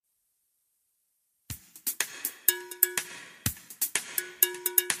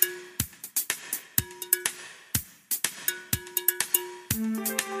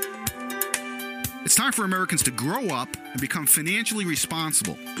time for Americans to grow up and become financially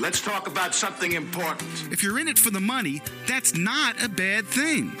responsible. Let's talk about something important. If you're in it for the money, that's not a bad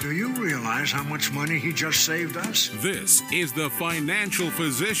thing. Do you realize how much money he just saved us? This is The Financial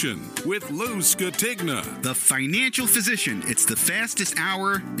Physician with Lou Scatigna. The Financial Physician. It's the fastest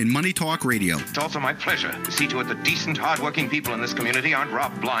hour in Money Talk Radio. It's also my pleasure to see to it that decent, hardworking people in this community aren't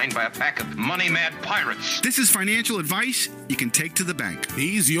robbed blind by a pack of money-mad pirates. This is financial advice you can take to the bank.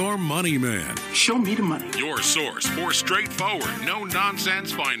 He's your money man. Show me the money. Your source for straightforward,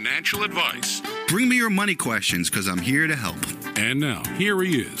 no-nonsense financial advice. Bring me your money questions because I'm here to help. And now, here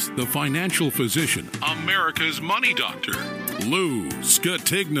he is, the Financial Physician, America's money doctor, Lou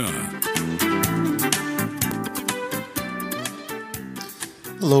Scatigna.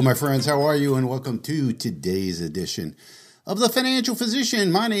 Hello, my friends. How are you? And welcome to today's edition of The Financial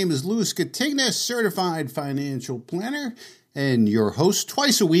Physician. My name is Lou Scatigna, certified financial planner, and your host.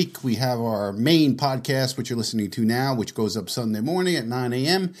 Twice a week, we have our main podcast, which you're listening to now, which goes up Sunday morning at 9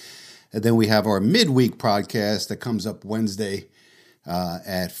 a.m., and then we have our midweek podcast that comes up Wednesday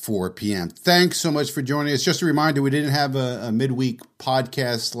at 4 p.m. Thanks so much for joining us. Just a reminder, we didn't have a midweek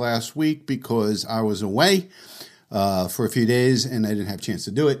podcast last week because I was away for a few days and I didn't have a chance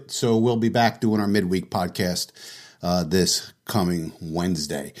to do it. So we'll be back doing our midweek podcast this coming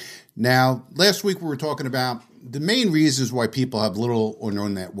Wednesday. Now, last week we were talking about the main reasons why people have little or no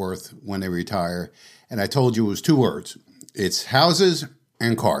net worth when they retire. And I told you it was two words. It's houses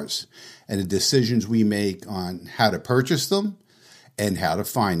and cars, and the decisions we make on how to purchase them and how to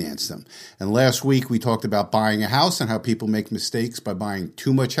finance them. And last week we talked about buying a house and how people make mistakes by buying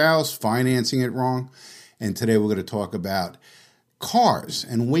too much house, financing it wrong. And today we're going to talk about cars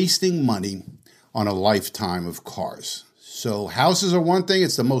and wasting money on a lifetime of cars. So houses are one thing.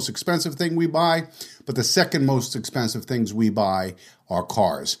 It's the most expensive thing we buy. But the second most expensive things we buy are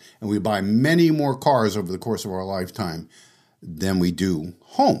cars. And we buy many more cars over the course of our lifetime than we do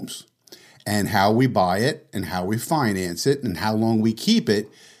homes. And how we buy it and how we finance it and how long we keep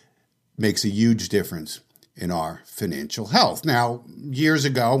it makes a huge difference in our financial health. Now, years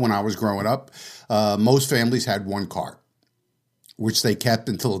ago when I was growing up, most families had one car, which they kept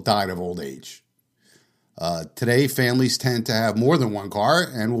until it died of old age. Today, families tend to have more than one car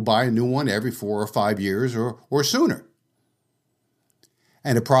and will buy a new one every 4 or 5 years or sooner.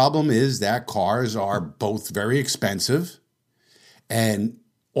 And the problem is that cars are both very expensive and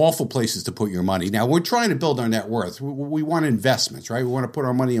awful places to put your money. Now, we're trying to build our net worth. We want investments, right? We want to put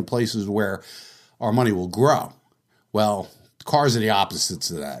our money in places where our money will grow. Well, cars are the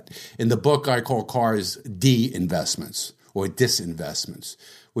opposites of that. In the book, I call cars de-investments or disinvestments,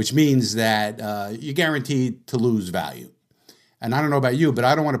 which means that you're guaranteed to lose value. And I don't know about you, but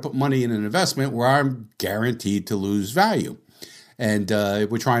I don't want to put money in an investment where I'm guaranteed to lose value. And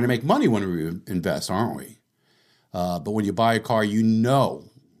we're trying to make money when we invest, aren't we? But when you buy a car, you know,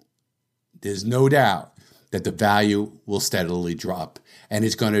 there's no doubt that the value will steadily drop, and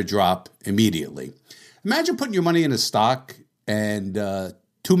it's going to drop immediately. Imagine putting your money in a stock and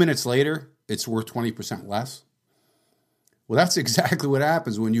 2 minutes later, it's worth 20% less. Well, that's exactly what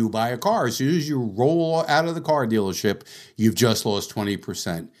happens when you buy a car. As soon as you roll out of the car dealership, you've just lost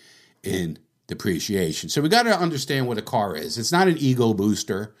 20% in depreciation. So we got to understand what a car is. It's not an ego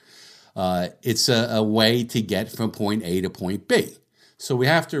booster. It's a way to get from point A to point B. So we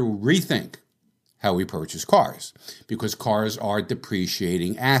have to rethink how we purchase cars because cars are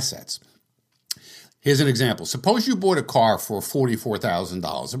depreciating assets. Here's an example. Suppose you bought a car for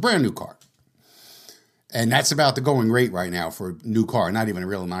 $44,000, a brand new car. And that's about the going rate right now for a new car, not even a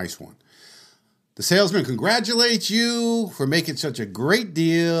real nice one. The salesman congratulates you for making such a great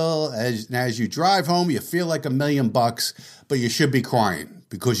deal. As you drive home, you feel like $1 million, but you should be crying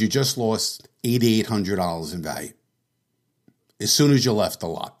because you just lost $8,800 in value as soon as you left the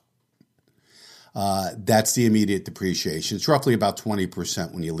lot. That's the immediate depreciation. It's roughly about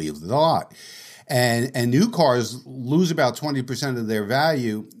 20% when you leave the lot. And new cars lose about 20% of their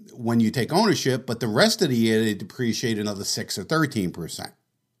value when you take ownership, but the rest of the year they depreciate another 6 or 13%.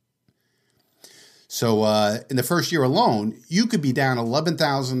 So in the first year alone, you could be down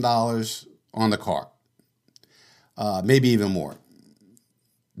 $11,000 on the car, maybe even more.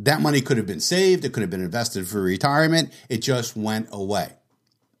 That money could have been saved. It could have been invested for retirement. It just went away.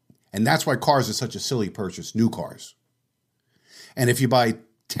 And that's why cars are such a silly purchase, new cars. And if you buy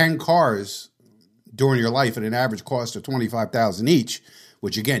 10 cars during your life at an average cost of $25,000 each,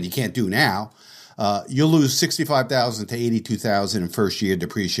 which again, you can't do now, you'll lose $65,000 to $82,000 in first year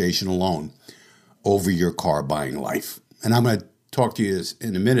depreciation alone over your car buying life. And I'm going to talk to you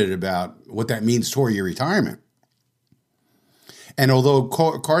in a minute about what that means toward your retirement. And although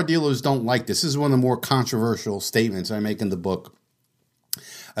car dealers don't like this is one of the more controversial statements I make in the book.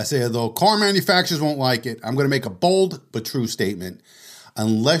 I say, although car manufacturers won't like it, I'm going to make a bold but true statement.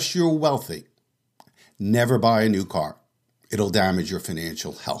 Unless you're wealthy, never buy a new car. It'll damage your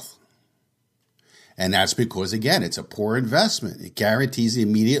financial health. And that's because, again, it's a poor investment. It guarantees the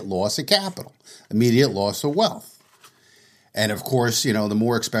immediate loss of capital, immediate loss of wealth. And of course, the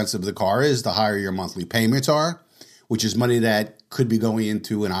more expensive the car is, the higher your monthly payments are, which is money that could be going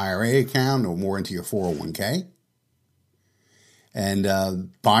into an IRA account or more into your 401k.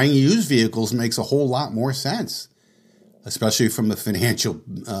 And buying used vehicles makes a whole lot more sense, especially from the financial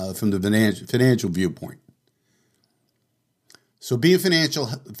viewpoint. So being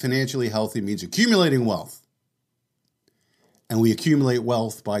financially healthy means accumulating wealth. And we accumulate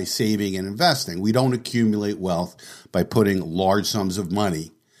wealth by saving and investing. We don't accumulate wealth by putting large sums of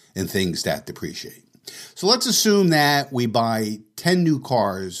money in things that depreciate. So let's assume that we buy 10 new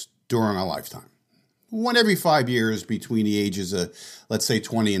cars during our lifetime. One every 5 years between the ages of, let's say,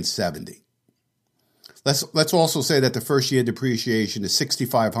 20 and 70. Let's also say that the first year depreciation is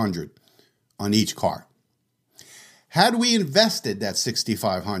 $6,500 on each car. Had we invested that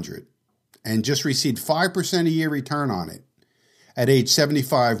 $6,500 and just received 5% a year return on it, at age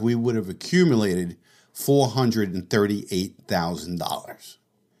 75, we would have accumulated $438,000.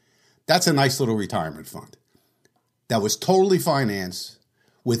 That's a nice little retirement fund that was totally financed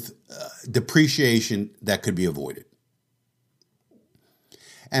with depreciation that could be avoided.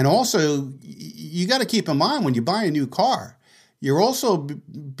 And also, you got to keep in mind when you buy a new car, you're also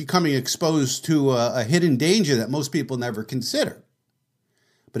becoming exposed to a hidden danger that most people never consider.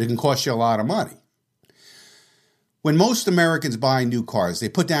 But it can cost you a lot of money. When most Americans buy new cars, they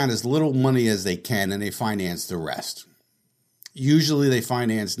put down as little money as they can and they finance the rest. Usually they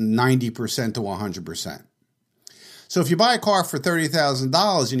finance 90% to 100%. So if you buy a car for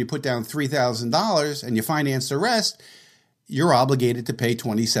 $30,000 and you put down $3,000 and you finance the rest, you're obligated to pay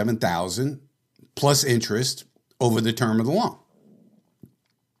 $27,000 plus interest over the term of the loan.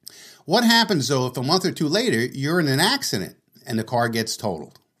 What happens, though, if a month or two later you're in an accident and the car gets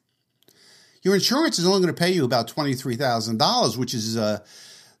totaled? Your insurance is only going to pay you about $23,000, which is the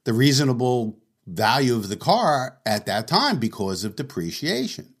reasonable value of the car at that time because of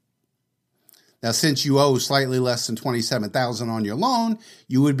depreciation. Now, since you owe slightly less than $27,000 on your loan,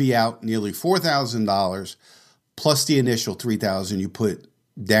 you would be out nearly $4,000 plus the initial $3,000 you put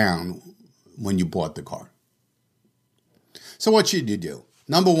down when you bought the car. So what should you do?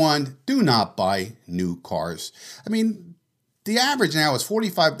 Number one, do not buy new cars. I mean, the average now is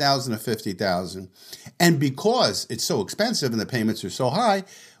 $45,000 to $50,000. And because it's so expensive and the payments are so high,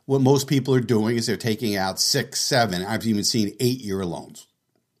 what most people are doing is they're taking out 6, 7, I've even seen 8-year loans.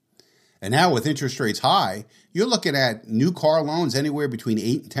 And now with interest rates high, you're looking at new car loans anywhere between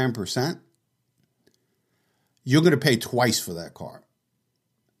 8 and 10%. You're going to pay twice for that car.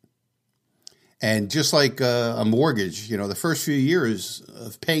 And just like a mortgage, the first few years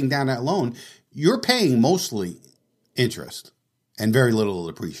of paying down that loan, you're paying mostly interest and very little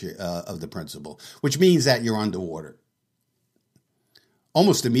of the principal, which means that you're underwater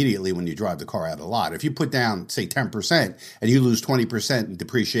almost immediately when you drive the car out of the lot. If you put down, say, 10% and you lose 20% in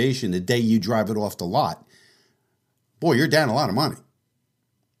depreciation the day you drive it off the lot, boy, you're down a lot of money.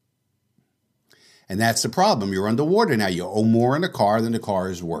 And that's the problem. You're underwater now. You owe more on the car than the car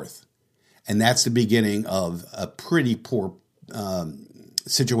is worth. And that's the beginning of a pretty poor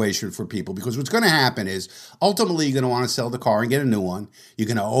situation for people, because what's going to happen is ultimately you're going to want to sell the car and get a new one. You're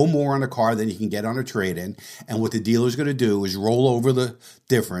going to owe more on the car than you can get on a trade-in. And what the dealer's going to do is roll over the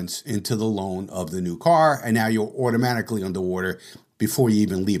difference into the loan of the new car. And now you're automatically underwater before you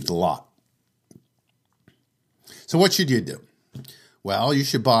even leave the lot. So what should you do? Well, you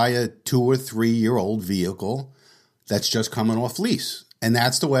should buy a 2 or 3 year old vehicle that's just coming off lease. And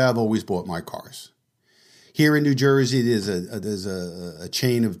that's the way I've always bought my cars. Here in New Jersey, there's a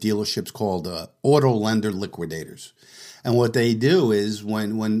chain of dealerships called Auto Lender Liquidators. And what they do is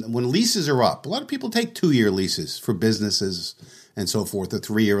when leases are up, a lot of people take 2-year leases for businesses and so forth, or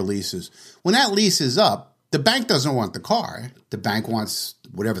 3-year leases. When that lease is up, the bank doesn't want the car. The bank wants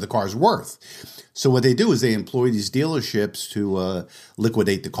whatever the car's worth. So what they do is they employ these dealerships to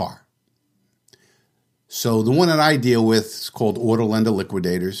liquidate the car. So the one that I deal with is called Auto Lender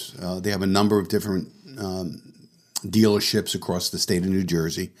Liquidators. They have a number of different dealerships across the state of New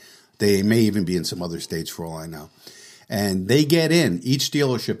Jersey. They may even be in some other states for all I know. And they get in, each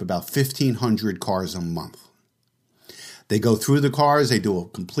dealership, about 1,500 cars a month. They go through the cars. They do a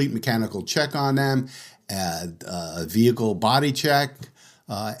complete mechanical check on them, a vehicle body check,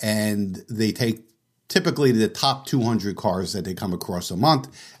 and they take typically the top 200 cars that they come across a month,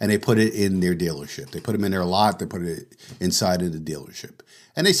 and they put it in their dealership. They put them in their lot. They put it inside of the dealership.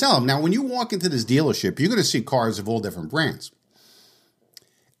 And they sell them. Now, when you walk into this dealership, you're going to see cars of all different brands.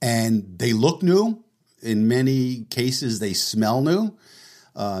 And they look new. In many cases, they smell new.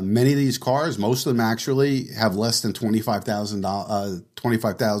 Many of these cars, most of them actually have less than 25,000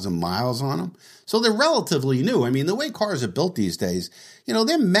 miles on them. So they're relatively new. I mean, the way cars are built these days,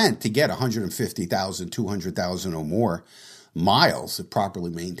 they're meant to get 150,000, 200,000 or more miles if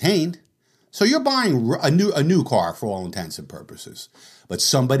properly maintained. So you're buying a new car for all intents and purposes. But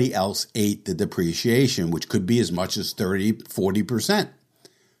somebody else ate the depreciation, which could be as much as 30, 40%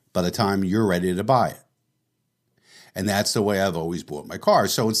 by the time you're ready to buy it. And that's the way I've always bought my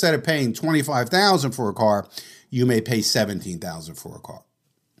cars. So instead of paying $25,000 for a car, you may pay $17,000 for a car.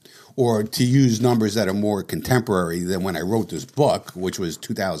 Or to use numbers that are more contemporary than when I wrote this book, which was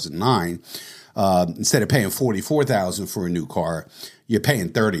 2009, instead of paying $44,000 for a new car, you're paying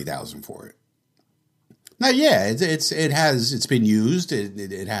 $30,000 for it. Now, yeah, it's been used.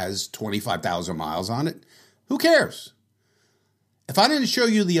 It has 25,000 miles on it. Who cares? If I didn't show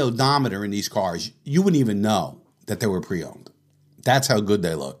you the odometer in these cars, you wouldn't even know that they were pre-owned. That's how good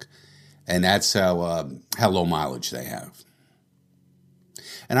they look, and that's how low mileage they have.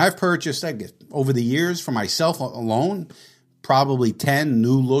 And I've purchased, over the years, for myself alone, probably 10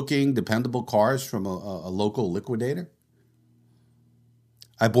 new-looking, dependable cars from a local liquidator.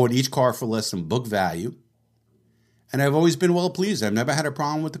 I bought each car for less than book value, and I've always been well pleased. I've never had a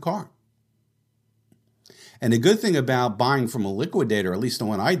problem with the car. And the good thing about buying from a liquidator, at least the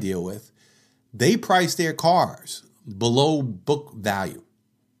one I deal with, they price their cars below book value.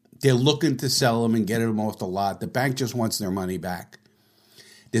 They're looking to sell them and get them off the lot. The bank just wants their money back.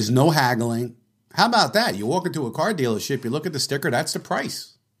 There's no haggling. How about that? You walk into a car dealership, you look at the sticker, that's the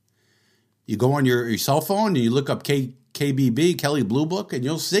price. You go on your cell phone and you look up KBB, Kelley Blue Book, and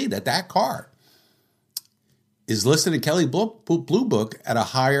you'll see that car is listed in Kelley Blue Book at a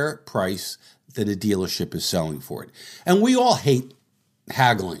higher price than the dealership is selling for it. And we all hate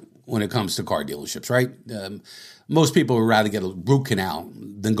haggling when it comes to car dealerships, right? Most people would rather get a root canal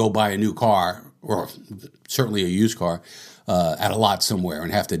than go buy a new car, or certainly a used car, at a lot somewhere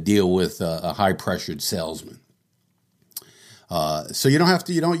and have to deal with a high-pressured salesman. So you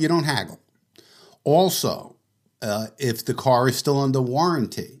don't haggle. Also, if the car is still under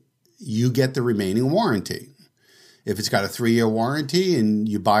warranty, you get the remaining warranty. If it's got a 3-year warranty and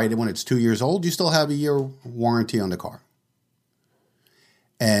you buy it when it's 2 years old, you still have a year warranty on the car.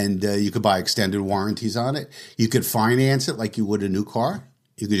 And you could buy extended warranties on it. You could finance it like you would a new car.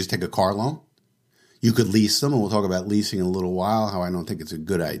 You could just take a car loan. You could lease them, and we'll talk about leasing in a little while, how I don't think it's a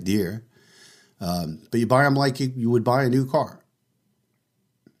good idea. But you buy them like you would buy a new car.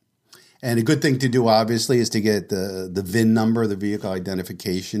 And a good thing to do, obviously, is to get the VIN number, the vehicle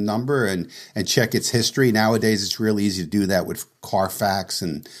identification number, and check its history. Nowadays, it's really easy to do that with Carfax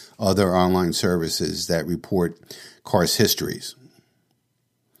and other online services that report cars' histories.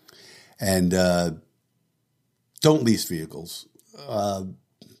 And don't lease vehicles.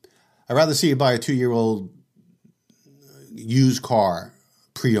 I'd rather see you buy a 2-year-old used car,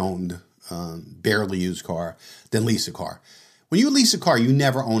 pre-owned, barely used car, than lease a car. When you lease a car, you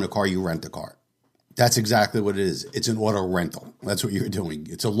never own a car, you rent a car. That's exactly what it is. It's an auto rental. That's what you're doing.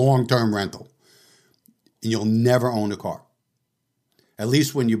 It's a long-term rental. And you'll never own a car. At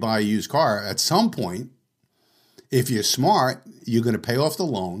least when you buy a used car, at some point, if you're smart, you're going to pay off the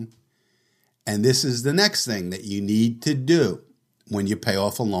loan. And this is the next thing that you need to do when you pay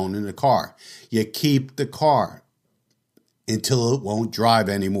off a loan in a car. You keep the car until it won't drive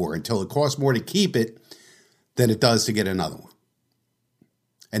anymore, until it costs more to keep it than it does to get another one.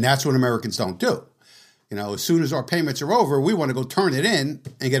 And that's what Americans don't do. As soon as our payments are over, we want to go turn it in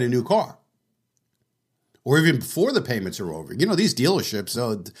and get a new car. Or even before the payments are over. These dealerships,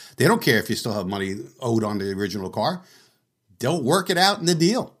 they don't care if you still have money owed on the original car. They'll work it out in the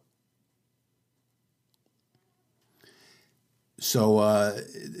deal. So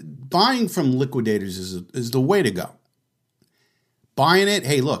buying from liquidators is the way to go. Buying it,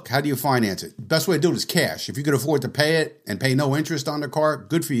 hey, look, how do you finance it? Best way to do it is cash. If you can afford to pay it and pay no interest on the car,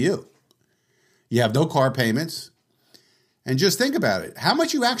 good for you. You have no car payments. And just think about it. How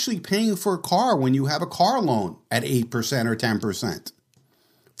much are you actually paying for a car when you have a car loan at 8% or 10%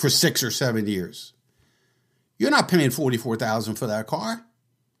 for 6 or 7 years? You're not paying $44,000 for that car.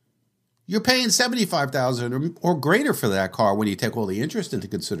 You're paying $75,000 or greater for that car when you take all the interest into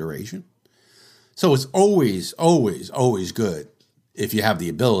consideration. So it's always, always, always good if you have the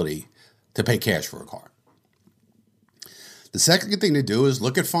ability to pay cash for a car. The second thing to do is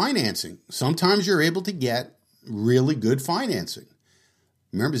look at financing. Sometimes you're able to get really good financing.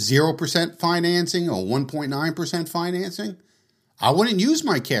 Remember 0% financing or 1.9% financing? I wouldn't use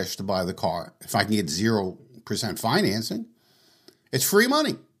my cash to buy the car if I can get 0% financing. It's free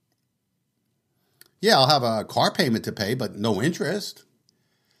money. Yeah, I'll have a car payment to pay, but no interest.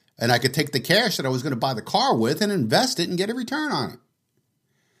 And I could take the cash that I was going to buy the car with and invest it and get a return on it.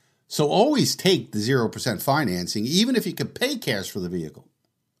 So always take the 0% financing, even if you could pay cash for the vehicle,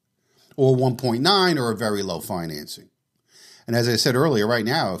 or 1.9 or a very low financing. And as I said earlier, right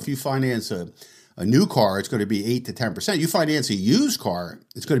now, if you finance a new car, it's going to be 8 to 10%. You finance a used car,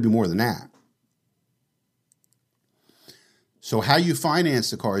 it's going to be more than that. So how you finance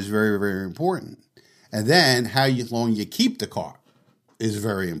the car is very, very important. And then how long you keep the car is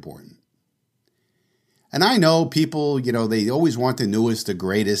very important. And I know people, they always want the newest, the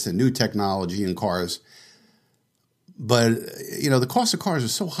greatest, the new technology in cars. But, the cost of cars are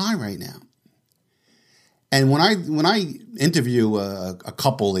so high right now. And when I interview a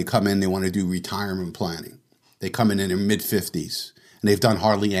couple, they come in, they want to do retirement planning. They come in their mid-50s, and they've done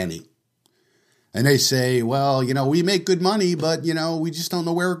hardly any. And they say, well, we make good money, but, we just don't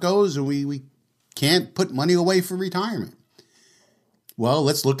know where it goes, and we can't put money away for retirement. Well,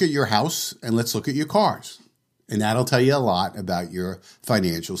 let's look at your house and let's look at your cars. And that'll tell you a lot about your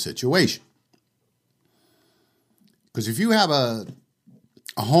financial situation. Because if you have a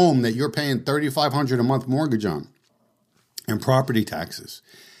home that you're paying $3,500 a month mortgage on and property taxes,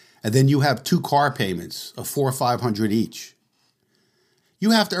 and then you have 2 car payments of $400 or $500 each,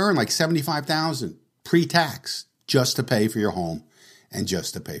 you have to earn like $75,000 pre-tax just to pay for your home and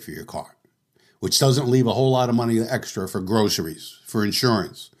just to pay for your car, which doesn't leave a whole lot of money extra for groceries, for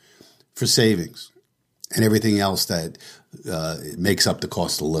insurance, for savings, and everything else that makes up the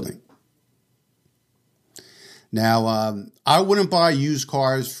cost of living. Now, I wouldn't buy used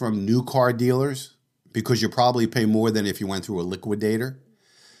cars from new car dealers because you probably pay more than if you went through a liquidator.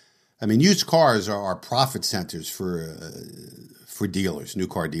 I mean, used cars are profit centers for dealers, new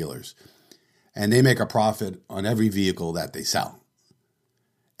car dealers, and they make a profit on every vehicle that they sell.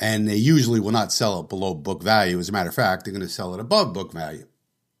 And they usually will not sell it below book value. As a matter of fact, they're going to sell it above book value.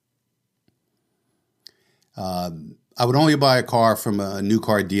 I would only buy a car from a new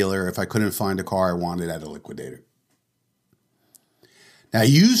car dealer if I couldn't find a car I wanted at a liquidator. Now,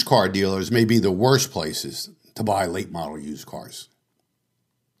 used car dealers may be the worst places to buy late model used cars.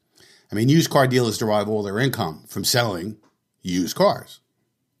 I mean, used car dealers derive all their income from selling used cars.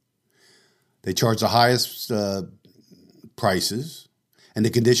 They charge the highest prices, and the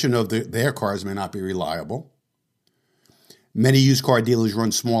condition of their cars may not be reliable. Many used car dealers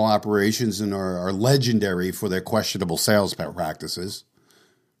run small operations and are legendary for their questionable sales practices.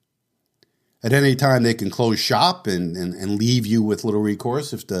 At any time, they can close shop and leave you with little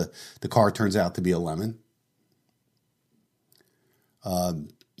recourse if the car turns out to be a lemon.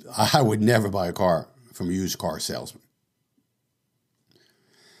 I would never buy a car from a used car salesman.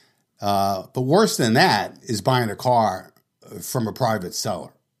 But worse than that is buying a car from a private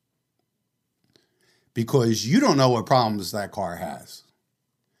seller, because you don't know what problems that car has.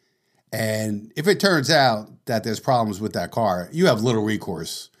 And if it turns out that there's problems with that car, you have little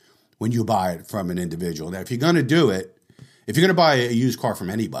recourse when you buy it from an individual. Now, if you're going to do it, if you're going to buy a used car from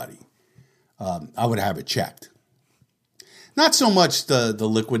anybody, I would have it checked. Not so much the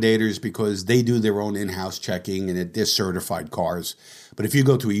liquidators, because they do their own in-house checking and they're certified cars. But if you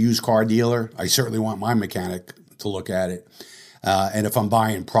go to a used car dealer, I certainly want my mechanic to look at it. And if I'm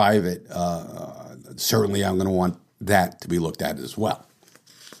buying private, certainly I'm going to want that to be looked at as well.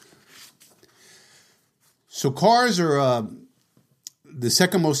 So cars are the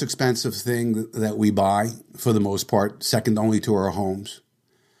second most expensive thing that we buy, for the most part, second only to our homes.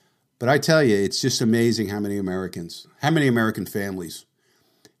 But I tell you, it's just amazing how many American families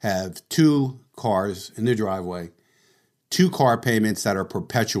have 2 cars in their driveway, 2 car payments that are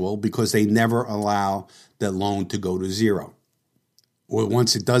perpetual because they never allow that loan to go to zero. Or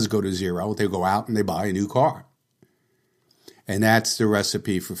once it does go to zero, they go out and they buy a new car. And that's the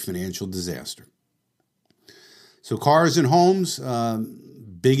recipe for financial disaster. So cars and homes,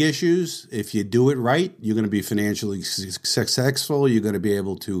 big issues. If you do it right, you're going to be financially successful. You're going to be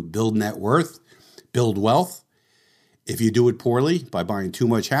able to build net worth, build wealth. If you do it poorly, by buying too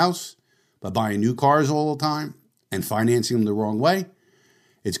much house, by buying new cars all the time and financing them the wrong way,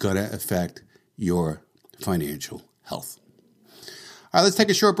 it's going to affect your financial health. All right, let's take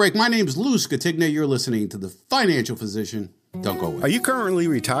a short break. My name is Lou Scatigna. You're listening to The Financial Physician. Don't go away. Are you currently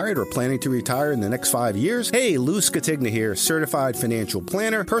retired or planning to retire in the next 5 years? Hey, Lou Scatigna here, certified financial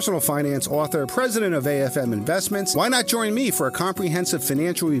planner, personal finance author, president of AFM Investments. Why not join me for a comprehensive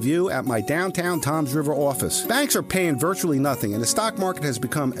financial review at my downtown Toms River office? Banks are paying virtually nothing, and the stock market has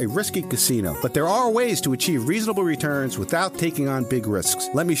become a risky casino. But there are ways to achieve reasonable returns without taking on big risks.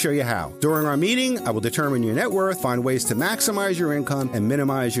 Let me show you how. During our meeting, I will determine your net worth, find ways to maximize your income, and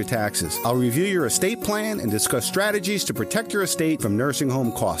minimize your taxes. I'll review your estate plan and discuss strategies to protect your estate from nursing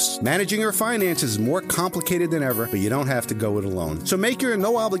home costs. Managing your finances is more complicated than ever, but you don't have to go it alone. So make your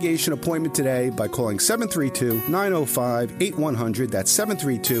no-obligation appointment today by calling 732-905-8100. That's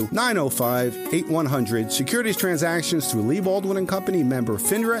 732-905-8100. Securities transactions through Lee Baldwin & Company, member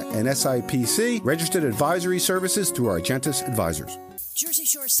FINRA and SIPC. Registered advisory services through Argentis Advisors. Jersey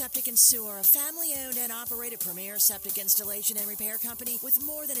Shore Septic and Sewer, a family-owned and operated premier septic installation and repair company with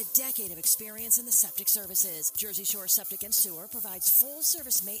more than a decade of experience in the septic services. Jersey Shore Septic and Sewer provides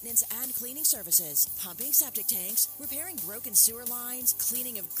full-service maintenance and cleaning services, pumping septic tanks, repairing broken sewer lines,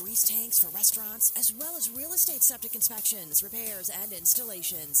 cleaning of grease tanks for restaurants, as well as real estate septic inspections, repairs, and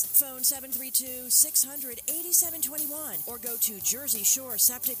installations. Phone 732-600-8721 or go to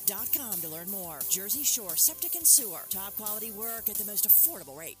jerseyshoreseptic.com to learn more. Jersey Shore Septic and Sewer, top quality work at the most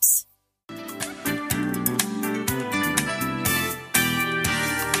affordable rates.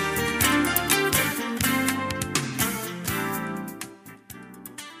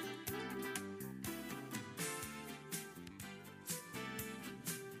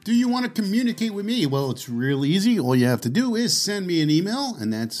 Do you want to communicate with me? Well, it's real easy. All you have to do is send me an email,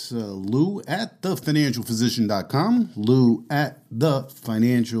 and that's lou@thefinancialphysician.com,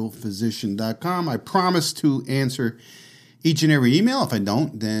 lou@thefinancialphysician.com. I promise to answer each and every email. If I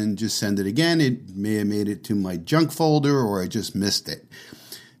don't, then just send it again. It may have made it to my junk folder, or I just missed it.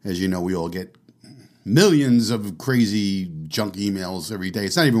 As you know, we all get millions of crazy junk emails every day.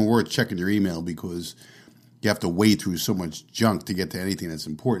 It's not even worth checking your email because you have to wade through so much junk to get to anything that's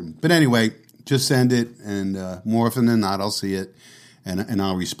important. But anyway, just send it, and more often than not, I'll see it, and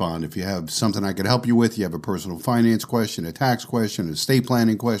I'll respond. If you have something I could help you with, you have a personal finance question, a tax question, an estate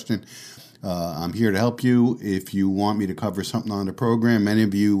planning question, I'm here to help you. If you want me to cover something on the program, many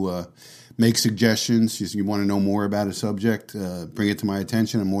of you make suggestions. You want to know more about a subject, bring it to my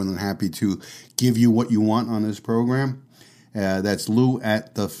attention. I'm more than happy to give you what you want on this program. That's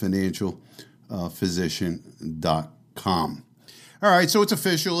lou@thefinancialphysician.com. All right, so it's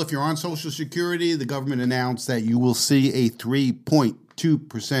official. If you're on Social Security, the government announced that you will see a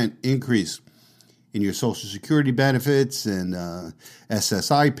 3.2% increase in your Social Security benefits and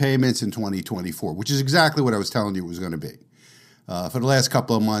SSI payments in 2024, which is exactly what I was telling you it was going to be. For the last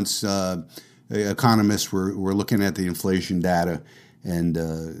couple of months, economists were looking at the inflation data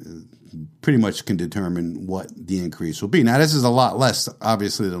and pretty much can determine what the increase will be. Now, this is a lot less,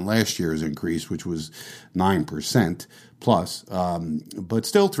 obviously, than last year's increase, which was 9% plus, but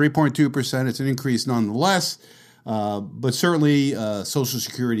still 3.2%. It's an increase nonetheless. But certainly Social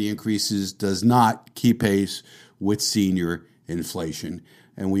Security increases does not keep pace with senior inflation,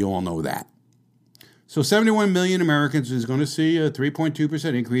 and we all know that. So 71 million Americans is going to see a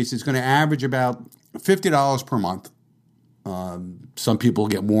 3.2% increase. It's going to average about $50 per month. Some people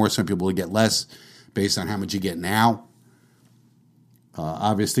get more, some people get less, based on how much you get now.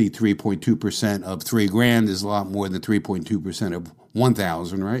 Obviously, 3.2% of $3,000 is a lot more than 3.2% of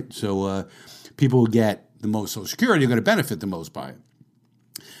 1,000, right? So people who get the most Social Security are going to benefit the most by it.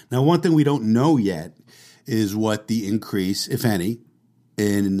 Now, one thing we don't know yet is what the increase, if any,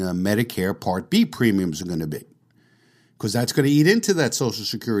 in Medicare Part B premiums are going to be, because that's going to eat into that Social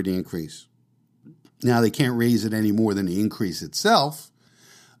Security increase. Now, they can't raise it any more than the increase itself,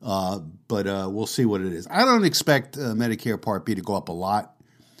 but we'll see what it is. I don't expect Medicare Part B to go up a lot,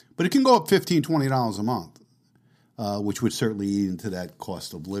 but it can go up $15, $20 a month, which would certainly eat into that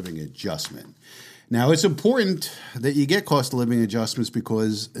cost of living adjustment. Now, it's important that you get cost of living adjustments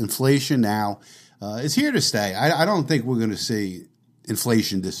because inflation now is here to stay. I don't think we're going to see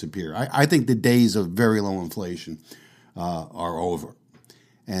inflation disappear. I think the days of very low inflation are over.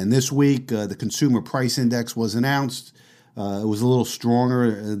 And this week, the Consumer Price Index was announced. It was a little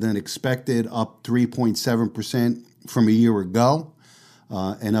stronger than expected, up 3.7% from a year ago,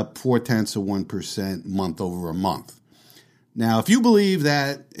 and up 0.4% month over a month. Now, if you believe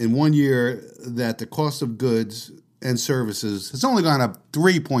that in 1 year that the cost of goods and services has only gone up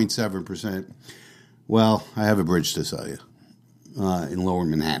 3.7%, well, I have a bridge to sell you in Lower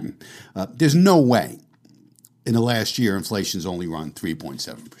Manhattan. There's no way in the last year inflation's only run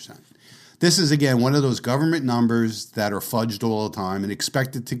 3.7%. This is, again, one of those government numbers that are fudged all the time and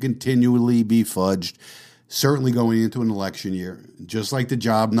expected to continually be fudged. certainly going into an election year, just like the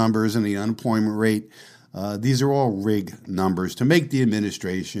job numbers and the unemployment rate. These are all rigged numbers to make the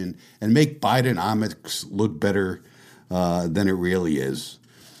administration and make Bidenomics look better than it really is.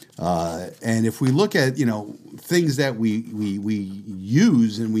 And if we look at, things that we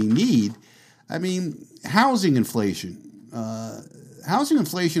use and we need, I mean, housing inflation. Housing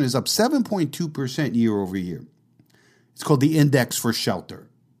inflation is up 7.2% year over year. It's called the Index for Shelter.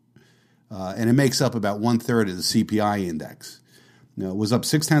 And it makes up about 1/3 of the CPI index. Now, it was up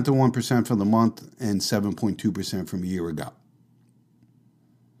 0.6% for the month and 7.2% from a year ago.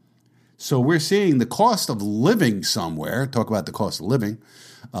 So we're seeing the cost of living somewhere, talk about the cost of living,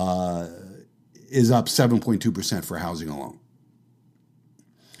 is up 7.2% for housing alone.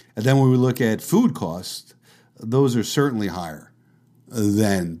 And then when we look at food costs, those are certainly higher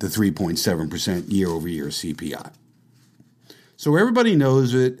than the 3.7% year over year CPI. So everybody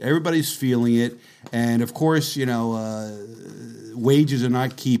knows it, everybody's feeling it, and of course, wages are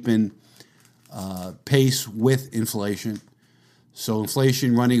not keeping pace with inflation. So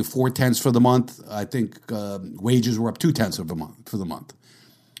inflation running 0.4 for the month. I think wages were up 0.2 for the month.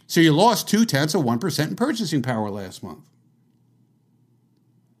 So you lost 0.2% in purchasing power last month.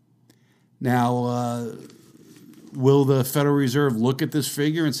 Now, will the Federal Reserve look at this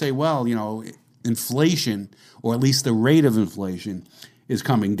figure and say, well, inflation, or at least the rate of inflation, is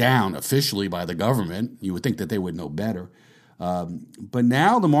coming down officially by the government? You would think that they would know better. But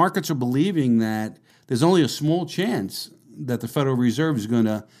now the markets are believing that there's only a small chance that the Federal Reserve is going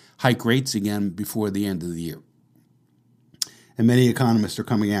to hike rates again before the end of the year. And many economists are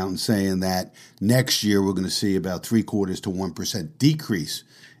coming out and saying that next year we're going to see about 0.75% to 1% decrease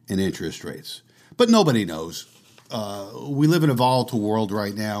in interest rates. But nobody knows. We live in a volatile world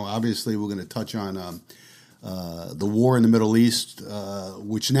right now. Obviously, we're going to touch on the war in the Middle East,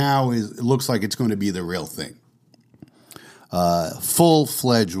 which now it looks like it's going to be the real thing.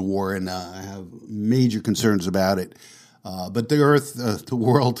 Full-fledged war, and I have major concerns about it. But the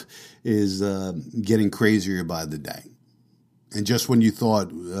world is getting crazier by the day. And just when you thought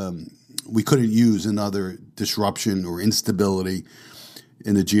we couldn't use another disruption or instability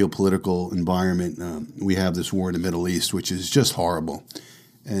in the geopolitical environment, we have this war in the Middle East, which is just horrible.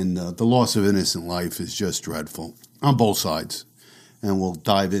 And the loss of innocent life is just dreadful on both sides. And we'll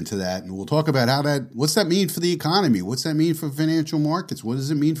dive into that, and we'll talk about what's that mean for the economy? What's that mean for financial markets? What does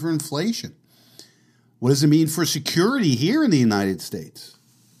it mean for inflation? What does it mean for security here in the United States?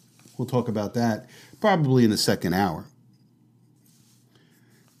 We'll talk about that probably in the second hour.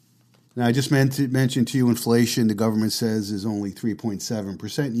 Now, I just mentioned to you inflation, the government says, is only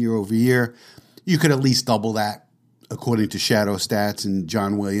 3.7% year over year. You could at least double that, according to Shadow Stats and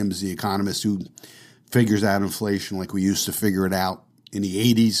John Williams, the economist who figures out inflation like we used to figure it out in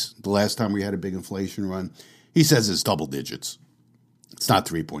the 80s, the last time we had a big inflation run. He says it's double digits. It's not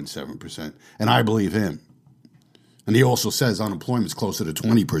 3.7%, and I believe him. And he also says unemployment's closer to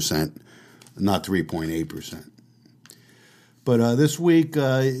 20%, not 3.8%. But this week,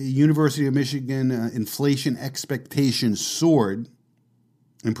 University of Michigan inflation expectations soared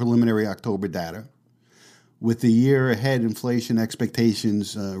in preliminary October data, with the year-ahead inflation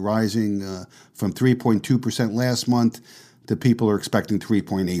expectations rising from 3.2% last month to people are expecting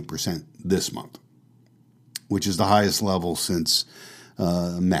 3.8% this month, which is the highest level since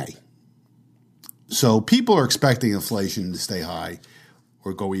May. So people are expecting inflation to stay high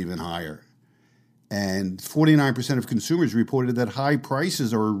or go even higher. And 49% of consumers reported that high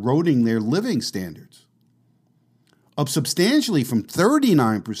prices are eroding their living standards, up substantially from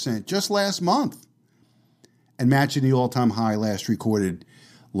 39% just last month, and matching the all-time high last recorded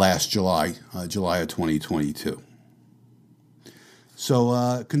last July of 2022.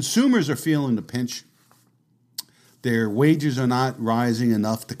 So consumers are feeling the pinch. Their wages are not rising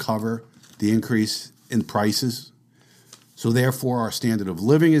enough to cover the increase in prices. So therefore, our standard of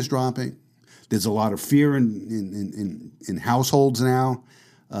living is dropping. There's a lot of fear in households now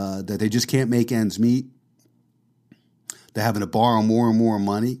that they just can't make ends meet. They're having to borrow more and more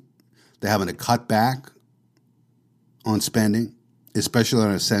money. They're having to cut back on spending, especially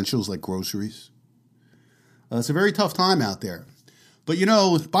on essentials like groceries. It's a very tough time out there. But,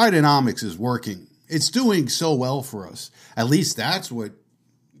 Bidenomics is working. It's doing so well for us. At least that's what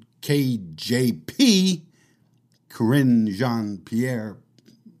KJP, Corinne Jean-Pierre,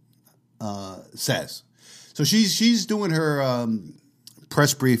 says. So she's doing her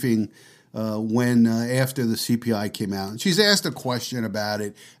press briefing when after the CPI came out. And she's asked a question about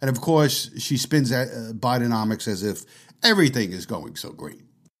it. And, of course, she spins Bidenomics as if everything is going so great.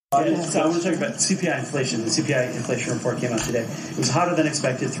 So I want to talk about CPI inflation. The CPI inflation report came out today. It was hotter than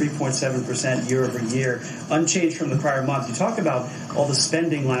expected, 3.7% year over year, unchanged from the prior month. You talk about all the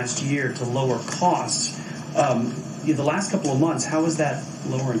spending last year to lower costs. The last couple of months, how is that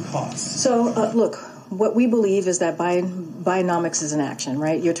lowering costs? So, look, what we believe is that Bidenomics is in action,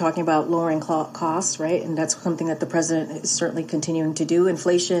 right? You're talking about lowering costs, right? And that's something that the president is certainly continuing to do.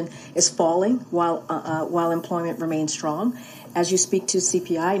 Inflation is falling while employment remains strong. As you speak to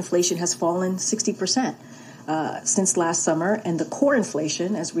CPI, inflation has fallen 60% since last summer, and the core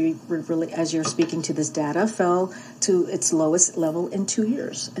inflation, as you're speaking to this data, fell to its lowest level in 2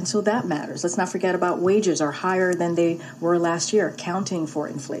 years, and so that matters. Let's not forget about wages are higher than they were last year, accounting for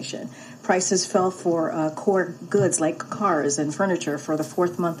inflation. Prices fell for core goods like cars and furniture for the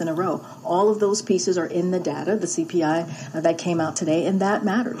fourth month in a row. All of those pieces are in the data, the CPI that came out today, and that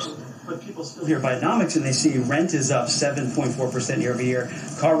matters. But people still hear Bidenomics and they see rent is up 7.4% year over year.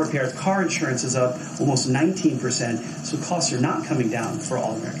 Car repairs, car insurance is up almost 19%. So costs are not coming down for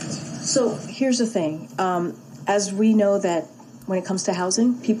all Americans. So here's the thing. As we know that when it comes to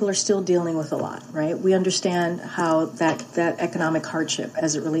housing, people are still dealing with a lot, right? We understand how that economic hardship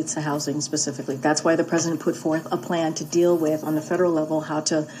as it relates to housing specifically. That's why the president put forth a plan to deal with, on the federal level, how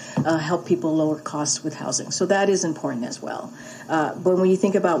to help people lower costs with housing. So that is important as well. But when you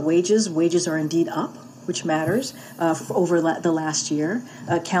think about wages are indeed up, which matters over the last year,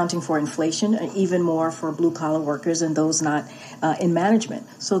 accounting for inflation, and even more for blue-collar workers and those not in management.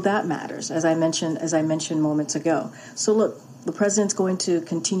 So that matters, as I mentioned moments ago. So look, the president's going to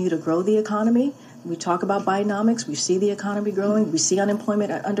continue to grow the economy. We talk about Bidenomics. We see the economy growing. We see unemployment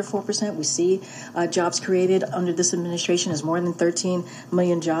at under 4%. We see jobs created under this administration as more than 13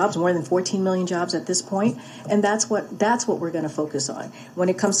 million jobs, more than 14 million jobs at this point. And that's what we're going to focus on. When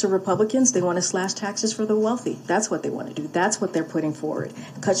it comes to Republicans, they want to slash taxes for the wealthy. That's what they want to do. That's what they're putting forward.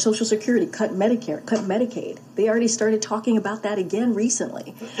 Cut Social Security, cut Medicare, cut Medicaid. They already started talking about that again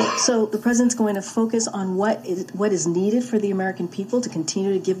recently. So the president's going to focus on what is needed for the American people to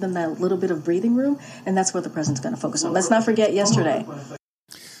continue to give them that little bit of breathing room. And that's what the president's going to focus on. Let's not forget yesterday.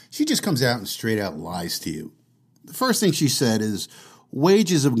 She just comes out and straight out lies to you. The first thing she said is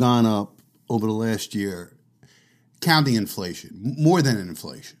wages have gone up over the last year, counting inflation, more than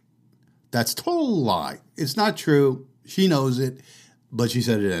inflation. That's total lie. It's not true. She knows it, but she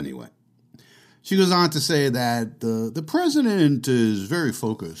said it anyway. She goes on to say that the president is very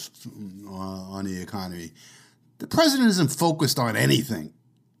focused on the economy. The president isn't focused on anything.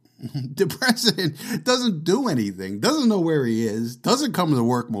 The president doesn't do anything, doesn't know where he is, doesn't come to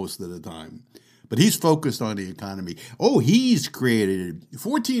work most of the time, but he's focused on the economy. Oh, he's created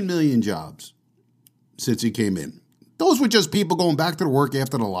 14 million jobs since he came in. Those were just people going back to work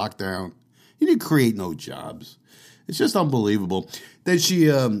after the lockdown. He didn't create no jobs. It's just unbelievable. Then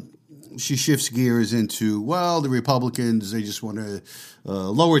she shifts gears into, well, the Republicans, they just want to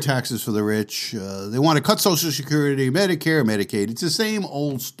lower taxes for the rich. They want to cut Social Security, Medicare, Medicaid. It's the same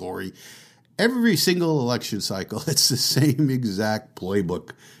old story. Every single election cycle, it's the same exact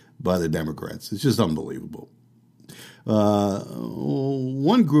playbook by the Democrats. It's just unbelievable.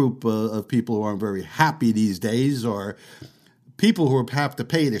 One group of people who aren't very happy these days are people who have to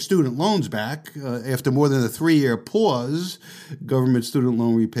pay their student loans back. After more than a 3-year pause, government student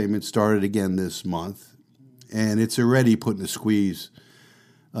loan repayments started again this month, and it's already putting a squeeze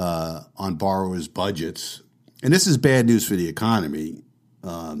on borrowers' budgets. And this is bad news for the economy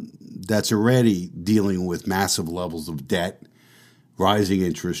that's already dealing with massive levels of debt, rising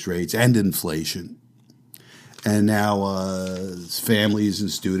interest rates, and inflation. And now families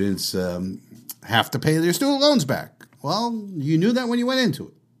and students have to pay their student loans back. Well, you knew that when you went into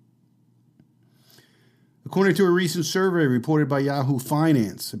it. According to a recent survey reported by Yahoo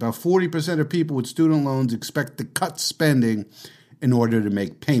Finance, about 40% of people with student loans expect to cut spending in order to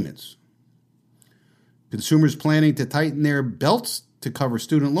make payments. Consumers planning to tighten their belts to cover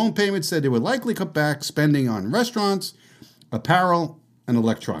student loan payments said they would likely cut back spending on restaurants, apparel, and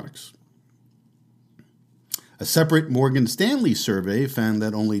electronics. A separate Morgan Stanley survey found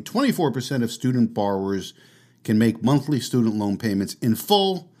that only 24% of student borrowers can make monthly student loan payments in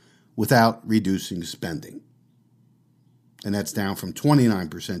full without reducing spending. And that's down from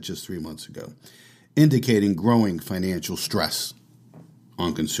 29% just 3 months ago, indicating growing financial stress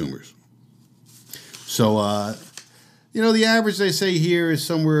on consumers. So, the average they say here is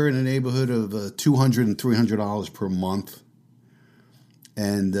somewhere in the neighborhood of $200 and $300 per month.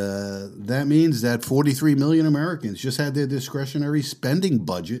 And that means that 43 million Americans just had their discretionary spending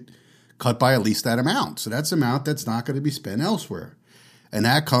budget cut by at least that amount. So that's an amount that's not going to be spent elsewhere. And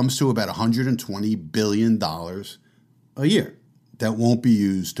that comes to about $120 billion a year. that won't be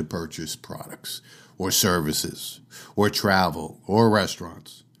used to purchase products or services or travel or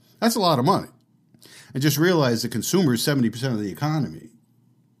restaurants. That's a lot of money. And just realize the consumer is 70% of the economy.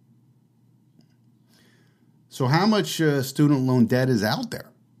 So how much student loan debt is out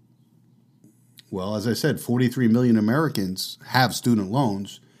there? Well, as I said, 43 million Americans have student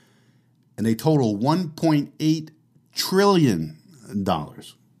loans, and they total $1.8 trillion,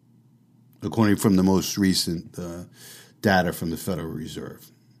 according from the most recent data from the Federal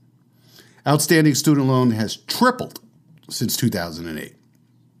Reserve. Outstanding student loan has tripled since 2008.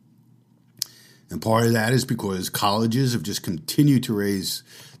 And part of that is because colleges have just continued to raise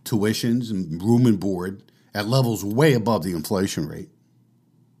tuitions and room and board at levels way above the inflation rate.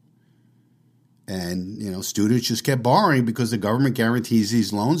 And, students just kept borrowing because the government guarantees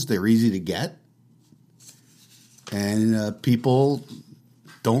these loans. They're easy to get. And people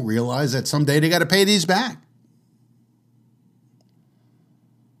don't realize that someday they got to pay these back.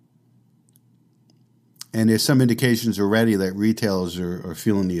 And there's some indications already that retailers are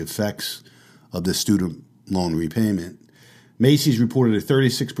feeling the effects of the student loan repayment. Macy's reported a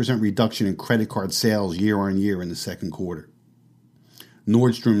 36% reduction in credit card sales year on year in the second quarter.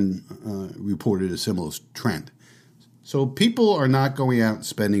 Nordstrom reported a similar trend. So people are not going out and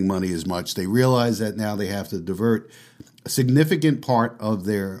spending money as much. They realize that now they have to divert a significant part of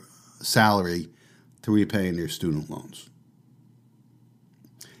their salary to repaying their student loans.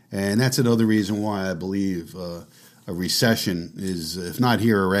 And that's another reason why I believe a recession is, if not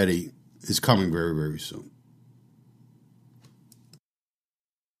here already, is coming very, very soon.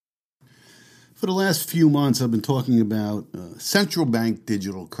 For the last few months, I've been talking about central bank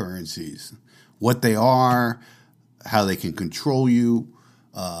digital currencies, what they are, how they can control you,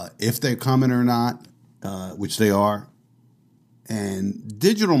 if they're coming or not, which they are, and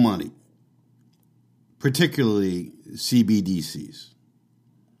digital money, particularly CBDCs.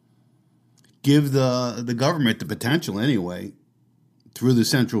 Give the government the potential anyway, through the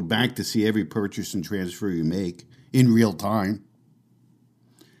central bank, to see every purchase and transfer you make in real time.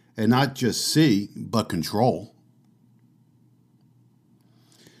 And not just see, but control.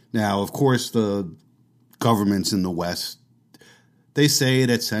 Now, of course, the governments in the West, they say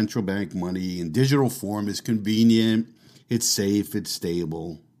that central bank money in digital form is convenient, it's safe, it's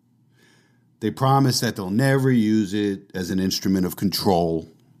stable. They promise that they'll never use it as an instrument of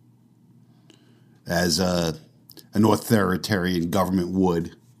control, as an authoritarian government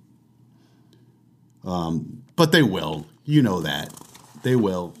would. But they will. You know that. They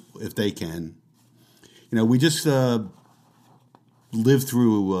will, if they can. We just lived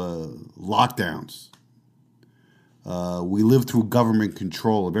through lockdowns. We lived through government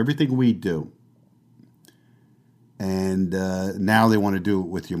control of everything we do. And now they want to do it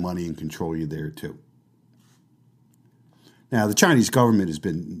with your money and control you there too. Now, the Chinese government has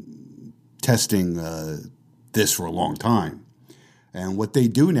been testing this for a long time. And what they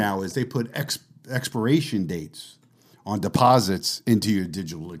do now is they put expiration dates on deposits into your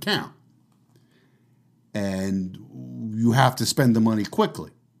digital account. And you have to spend the money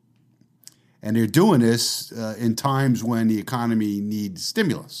quickly. And they're doing this in times when the economy needs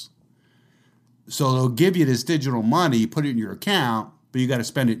stimulus. So they'll give you this digital money, put it in your account, but you got to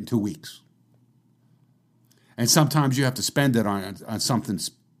spend it in 2 weeks. And sometimes you have to spend it on something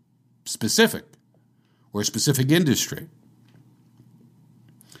specific, or a specific industry,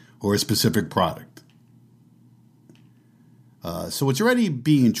 or a specific product. So it's already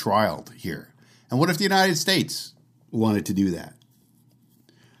being trialed here. And what if the United States wanted to do that?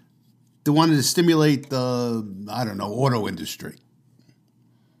 They wanted to stimulate the, auto industry.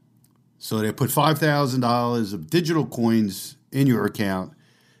 So they put $5,000 of digital coins in your account.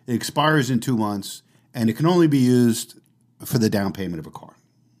 It expires in 2 months, and it can only be used for the down payment of a car.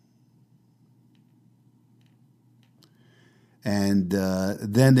 And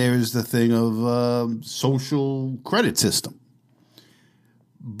then there's the thing of social credit system.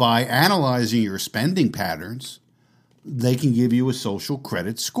 By analyzing your spending patterns, they can give you a social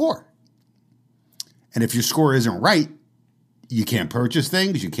credit score. And if your score isn't right, you can't purchase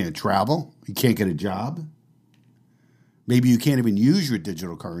things, you can't travel, you can't get a job. Maybe you can't even use your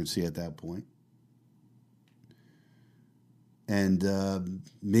digital currency at that point. And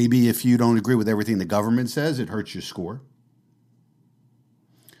maybe if you don't agree with everything the government says, it hurts your score.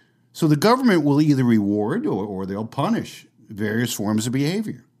 So the government will either reward or they'll punish various forms of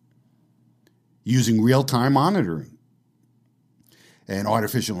behavior using real-time monitoring and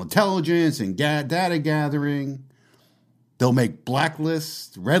artificial intelligence and data gathering. They'll make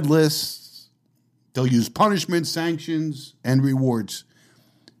blacklists, red lists. They'll use punishment, sanctions, and rewards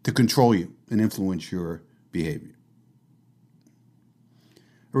to control you and influence your behavior.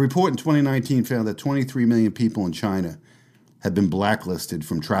 A report in 2019 found that 23 million people in China have been blacklisted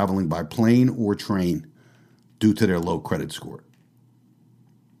from traveling by plane or train due to their low credit score.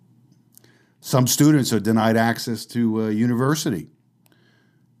 Some students are denied access to university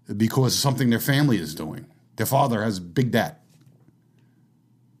because of something their family is doing. Their father has big debt.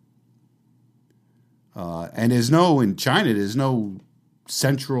 And in China, there's no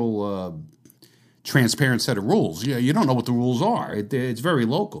central transparent set of rules. You don't know what the rules are. It's very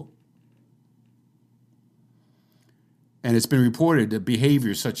local. And it's been reported that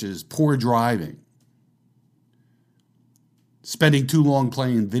behaviors such as poor driving, spending too long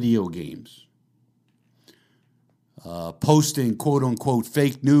playing video games, posting quote-unquote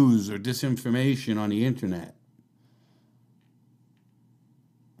fake news or disinformation on the internet.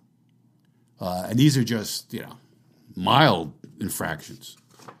 And these are just, mild infractions.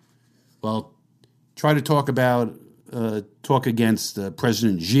 Well, try to talk against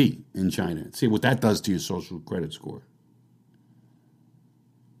President Xi in China. See what that does to your social credit score.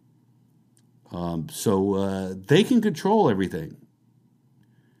 So they can control everything.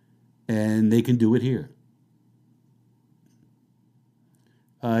 And they can do it here.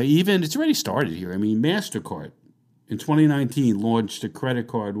 It's already started here. I mean, MasterCard in 2019 launched a credit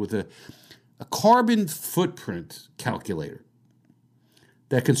card with a carbon footprint calculator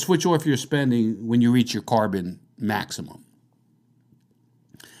that can switch off your spending when you reach your carbon maximum.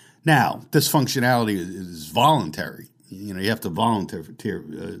 Now, this functionality is voluntary. You have to volunteer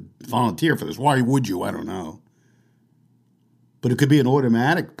for this. Why would you? I don't know. But it could be an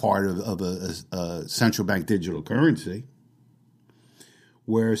automatic part of a central bank digital currency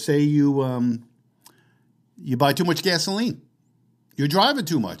where, say, you buy too much gasoline. You're driving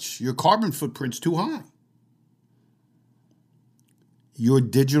too much. Your carbon footprint's too high. Your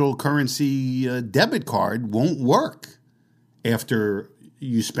digital currency debit card won't work after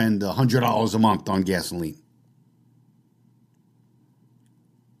you spend $100 a month on gasoline.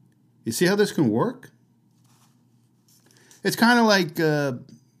 You see how this can work? It's kind of like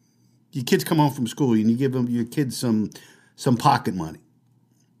your kids come home from school and you give your kids some pocket money.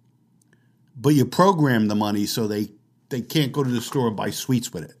 But you program the money so they can't go to the store and buy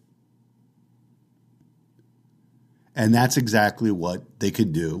sweets with it. And that's exactly what they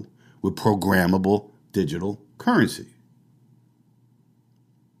could do with programmable digital currency.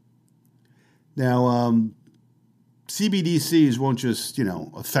 Now, CBDCs won't just,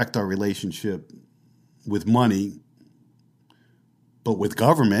 affect our relationship with money, but with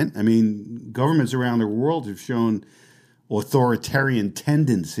government. I mean, governments around the world have shown authoritarian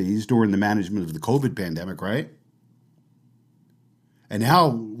tendencies during the management of the COVID pandemic, right? And now,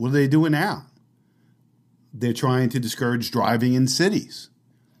 what are they doing now? They're trying to discourage driving in cities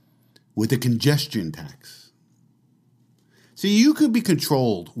with a congestion tax. See, you could be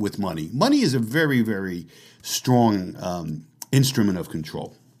controlled with money. Money is a very, very strong instrument of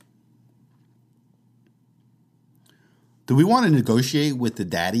control. Do we want to negotiate with the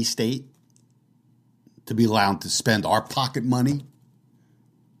daddy state to be allowed to spend our pocket money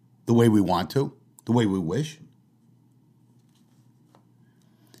the way we want to, the way we wish?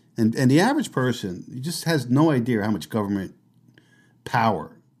 And the average person just has no idea how much government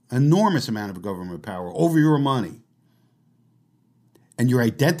power, enormous amount of government power over your money. And your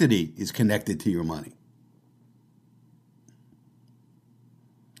identity is connected to your money.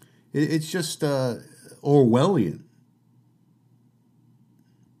 It's just Orwellian.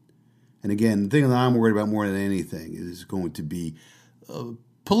 And again, the thing that I'm worried about more than anything is going to be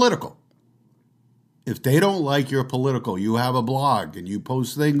political. If they don't like your political, you have a blog and you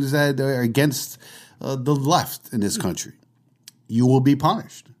post things that are against the left in this country, you will be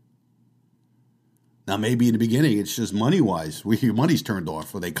punished. Now, maybe in the beginning, it's just money-wise, where your money's turned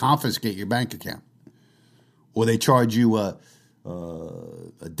off, or they confiscate your bank account, or they charge you a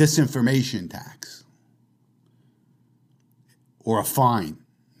disinformation tax, or a fine.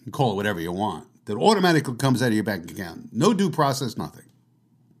 You call it whatever you want. That automatically comes out of your bank account. No due process, nothing.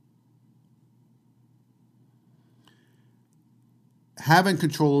 Having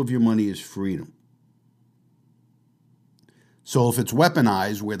control of your money is freedom. So if it's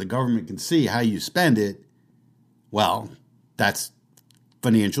weaponized where the government can see how you spend it, well, that's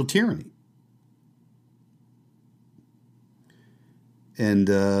financial tyranny. And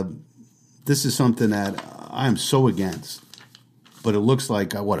this is something that I'm so against. But it looks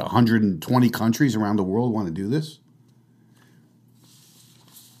like, 120 countries around the world want to do this?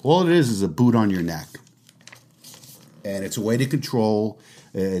 All it is a boot on your neck. And it's a way to control.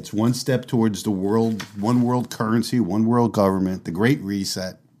 It's one step towards the world, one world currency, one world government, the Great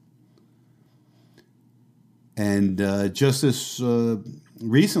Reset. And just as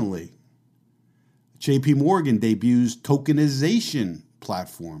recently, JP Morgan debuts tokenization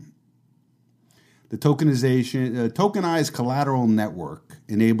platform. The tokenized collateral network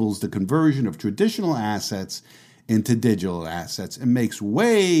enables the conversion of traditional assets into digital assets and makes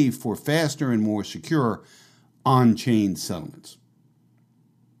way for faster and more secure on-chain settlements.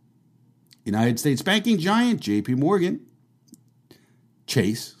 United States banking giant JP Morgan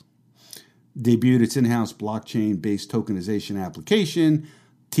Chase debuted its in-house blockchain-based tokenization application,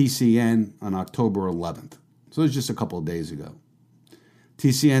 TCN, on October 11th. So it was just a couple of days ago.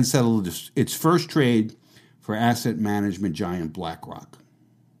 TCN settled its first trade for asset management giant BlackRock.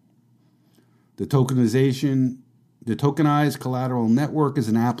 The tokenized collateral network is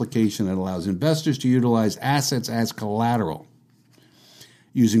an application that allows investors to utilize assets as collateral.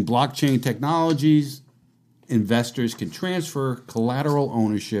 Using blockchain technologies, investors can transfer collateral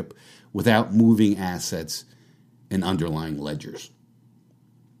ownership without moving assets and underlying ledgers.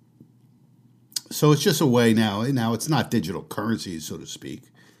 So it's just a way now. Now it's not digital currency, so to speak,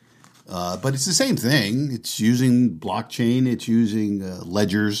 but it's the same thing. It's using blockchain. It's using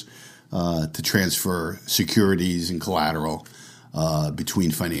ledgers to transfer securities and collateral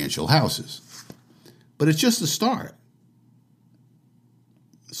between financial houses. But it's just a start.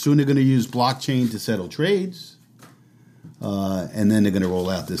 Soon they're going to use blockchain to settle trades, and then they're going to roll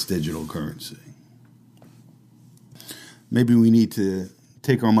out this digital currency. Maybe we need to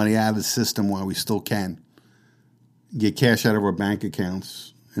take our money out of the system while we still can, get cash out of our bank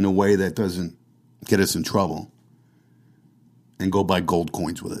accounts in a way that doesn't get us in trouble, and go buy gold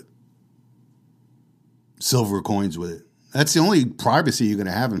coins with it, silver coins with it. That's the only privacy you're going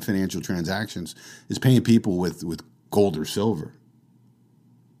to have in financial transactions, is paying people with gold or silver.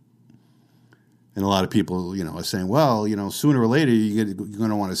 And a lot of people, are saying, well, sooner or later you're going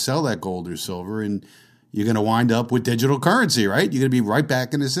to want to sell that gold or silver, and you're going to wind up with digital currency, right? You're going to be right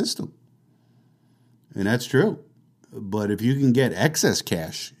back in the system. And that's true. But if you can get excess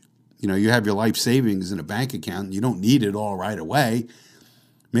cash, you have your life savings in a bank account, and you don't need it all right away,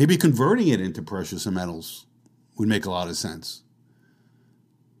 maybe converting it into precious metals would make a lot of sense.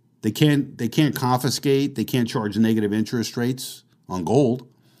 They can't confiscate, they can't charge negative interest rates on gold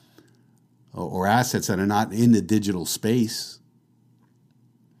or assets that are not in the digital space.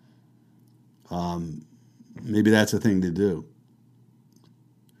 Maybe that's a thing to do.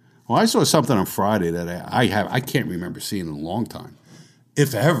 Well, I saw something on Friday that I can't remember seeing in a long time,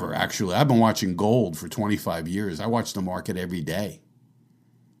 if ever, actually. I've been watching gold for 25 years. I watch the market every day.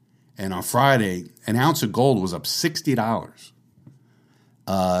 And on Friday, an ounce of gold was up $60,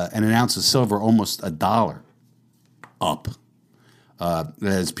 and an ounce of silver almost $1 up.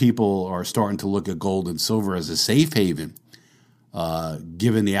 As people are starting to look at gold and silver as a safe haven,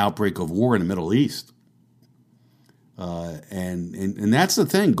 given the outbreak of war in the Middle East. And that's the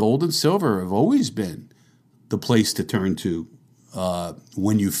thing. Gold and silver have always been the place to turn to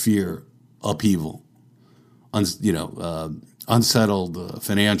when you fear upheaval, unsettled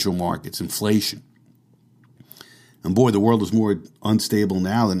financial markets, inflation. And boy, the world is more unstable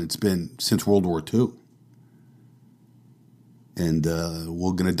now than it's been since World War II. And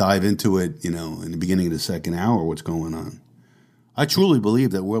we're going to dive into it, in the beginning of the second hour, what's going on. I truly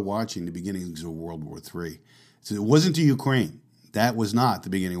believe that we're watching the beginnings of World War III. So it wasn't the Ukraine. That was not the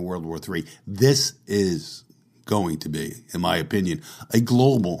beginning of World War III. This is going to be, in my opinion, a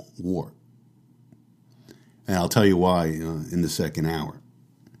global war. And I'll tell you why in the second hour.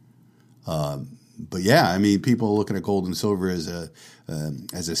 But yeah, people are looking at gold and silver as a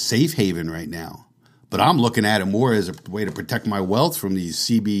safe haven right now. But I'm looking at it more as a way to protect my wealth from these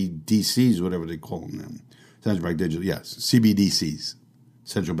CBDCs, whatever they call them. Central Bank Digital, yes, CBDCs,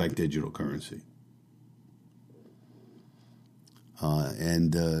 Central Bank Digital Currency.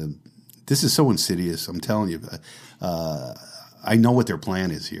 And this is so insidious, I'm telling you. I know what their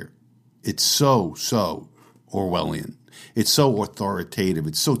plan is here. It's so Orwellian. It's so authoritative.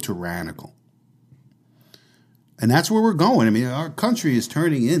 It's so tyrannical. And that's where we're going. Our country is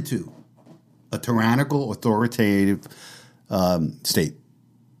turning into a tyrannical, authoritative state.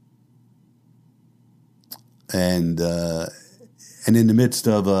 And in the midst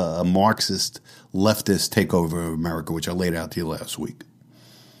of a Marxist, leftist takeover of America, which I laid out to you last week.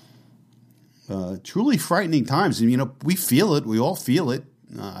 Truly frightening times. We feel it. We all feel it.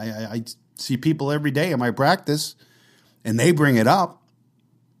 I see people every day in my practice, and they bring it up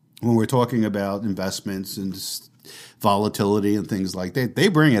when we're talking about investments and volatility and things like that. They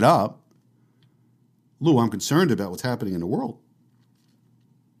bring it up. Lou, I'm concerned about what's happening in the world.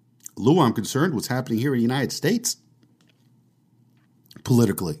 Lou, I'm concerned what's happening here in the United States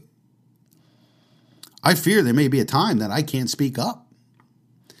politically. I fear there may be a time that I can't speak up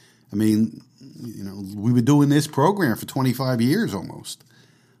I mean, we've been doing this program for 25 years almost.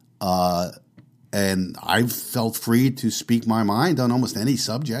 And I've felt free to speak my mind on almost any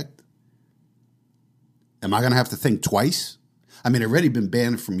subject. Am I going to have to think twice? I mean, I've already been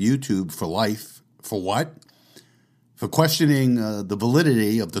banned from YouTube for life. For what? For questioning the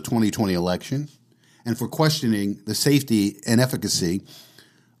validity of the 2020 election and for questioning the safety and efficacy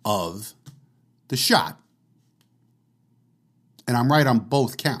of the shot. And I'm right on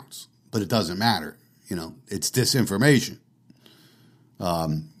both counts, but it doesn't matter. It's disinformation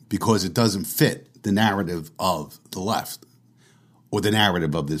because it doesn't fit the narrative of the left or the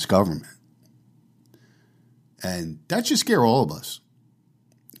narrative of this government. And that should scare all of us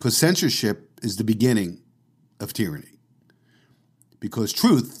because censorship is the beginning of tyranny. Because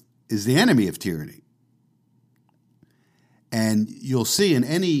truth is the enemy of tyranny. And you'll see in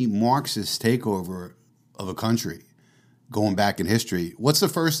any Marxist takeover of a country, going back in history, what's the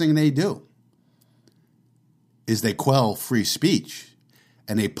first thing they do? Is they quell free speech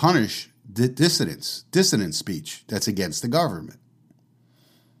and they punish dissident speech that's against the government.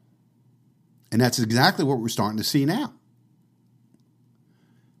 And that's exactly what we're starting to see now.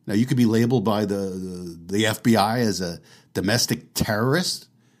 Now, you could be labeled by the FBI as a domestic terrorist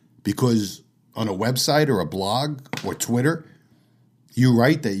because on a website or a blog or Twitter, you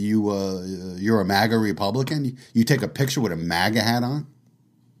write that you're a MAGA Republican. You take a picture with a MAGA hat on.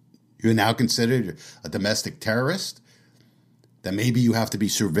 You're now considered a domestic terrorist. That maybe you have to be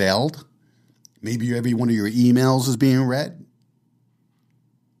surveilled. Maybe every one of your emails is being read.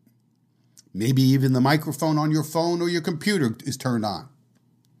 Maybe even the microphone on your phone or your computer is turned on.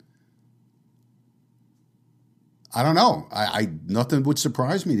 I don't know. Nothing would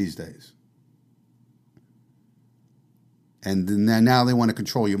surprise me these days. And then now they want to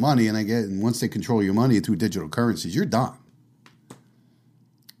control your money, and once they control your money through digital currencies, you're done.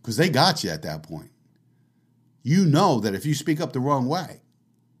 Because they got you at that point. You know that if you speak up the wrong way,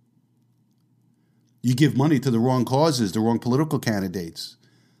 you give money to the wrong causes, the wrong political candidates,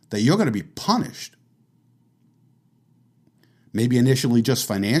 that you're going to be punished. Maybe initially just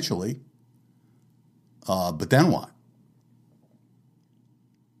financially. But then what?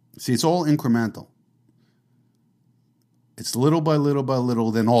 See, it's all incremental. It's little by little by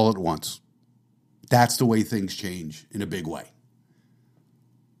little, then all at once. That's the way things change in a big way.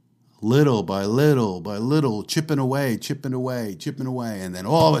 Little by little by little, chipping away, and then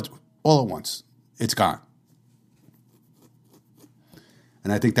all at once, it's gone.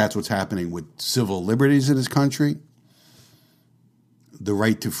 And I think that's what's happening with civil liberties in this country, the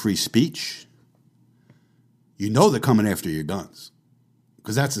right to free speech. You know they're coming after your guns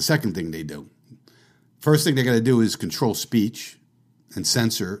because that's the second thing they do. First thing they're going to do is control speech and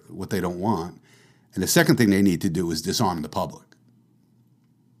censor what they don't want. And the second thing they need to do is disarm the public.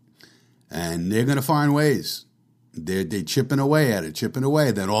 And they're going to find ways. They're chipping away at it,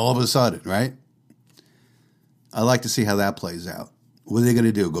 Then all of a sudden, right? I like to see how that plays out. What are they going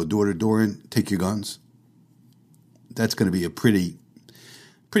to do? Go door to door and take your guns? That's going to be a pretty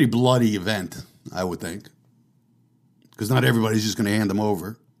bloody event, I would think. Because not everybody's just going to hand them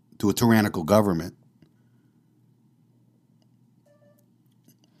over to a tyrannical government.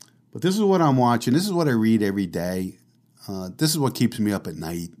 But this is what I'm watching. This is what I read every day. This is what keeps me up at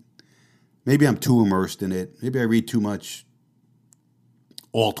night. Maybe I'm too immersed in it. Maybe I read too much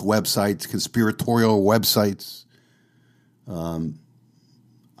alt websites, conspiratorial websites.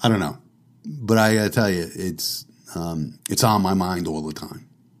 I don't know. But I got to tell you, it's on my mind all the time.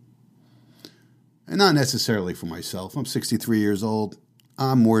 And not necessarily for myself. I'm 63 years old.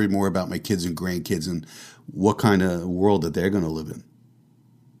 I'm worried more about my kids and grandkids and what kind of world that they're going to live in.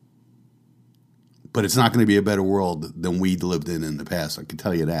 But it's not going to be a better world than we lived in the past. I can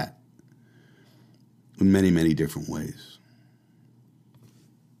tell you that. In many, many different ways.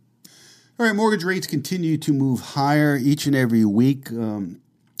 All right, mortgage rates continue to move higher each and every week.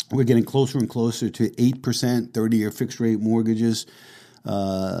 We're getting closer and closer to 8%, 30-year fixed-rate mortgages.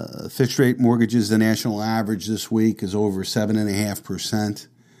 Fixed-rate mortgages, the national average this week is over 7.5%.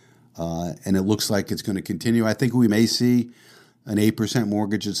 And it looks like it's going to continue. I think we may see an 8%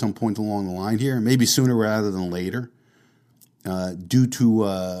 mortgage at some point along the line here, maybe sooner rather than later, due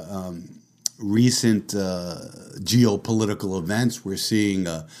to recent geopolitical events. We're seeing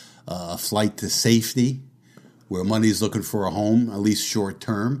a flight to safety where money's looking for a home, at least short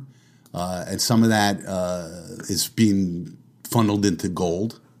term. And some of that is being funneled into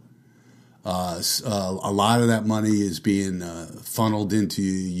gold. A lot of that money is being funneled into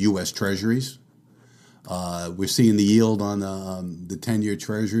U.S. Treasuries. We're seeing the yield on the 10-year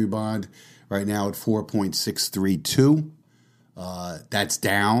Treasury bond right now at 4.632. That's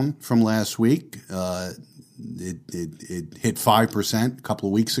down from last week. It hit 5% a couple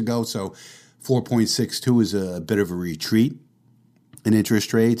of weeks ago, so 4.62 is a bit of a retreat in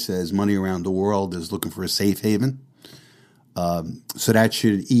interest rates as money around the world is looking for a safe haven. So that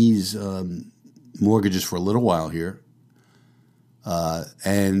should ease mortgages for a little while here.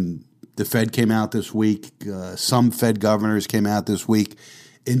 And the Fed came out this week. Some Fed governors came out this week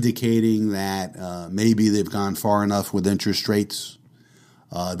indicating that maybe they've gone far enough with interest rates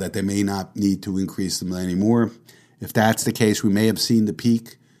that they may not need to increase them anymore. If that's the case, we may have seen the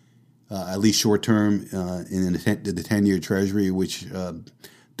peak, at least short term, in the 10-year Treasury, which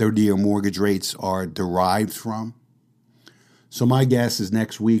 30-year mortgage rates are derived from. So my guess is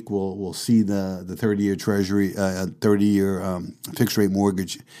next week we'll see the 30-year Treasury, 30-year fixed rate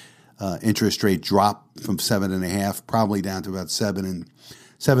mortgage interest rate drop from 7.5%, probably down to about 7.25%,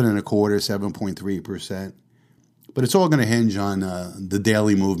 7.3%. But it's all going to hinge on the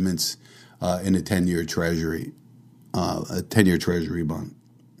daily movements in a 10-year Treasury, a 10-year Treasury bond.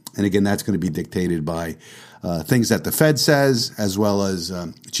 And again, that's going to be dictated by things that the Fed says, as well as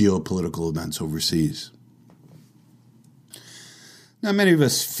geopolitical events overseas. Now, many of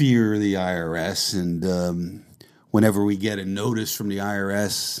us fear the IRS, and whenever we get a notice from the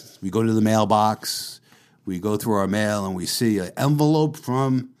IRS, we go to the mailbox, we go through our mail, and we see an envelope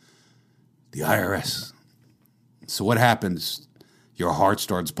from the IRS. So what happens? Your heart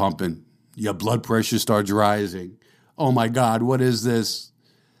starts pumping. Your blood pressure starts rising. Oh, my God, what is this?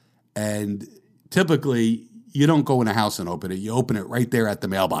 And typically, you don't go in a house and open it. You open it right there at the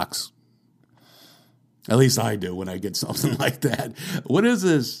mailbox. At least I do when I get something like that. What is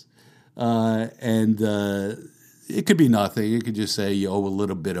this? And it could be nothing. It could just say you owe a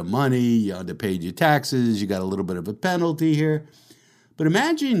little bit of money, you underpaid your taxes, you got a little bit of a penalty here. But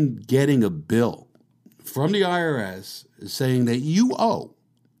imagine getting a bill from the IRS saying that you owe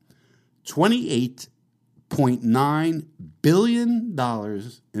 $28.9 billion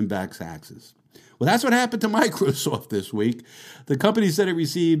in back taxes. Well, that's what happened to Microsoft this week. The company said it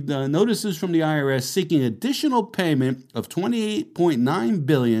received notices from the IRS seeking additional payment of $28.9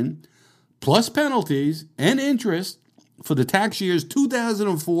 billion plus penalties and interest for the tax years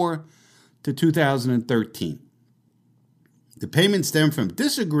 2004 to 2013. The payment stemmed from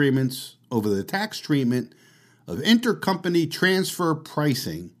disagreements over the tax treatment of intercompany transfer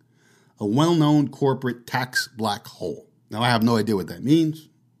pricing, a well-known corporate tax black hole. Now, I have no idea what that means.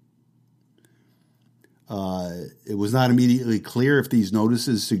 It was not immediately clear if these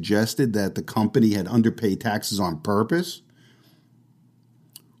notices suggested that the company had underpaid taxes on purpose,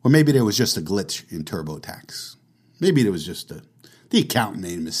 or maybe there was just a glitch in TurboTax. Maybe there was just the accountant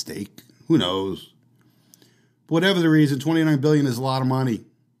made a mistake. Who knows? But whatever the reason, $29 billion is a lot of money,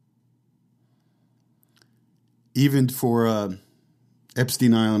 even for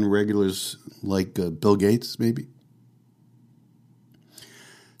Epstein Island regulars like Bill Gates, maybe.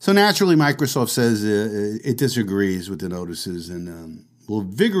 So naturally, Microsoft says it disagrees with the notices and will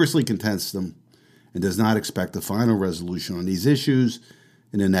vigorously contest them and does not expect a final resolution on these issues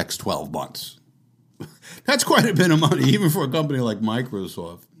in the next 12 months. That's quite a bit of money, even for a company like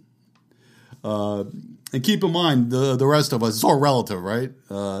Microsoft. And keep in mind, the rest of us, it's all relative, right?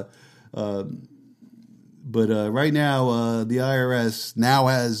 But right now, the IRS now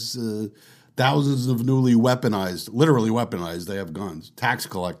has thousands of literally weaponized, they have guns, tax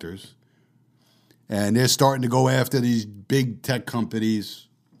collectors. And they're starting to go after these big tech companies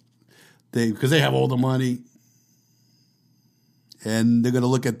because they have all the money. And they're going to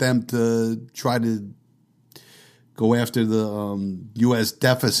look at them to try to go after the U.S.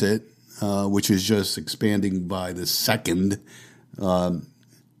 deficit, which is just expanding by the second. You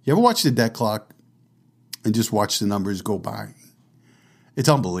ever watch the debt clock and just watch the numbers go by? It's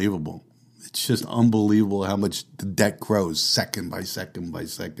unbelievable. It's just unbelievable how much the debt grows second by second by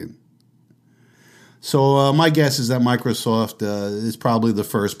second. So my guess is that Microsoft is probably the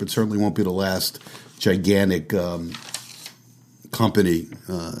first, but certainly won't be the last gigantic company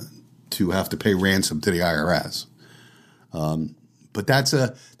to have to pay ransom to the IRS. But that's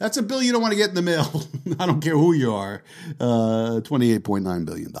a bill you don't want to get in the mail. I don't care who you are. $28.9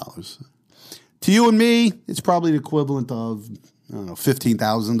 billion. To you and me, it's probably the equivalent of, I don't know,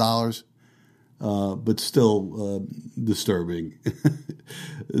 $15,000. But still disturbing.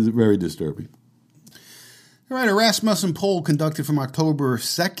 It's very disturbing. All right, a Rasmussen poll conducted from October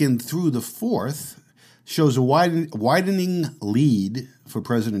 2nd through the 4th shows a widening lead for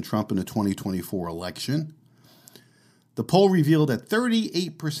President Trump in the 2024 election. The poll revealed that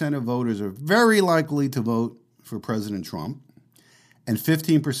 38% of voters are very likely to vote for President Trump, and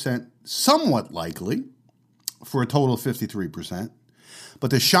 15% somewhat likely, for a total of 53%.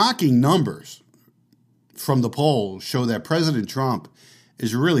 But the shocking numbers from the polls show that President Trump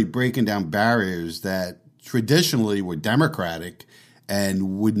is really breaking down barriers that traditionally were Democratic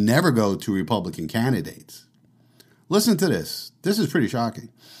and would never go to Republican candidates. Listen to this. This is pretty shocking.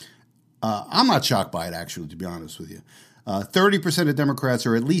 I'm not shocked by it, actually, to be honest with you. 30% of Democrats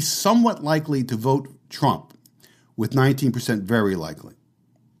are at least somewhat likely to vote Trump, with 19% very likely.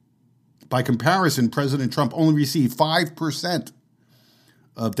 By comparison, President Trump only received 5%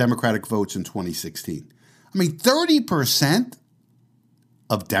 of Democratic votes in 2016. I mean, 30%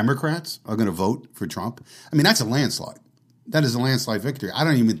 of Democrats are going to vote for Trump. I mean, that's a landslide. That is a landslide victory. I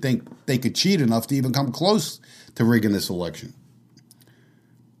don't even think they could cheat enough to even come close to rigging this election.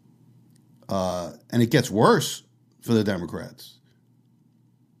 And it gets worse for the Democrats.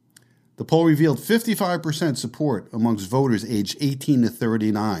 The poll revealed 55% support amongst voters aged 18 to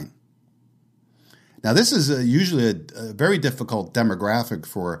 39. Now, this is usually a very difficult demographic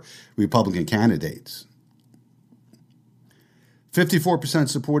for Republican candidates. 54%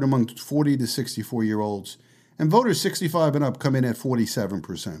 support among 40 to 64-year-olds, and voters 65 and up come in at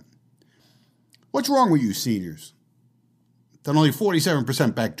 47%. What's wrong with you seniors? That only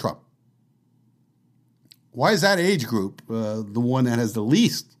 47% back Trump. Why is that age group the one that has the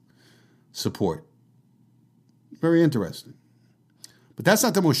least support? Very interesting. But that's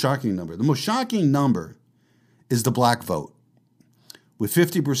not the most shocking number. The most shocking number is the black vote, with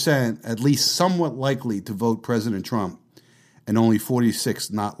 50% at least somewhat likely to vote President Trump and only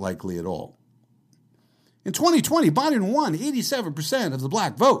 46% not likely at all. In 2020, Biden won 87% of the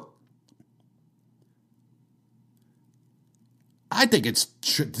black vote. I think this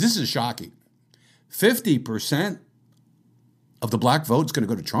is shocking. 50% of the black vote is going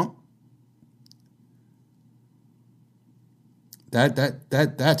to go to Trump.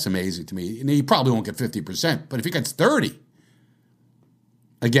 That's amazing to me. And he probably won't get 50%, but if he gets 30%,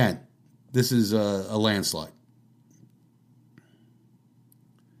 again, this is a landslide.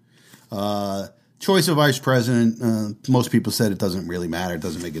 Choice of vice president, most people said it doesn't really matter. It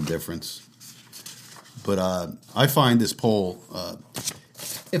doesn't make a difference. But I find this poll,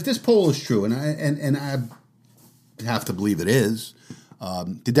 if this poll is true, and I have to believe it is,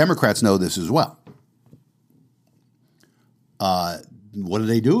 the Democrats know this as well. What do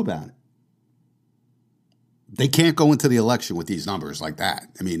they do about it? They can't go into the election with these numbers like that.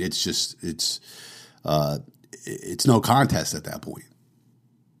 I mean, it's no contest at that point.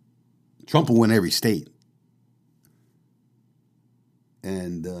 Trump will win every state.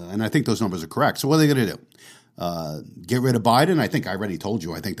 And I think those numbers are correct. So what are they going to do? Get rid of Biden? I think I already told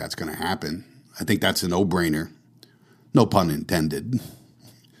you I think that's going to happen. I think that's a no-brainer. No pun intended. It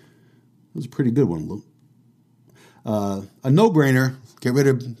was a pretty good one, Lou. A no-brainer. Get rid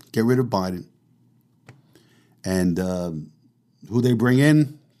of Biden. And who they bring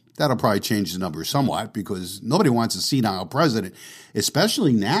in, that'll probably change the numbers somewhat because nobody wants a senile president,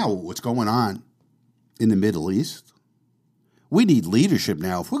 especially now what's going on in the Middle East. We need leadership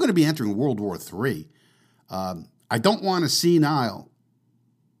now. If we're going to be entering World War III, I don't want a senile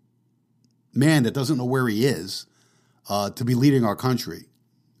man that doesn't know where he is to be leading our country.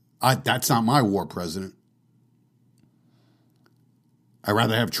 That's not my war president. I'd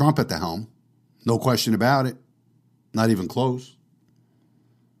rather have Trump at the helm. No question about it. Not even close.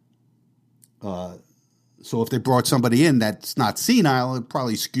 So if they brought somebody in that's not senile, it'd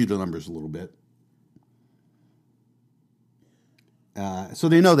probably skew the numbers a little bit. So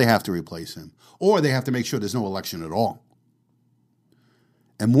they know they have to replace him. Or they have to make sure there's no election at all.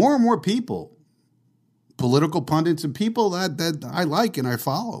 And more people, political pundits and people that I like and I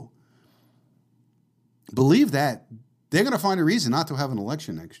follow, believe that they're going to find a reason not to have an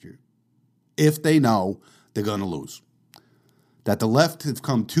election next year if they know they're going to lose. That the left have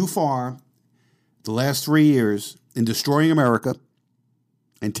come too far the last 3 years in destroying America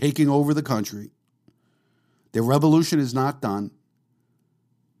and taking over the country. Their revolution is not done,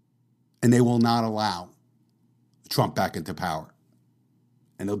 and they will not allow Trump back into power.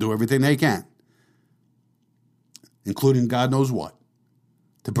 And they'll do everything they can, including God knows what,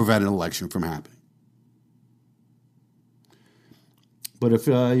 to prevent an election from happening. But if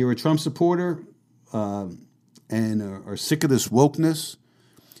you're a Trump supporter and are sick of this wokeness,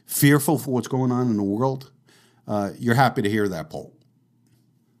 fearful for what's going on in the world, you're happy to hear that poll.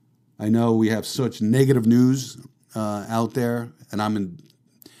 I know we have such negative news out there, and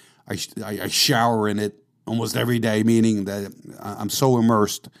I shower in it almost every day, meaning that I'm so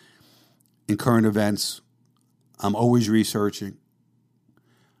immersed in current events. I'm always researching.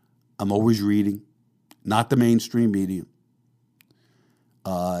 I'm always reading, not the mainstream media.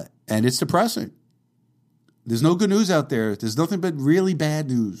 And it's depressing. there's no good news out there. There's nothing but really bad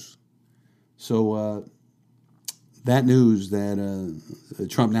news. So that news that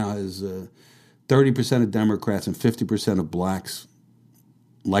Trump now has 30% of Democrats and 50% of blacks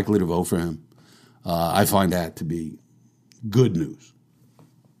likely to vote for him, I find that to be good news.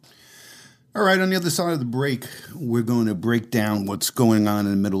 All right, on the other side of the break, we're going to break down what's going on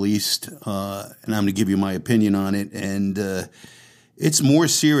in the Middle East, and I'm going to give you my opinion on it. And it's more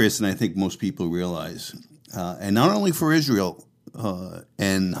serious than I think most people realize. And not only for Israel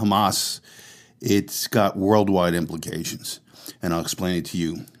and Hamas, it's got worldwide implications. And I'll explain it to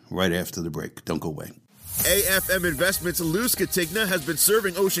you right after the break. Don't go away. AFM Investments' Lou Skatigna has been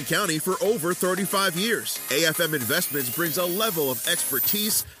serving Ocean County for over 35 years. AFM Investments brings a level of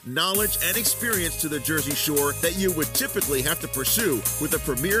expertise, knowledge, and experience to the Jersey Shore that you would typically have to pursue with a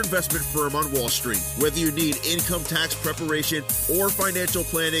premier investment firm on Wall Street. Whether you need income tax preparation or financial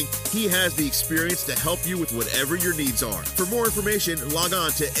planning, he has the experience to help you with whatever your needs are. For more information, log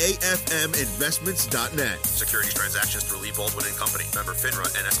on to afminvestments.net. Securities transactions through Lee Baldwin & Company. Member FINRA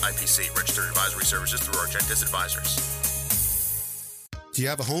NSIPC. Registered advisory services through Argentis Advisors. Do you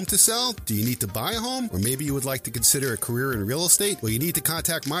have a home to sell? Do you need to buy a home? Or maybe you would like to consider a career in real estate? Well, you need to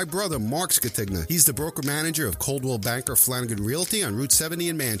contact my brother, Mark Skatigna. He's the broker manager of Coldwell Banker Flanagan Realty on Route 70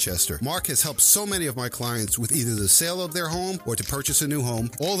 in Manchester. Mark has helped so many of my clients with either the sale of their home or to purchase a new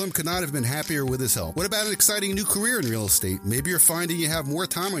home. All of them could not have been happier with his help. What about an exciting new career in real estate? Maybe you're finding you have more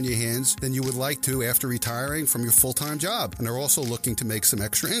time on your hands than you would like to after retiring from your full-time job and are also looking to make some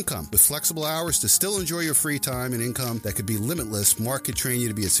extra income. With flexible hours to still enjoy your free time and income that could be limitless, Mark could train you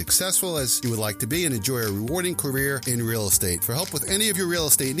to be as successful as you would like to be and enjoy a rewarding career in real estate. For help with any of your real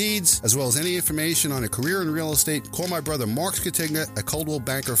estate needs, as well as any information on a career in real estate, call my brother Mark Skatigna at Coldwell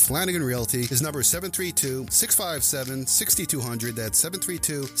Banker Flanagan Realty. His number is 732-657-6200. That's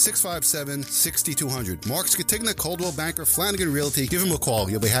 732-657-6200. Mark Skatigna, Coldwell Banker Flanagan Realty. Give him a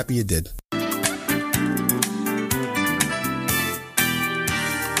call. You'll be happy you did.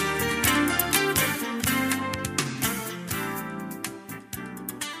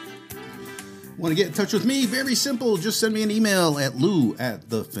 Want to get in touch with me? Very simple. Just send me an email at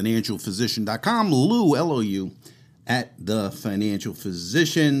lou@thefinancialphysician.com. Lou, L-O-U,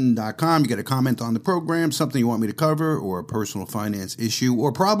 @thefinancialphysician.com. You get a comment on the program, something you want me to cover, or a personal finance issue,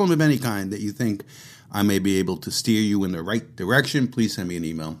 or problem of any kind that you think I may be able to steer you in the right direction. Please send me an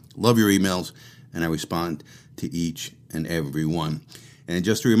email. Love your emails, and I respond to each and every one. And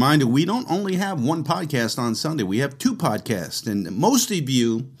just a reminder, we don't only have one podcast on Sunday. We have two podcasts, and most of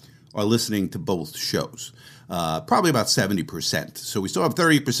you are listening to both shows, probably about 70%. So we still have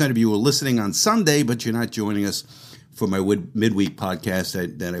 30% of you who are listening on Sunday, but you're not joining us for my midweek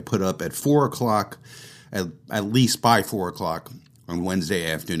podcast that I put up at 4 o'clock, at least by 4 o'clock on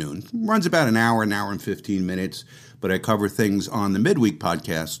Wednesday afternoon. It runs about an hour and 15 minutes, but I cover things on the midweek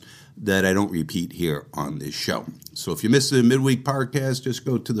podcast that I don't repeat here on this show. So if you missed the midweek podcast, just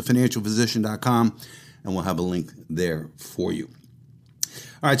go to thefinancialphysician.com and we'll have a link there for you.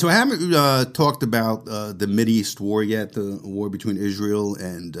 All right, so I haven't talked about the Mideast war yet, the war between Israel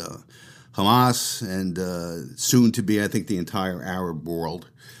and Hamas, and soon to be, I think, the entire Arab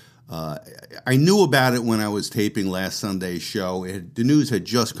world. I knew about it when I was taping last Sunday's show. The news had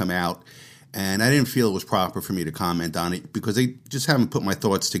just come out, and I didn't feel it was proper for me to comment on it because I just haven't put my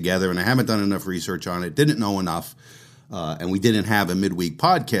thoughts together, and I haven't done enough research on it, didn't know enough, and we didn't have a midweek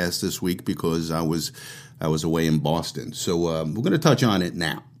podcast this week because I was away in Boston. So we're going to touch on it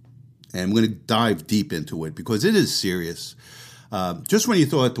now, and we're going to dive deep into it because it is serious. Just when you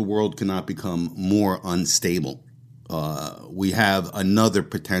thought the world could not become more unstable, we have another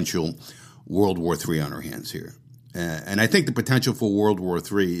potential World War III on our hands here. And I think the potential for World War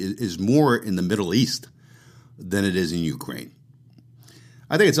III is more in the Middle East than it is in Ukraine.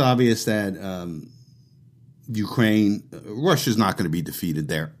 I think it's obvious that Russia's not going to be defeated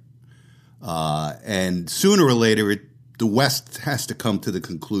there. And sooner or later, the West has to come to the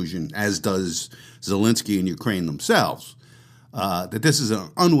conclusion, as does Zelensky and Ukraine themselves, that this is an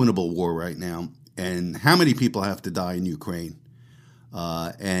unwinnable war right now. And how many people have to die in Ukraine?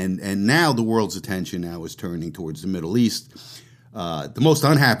 And now the world's attention now is turning towards the Middle East. The most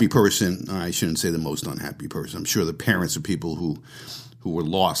unhappy person, I shouldn't say the most unhappy person. I'm sure the parents of people who were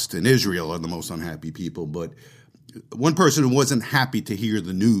lost in Israel are the most unhappy people. But one person who wasn't happy to hear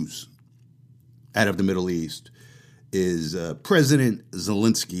the news out of the Middle East is President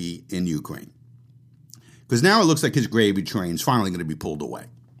Zelensky in Ukraine. Because now it looks like his gravy train is finally going to be pulled away.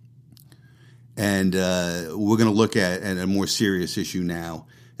 And we're going to look at a more serious issue now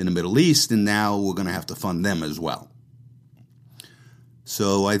in the Middle East, and now we're going to have to fund them as well.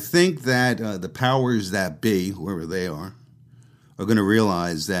 So I think that the powers that be, whoever they are going to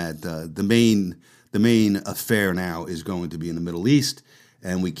realize that the main affair now is going to be in the Middle East,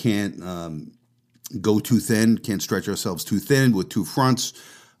 and we can't go too thin, can't stretch ourselves too thin with two fronts,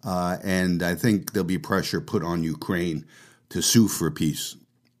 and I think there'll be pressure put on Ukraine to sue for peace,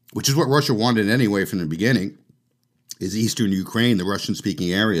 which is what Russia wanted anyway from the beginning, is eastern Ukraine, the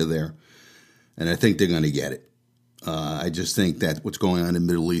Russian-speaking area there, and I think they're going to get it. I just think that what's going on in the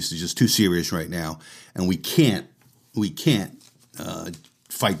Middle East is just too serious right now, and we can't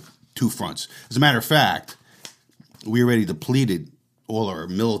fight two fronts. As a matter of fact, we already depleted all our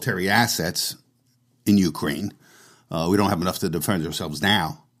military assets in Ukraine. We don't have enough to defend ourselves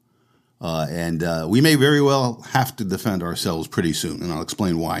now, and we may very well have to defend ourselves pretty soon, and I'll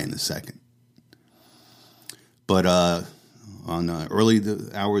explain why in a second. But on early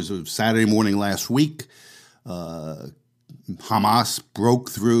hours of Saturday morning last week, Hamas broke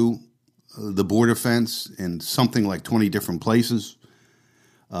through the border fence in something like 20 different places.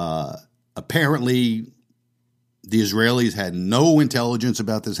 Apparently, the Israelis had no intelligence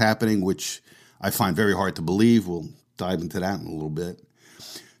about this happening, which I find very hard to believe. We'll dive into that in a little bit.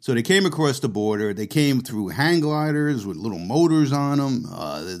 So they came across the border. They came through hang gliders with little motors on them.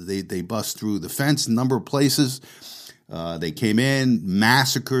 They bust through the fence in a number of places. They came in,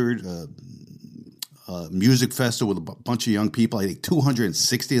 massacred a music festival with a bunch of young people. I think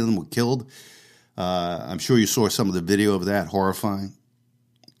 260 of them were killed. I'm sure you saw some of the video of that. Horrifying.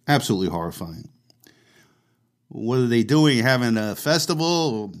 Absolutely horrifying. What are they doing? Having a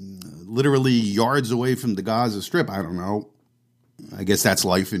festival literally yards away from the Gaza Strip? I don't know. I guess that's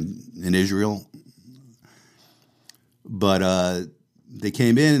life in Israel. But they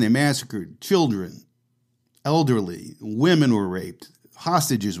came in and they massacred children, elderly, women were raped,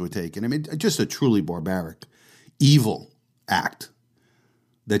 hostages were taken. I mean, just a truly barbaric, evil act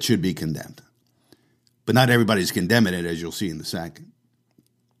that should be condemned. But not everybody's condemning it, as you'll see in a second.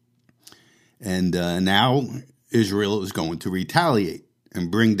 And now Israel is going to retaliate and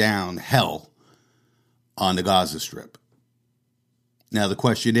bring down hell on the Gaza Strip. Now, the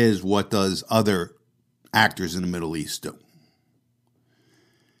question is, what does other actors in the Middle East do?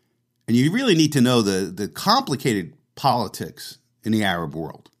 And you really need to know the complicated politics in the Arab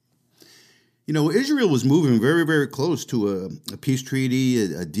world. You know, Israel was moving very, very close to a peace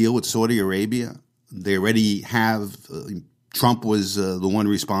treaty, a deal with Saudi Arabia. They already have, Trump was the one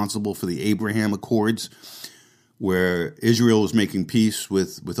responsible for the Abraham Accords, where Israel was making peace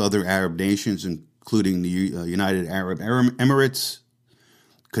with other Arab nations, including the United Arab Emirates,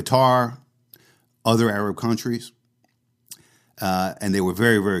 Qatar, other Arab countries. And they were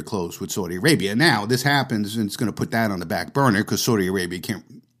very, very close with Saudi Arabia. Now, this happens, and it's going to put that on the back burner because Saudi Arabia can't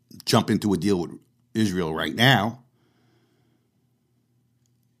jump into a deal with Israel right now.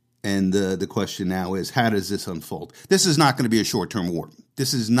 And the question now is, how does this unfold? This is not going to be a short-term war.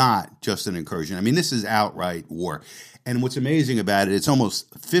 This is not just an incursion. I mean, this is outright war. And what's amazing about it, it's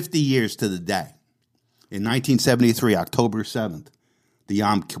almost 50 years to the day. In 1973, October 7th, the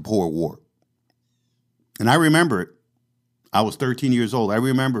Yom Kippur War. And I remember it. I was 13 years old. I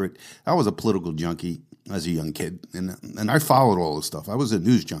remember it. I was a political junkie as a young kid, and I followed all this stuff. I was a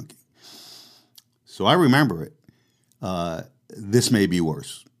news junkie. So I remember it. This may be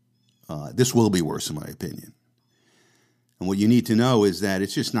worse. This will be worse, in my opinion. And what you need to know is that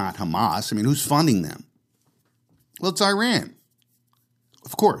it's just not Hamas. I mean, who's funding them? Well, it's Iran,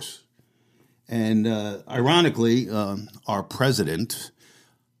 of course. And ironically, our president,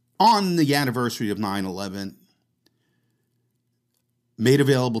 on the anniversary of 9/11, made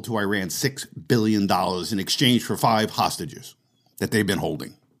available to Iran $6 billion in exchange for 5 hostages that they've been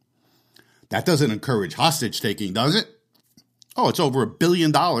holding. That doesn't encourage hostage taking, does it? Oh, it's over $1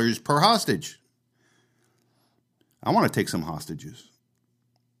 billion per hostage. I want to take some hostages.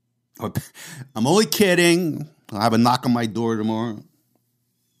 I'm only kidding. I'll have a knock on my door tomorrow.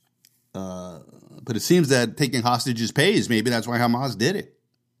 But it seems that taking hostages pays. Maybe that's why Hamas did it.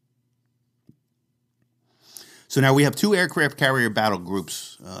 So now we have 2 aircraft carrier battle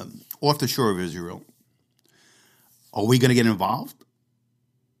groups off the shore of Israel. Are we going to get involved?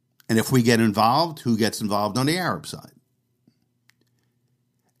 And if we get involved, who gets involved on the Arab side?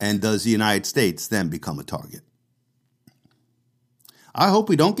 And does the United States then become a target? I hope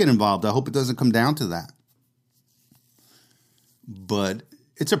we don't get involved. I hope it doesn't come down to that. But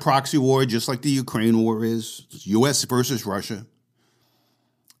it's a proxy war, just like the Ukraine war is. It's U.S. versus Russia.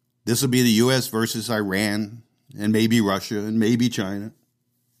 This will be the U.S. versus Iran, and maybe Russia, and maybe China.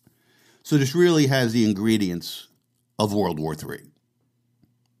 So this really has the ingredients of World War III.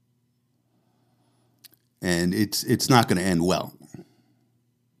 And it's not going to end well.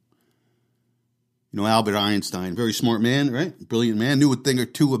 You know, Albert Einstein, very smart man, right? Brilliant man, knew a thing or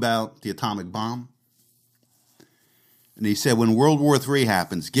two about the atomic bomb. And he said, when World War III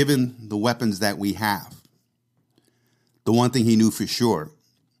happens, given the weapons that we have, the one thing he knew for sure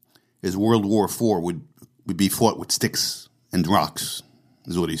is World War IV would be fought with sticks and rocks,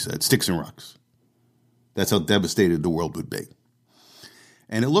 is what he said, sticks and rocks. That's how devastated the world would be.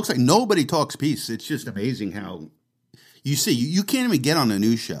 And it looks like nobody talks peace. It's just amazing how, you see, you can't even get on a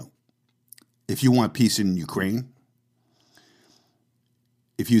news show if you want peace in Ukraine,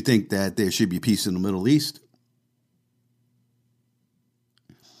 if you think that there should be peace in the Middle East.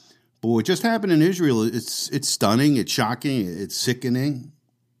 But what just happened in Israel, it's stunning, it's shocking, it's sickening.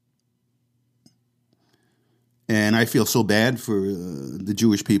 And I feel so bad for the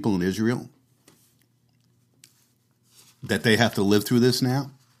Jewish people in Israel that they have to live through this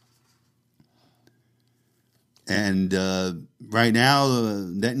now. And right now,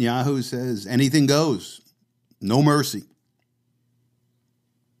 Netanyahu says anything goes, no mercy.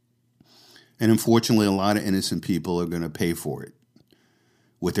 And unfortunately, a lot of innocent people are going to pay for it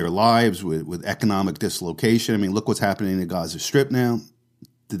with their lives, with economic dislocation. I mean, look what's happening in the Gaza Strip now,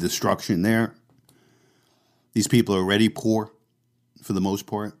 the destruction there. These people are already poor for the most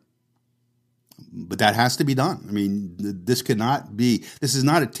part. But that has to be done. I mean, this is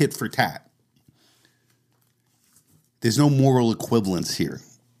not a tit for tat. There's no moral equivalence here.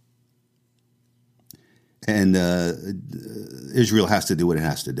 And Israel has to do what it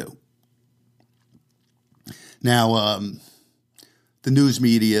has to do. Now, the news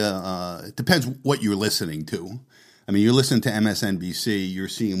media, it depends what you're listening to. I mean, you're listening to MSNBC, you're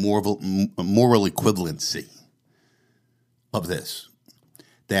seeing moral equivalency of this.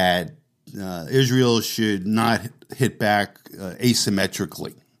 That Israel should not hit back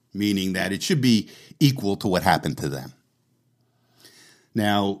asymmetrically, meaning that it should be equal to what happened to them.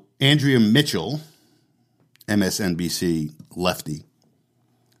 Now, Andrea Mitchell, MSNBC lefty,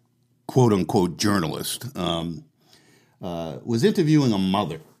 quote-unquote journalist, was interviewing a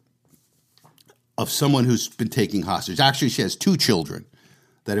mother of someone who's been taken hostage. Actually, she has 2 children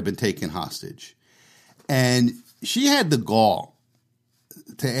that have been taken hostage. And she had the gall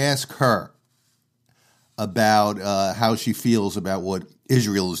to ask her about how she feels about what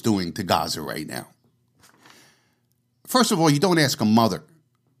Israel is doing to Gaza right now. First of all, you don't ask a mother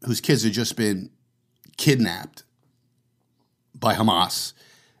whose kids have just been kidnapped by Hamas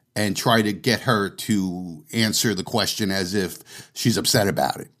and try to get her to answer the question as if she's upset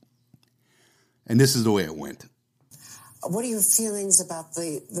about it. And this is the way it went. What are your feelings about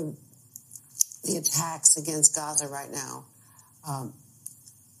the attacks against Gaza right now? How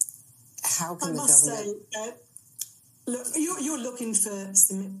can the government... say that, look, you're looking for a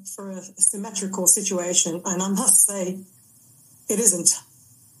symmetrical situation, and I must say it isn't.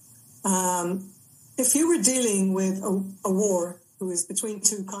 If you were dealing with a war who is between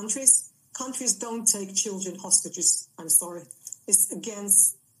 2 countries, countries don't take children hostages. I'm sorry. It's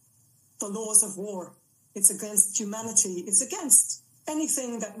against the laws of war. It's against humanity. It's against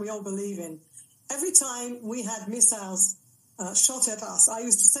anything that we all believe in. Every time we had missiles shot at us, I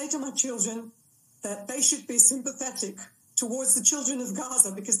used to say to my children that they should be sympathetic towards the children of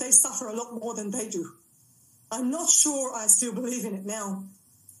Gaza because they suffer a lot more than they do. I'm not sure I still believe in it now.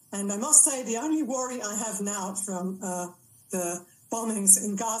 And I must say the only worry I have now from the bombings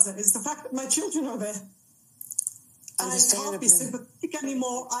in Gaza is the fact that my children are there. I can't be sympathetic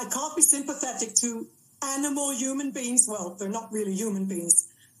anymore. I can't be sympathetic to animal human beings. Well, they're not really human beings,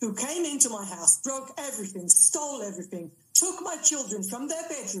 who came into my house, broke everything, stole everything, took my children from their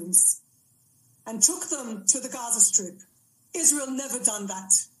bedrooms and took them to the Gaza Strip. Israel never done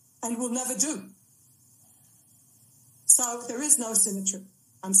that and will never do. So there is no symmetry.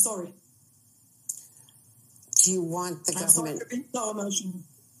 I'm sorry. Do you want the government... I'm sorry, so emotional.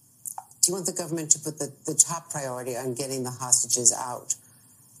 Do you want the government to put the top priority on getting the hostages out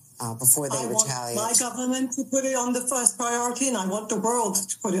before they retaliate? I want my government to put it on the first priority, and I want the world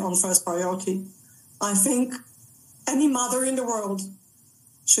to put it on first priority. I think any mother in the world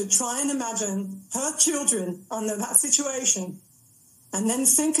should try and imagine her children under that situation and then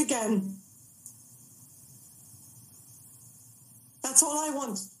think again. That's all I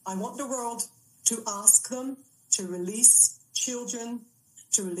want. I want the world to ask them to release children,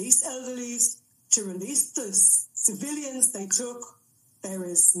 to release elderlies, to release the civilians they took. There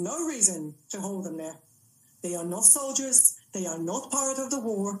is no reason to hold them there. They are not soldiers, they are not part of the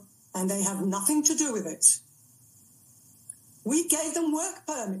war, and they have nothing to do with it. We gave them work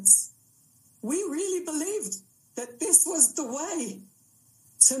permits. We really believed that this was the way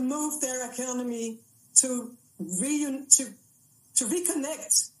to move their economy, to reconnect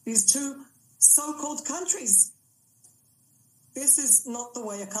these 2 so-called countries. This is not the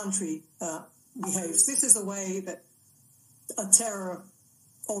way a country behaves. This is the way that a terror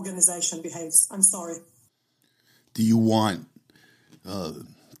organization behaves. I'm sorry. Do you want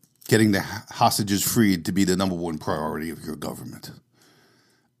getting the hostages freed to be the number one priority of your government?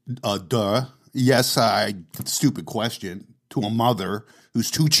 Duh. Yes, stupid question to a mother whose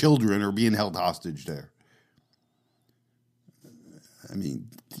 2 children are being held hostage there. I mean,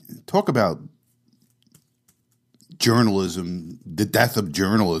 talk about journalism, the death of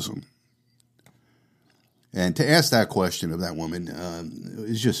journalism. And to ask that question of that woman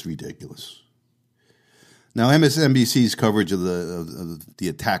is just ridiculous. Now, MSNBC's coverage of the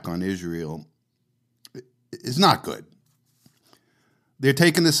attack on Israel is not good. They're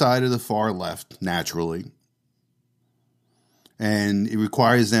taking the side of the far left, naturally. And it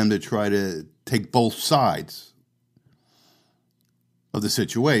requires them to try to take both sides of the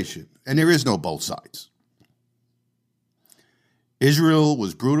situation. And there is no both sides. Israel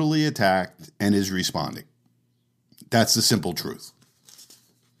was brutally attacked and is responding. That's the simple truth.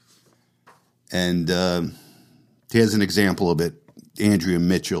 And here's an example of it. Andrea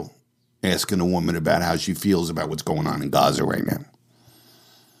Mitchell asking a woman about how she feels about what's going on in Gaza right now.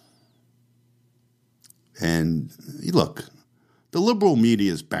 And look, the liberal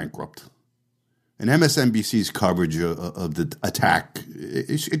media is bankrupt. And MSNBC's coverage of the attack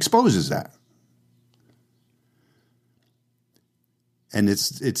exposes that. And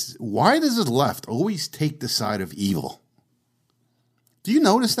it's why does the left always take the side of evil? Do you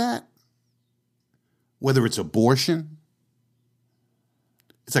notice that? Whether it's abortion,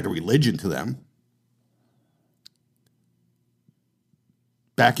 it's like a religion to them.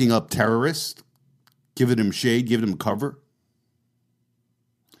 Backing up terrorists, giving them shade, giving them cover.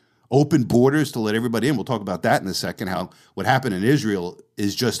 Open borders to let everybody in. We'll talk about that in a second, how what happened in Israel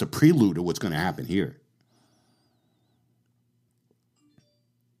is just a prelude of what's going to happen here.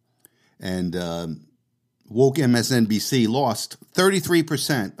 And woke MSNBC lost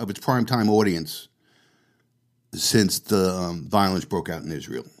 33% of its primetime audience since the violence broke out in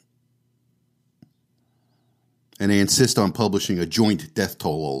Israel. And they insist on publishing a joint death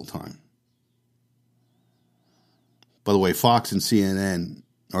toll all the time. By the way, Fox and CNN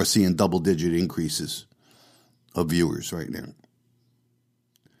are seeing double-digit increases of viewers right now.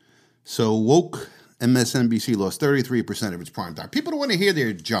 So woke MSNBC lost 33% of its prime time. People don't want to hear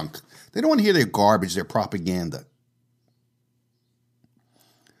their junk. They don't want to hear their garbage, their propaganda.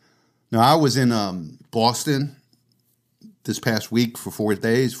 Now, I was in Boston this past week for 4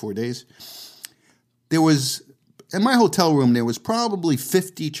 days. There was, in my hotel room, there was probably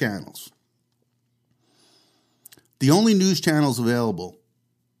 50 channels. The only news channels available,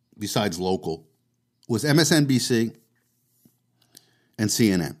 besides local, was MSNBC and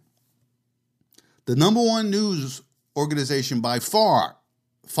CNN. The number one news organization by far,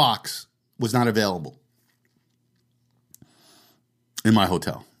 Fox, was not available in my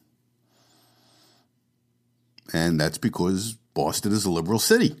hotel. And that's because Boston is a liberal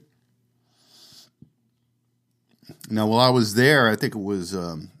city. Now, while I was there, I think it was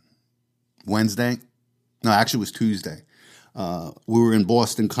Wednesday. No, actually it was Tuesday. We were in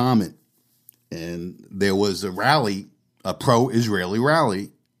Boston Common, and there was a rally, a pro-Israeli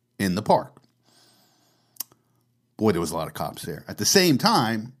rally in the park. Boy, there was a lot of cops there. At the same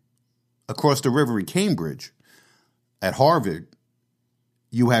time, across the river in Cambridge, at Harvard,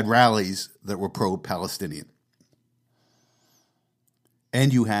 you had rallies that were pro-Palestinian.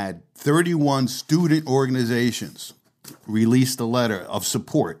 And you had 31 student organizations released a letter of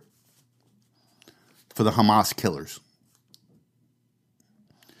support for the Hamas killers.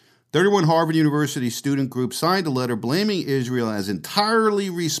 31 Harvard University student groups signed a letter blaming Israel as entirely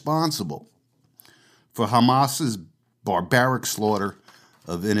responsible for Hamas's barbaric slaughter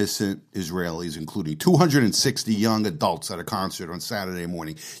of innocent Israelis, including 260 young adults at a concert on Saturday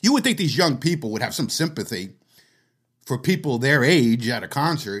morning. You would think these young people would have some sympathy for people their age at a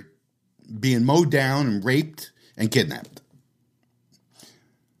concert being mowed down and raped and kidnapped.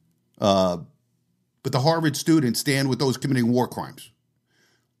 But the Harvard students stand with those committing war crimes,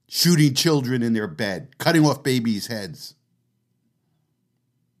 shooting children in their bed, cutting off babies' heads.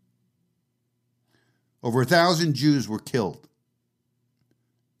 Over 1,000 Jews were killed,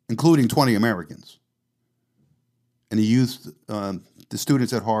 including 20 Americans. And the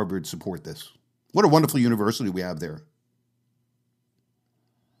students at Harvard support this. What a wonderful university we have there.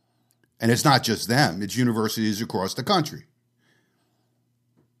 And it's not just them, it's universities across the country.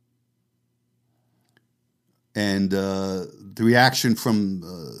 And the reaction from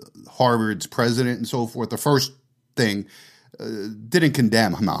Harvard's president and so forth, the first thing, didn't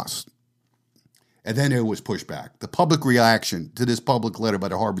condemn Hamas. And then it was pushed back. The public reaction to this public letter by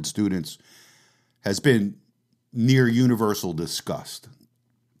the Harvard students has been near universal disgust.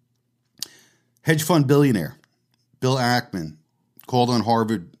 Hedge fund billionaire Bill Ackman called on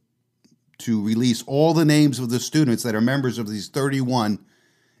Harvard to release all the names of the students that are members of these 31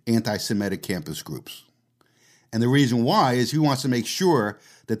 anti-Semitic campus groups. And the reason why is he wants to make sure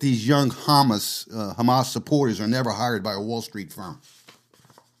that these young Hamas supporters are never hired by a Wall Street firm.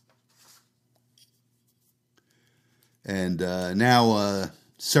 And now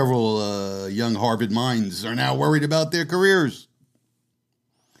several young Harvard minds are now worried about their careers.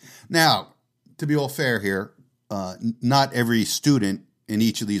 Now, to be all fair here, not every student in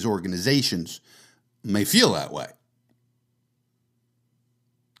each of these organizations may feel that way.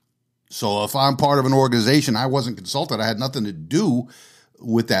 So if I'm part of an organization, I wasn't consulted, I had nothing to do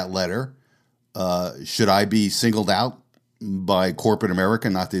with that letter, should I be singled out by corporate America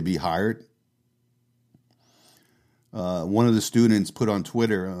not to be hired? One of the students put on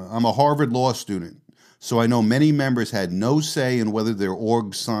Twitter, I'm a Harvard law student, so I know many members had no say in whether their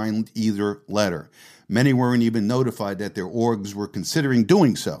org signed either letter. Many weren't even notified that their orgs were considering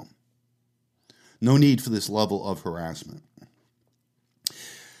doing so. No need for this level of harassment.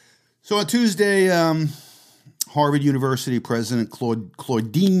 So on Tuesday, Harvard University President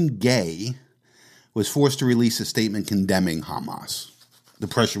Claudine Gay was forced to release a statement condemning Hamas. The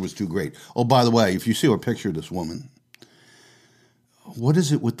pressure was too great. Oh, by the way, if you see a picture of this woman, what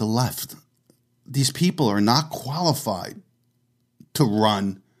is it with the left? These people are not qualified to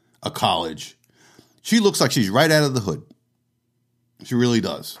run a college. She looks like she's right out of the hood. She really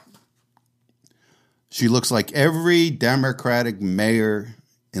does. She looks like every Democratic mayor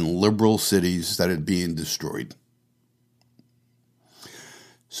in liberal cities that are being destroyed.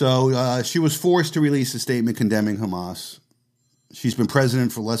 So she was forced to release a statement condemning Hamas. She's been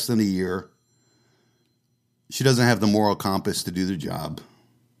president for less than a year. She doesn't have the moral compass to do the job.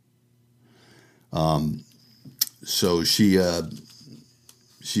 So she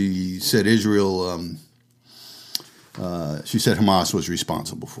said Israel, she said Hamas was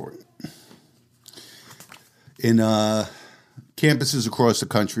responsible for it. In campuses across the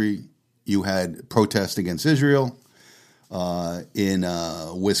country, you had protests against Israel. In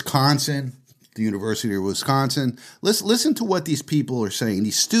Wisconsin, the University of Wisconsin, listen to what these people are saying.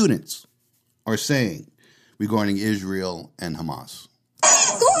 These students are saying regarding Israel and Hamas.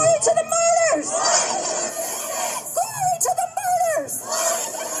 Glory to the martyrs! Glory to the martyrs!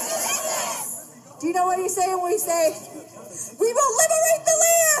 Do you know what he's saying when we say, we will liberate the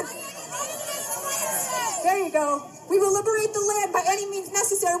land? There you go. We will liberate the land by any means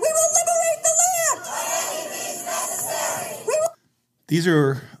necessary. We will liberate the land! By any means necessary. These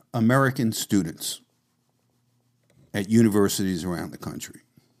are American students at universities around the country.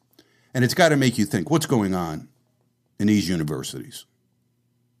 And it's got to make you think, what's going on in these universities?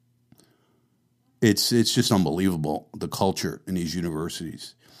 It's just unbelievable, the culture in these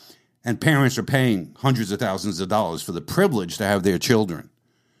universities. And parents are paying hundreds of thousands of dollars for the privilege to have their children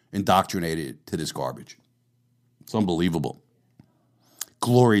indoctrinated to this garbage. It's unbelievable.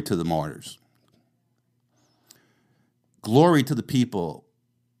 Glory to the martyrs. Glory to the people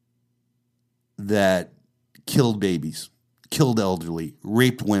that killed babies, killed elderly,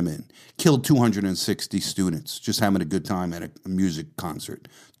 raped women, killed 260 students just having a good time at a music concert,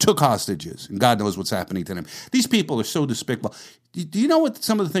 took hostages, and God knows what's happening to them. These people are so despicable. Do you know what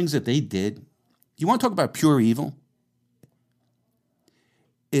some of the things that they did? You want to talk about pure evil?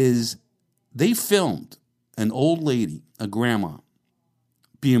 Is they filmed an old lady, a grandma,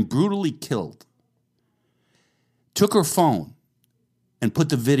 being brutally killed, took her phone and put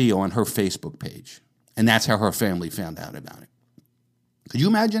the video on her Facebook page. And that's how her family found out about it. Could you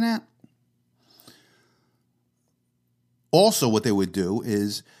imagine that? Also, what they would do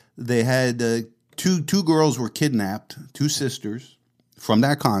is they had two girls were kidnapped, two sisters, from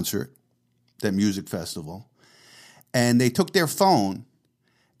that concert, that music festival. And they took their phone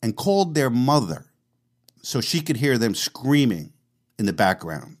and called their mother so she could hear them screaming in the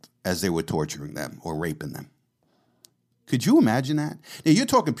background as they were torturing them or raping them. Could you imagine that? Now, you're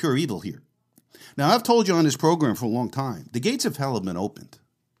talking pure evil here. Now, I've told you on this program for a long time, the gates of hell have been opened.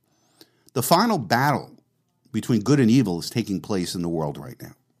 The final battle between good and evil is taking place in the world right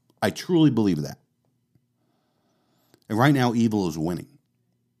now. I truly believe that. And right now, evil is winning.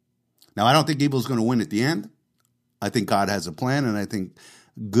 Now, I don't think evil is going to win at the end. I think God has a plan, and I think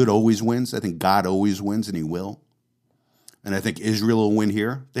good always wins. I think God always wins, and he will. And I think Israel will win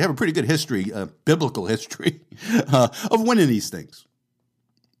here. They have a pretty good history, biblical history, of winning these things.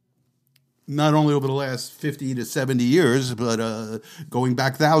 Not only over the last 50 to 70 years, but going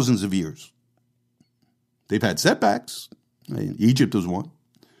back thousands of years. They've had setbacks. Egypt was one.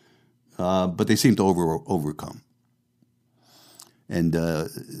 But they seem to overcome. And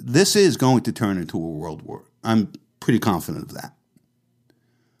this is going to turn into a world war. I'm pretty confident of that.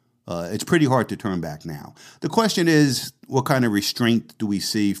 It's pretty hard to turn back now. The question is, what kind of restraint do we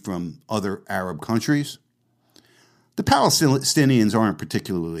see from other Arab countries? The Palestinians aren't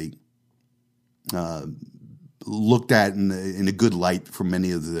particularly looked at in a good light from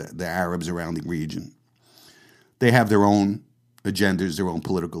many of the Arabs around the region. They have their own agendas, their own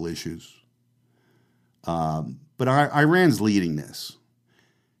political issues. But Iran's leading this.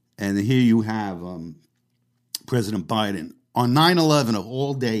 And here you have President Biden on 9/11 of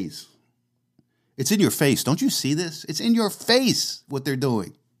all days. It's in your face. Don't you see this? It's in your face what they're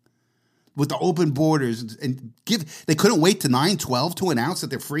doing with the open borders. And they couldn't wait to 9/12 to announce that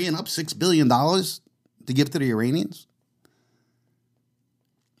they're freeing up $6 billion to give to the Iranians.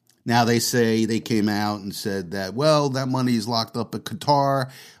 Now they say they came out and said that, well, that money is locked up at Qatar.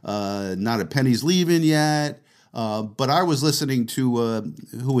 Not a penny's leaving yet. But I was listening to,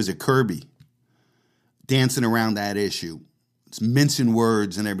 who was it, Kirby, dancing around that issue. It's mincing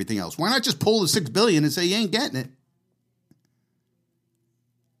words and everything else. Why not just pull the $6 billion and say you ain't getting it?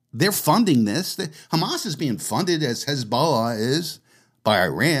 They're funding this. Hamas is being funded, as Hezbollah is, by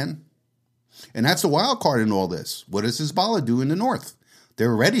Iran. And that's the wild card in all this. What does Hezbollah do in the north?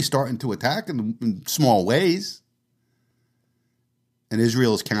 They're already starting to attack in small ways. And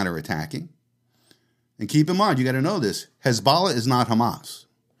Israel is counterattacking. And keep in mind, you got to know this. Hezbollah is not Hamas.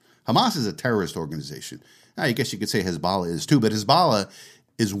 Hamas is a terrorist organization. Now, I guess you could say Hezbollah is too, but Hezbollah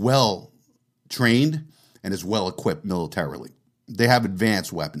is well trained and is well equipped militarily. They have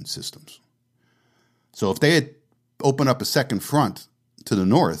advanced weapon systems. So if they had opened up a second front to the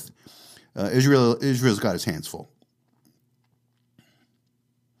north, Israel's got its hands full.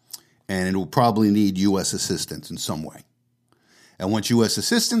 And it will probably need U.S. assistance in some way. And once U.S.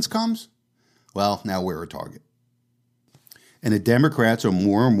 assistance comes, well, now we're a target. And the Democrats are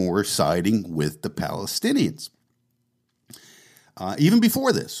more and more siding with the Palestinians. Even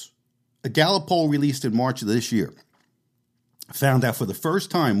before this, a Gallup poll released in March of this year found that for the first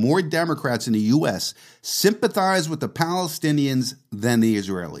time, more Democrats in the U.S. sympathize with the Palestinians than the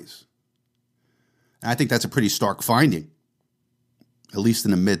Israelis. And I think that's a pretty stark finding, at least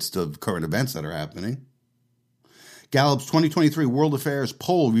in the midst of current events that are happening. Gallup's 2023 World Affairs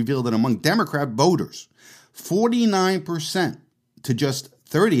poll revealed that among Democrat voters, 49% to just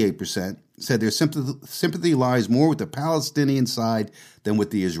 38% said their sympathy lies more with the Palestinian side than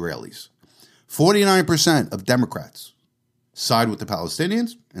with the Israelis. 49% of Democrats side with the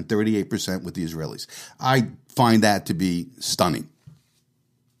Palestinians and 38% with the Israelis. I find that to be stunning.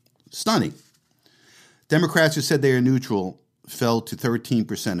 Stunning. Democrats who said they are neutral fell to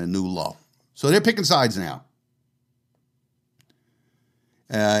 13%, a new low. So they're picking sides now.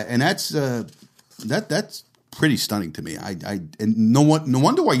 And that's pretty stunning to me. And no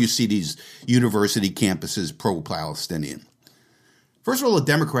wonder why you see these university campuses pro-Palestinian. First of all, the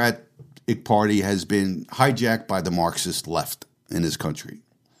Democratic Party has been hijacked by the Marxist left in this country,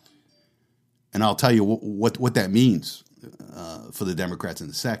 and I'll tell you what that means for the Democrats in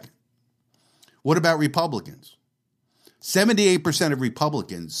a second. What about Republicans? 78% of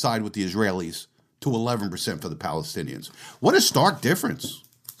Republicans side with the Israelis to 11% for the Palestinians. What a stark difference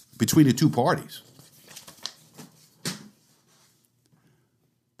between the two parties.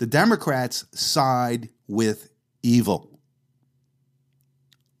 The Democrats side with evil.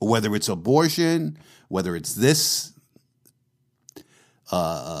 Whether it's abortion, whether it's this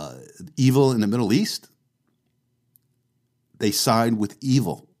evil in the Middle East, they side with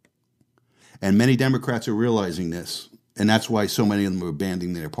evil. And many Democrats are realizing this, and that's why so many of them are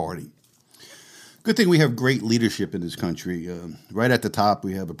abandoning their party. Good thing we have great leadership in this country. Right at the top,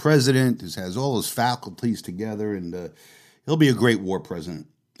 we have a president who has all his faculties together, and he'll be a great war president.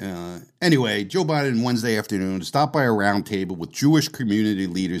 Anyway, Joe Biden Wednesday afternoon stopped by a round table with Jewish community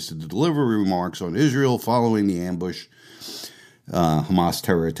leaders to deliver remarks on Israel following the ambush, Hamas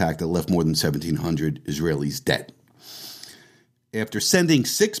terror attack that left more than 1,700 Israelis dead. After sending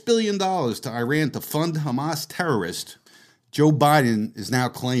 $6 billion to Iran to fund Hamas terrorists, Joe Biden is now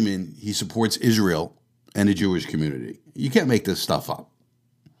claiming he supports Israel and the Jewish community. You can't make this stuff up.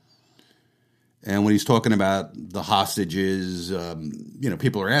 And when he's talking about the hostages,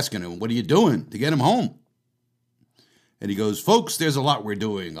 people are asking him, what are you doing to get them home? And he goes, folks, there's a lot we're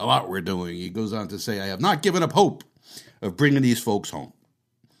doing. He goes on to say, I have not given up hope of bringing these folks home.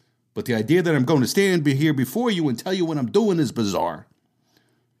 But the idea that I'm going to stand here before you and tell you what I'm doing is bizarre.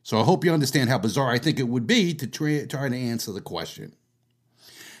 So I hope you understand how bizarre I think it would be to try to answer the question.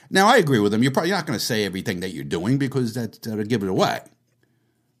 Now, I agree with him. You're probably not going to say everything that you're doing because that'll give it away.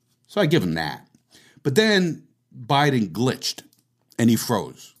 So I give him that. But then Biden glitched and he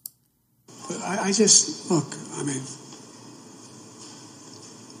froze. But I just, look, I mean,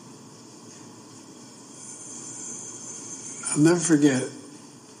 I'll never forget,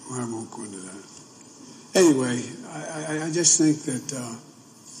 well, I won't go into that. Anyway, I just think that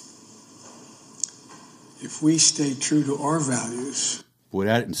if we stay true to our values. Boy,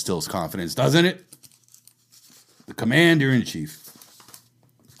 that instills confidence, doesn't it? The commander-in-chief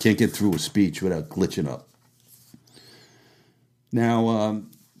can't get through a speech without glitching up. Now,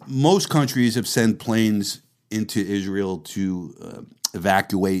 most countries have sent planes into Israel to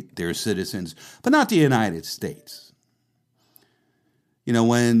evacuate their citizens, but not the United States. You know,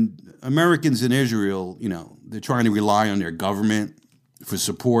 when Americans in Israel, you know, they're trying to rely on their government for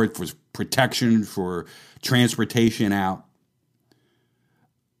support, for protection, for transportation out,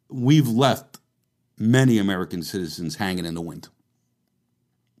 we've left many American citizens hanging in the wind.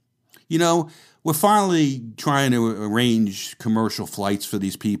 You know, we're finally trying to arrange commercial flights for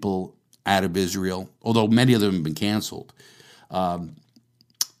these people out of Israel, although many of them have been canceled.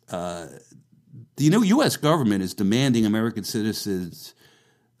 The U.S. government is demanding American citizens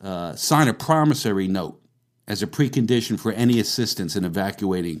sign a promissory note as a precondition for any assistance in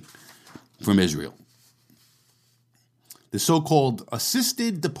evacuating from Israel. The so-called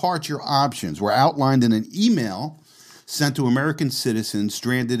assisted departure options were outlined in an email sent to American citizens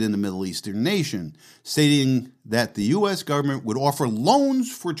stranded in a Middle Eastern nation, stating that the U.S. government would offer loans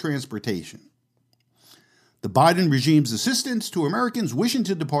for transportation. The Biden regime's assistance to Americans wishing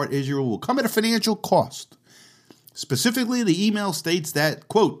to depart Israel will come at a financial cost. Specifically, the email states that,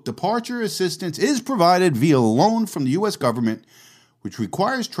 quote, departure assistance is provided via a loan from the U.S. government, which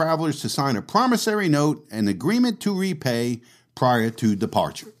requires travelers to sign a promissory note and agreement to repay prior to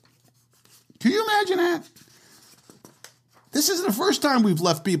departure. Can you imagine that? This isn't the first time we've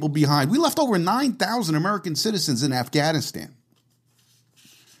left people behind. We left over 9,000 American citizens in Afghanistan.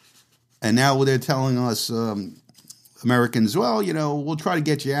 And now they're telling us, Americans, well, you know, we'll try to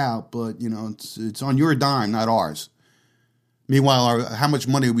get you out, but, you know, it's on your dime, not ours. Meanwhile, how much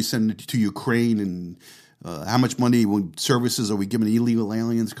money are we sending to Ukraine, and how much money, services are we giving illegal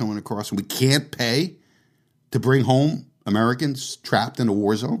aliens coming across, and we can't pay to bring home Americans trapped in a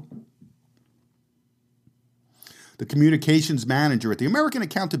war zone? The communications manager at the American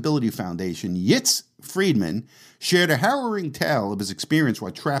Accountability Foundation, Yitz Friedman, shared a harrowing tale of his experience while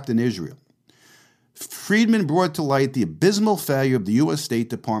trapped in Israel. Friedman brought to light the abysmal failure of the U.S.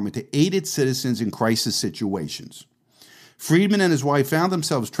 State Department to aid its citizens in crisis situations. Friedman and his wife found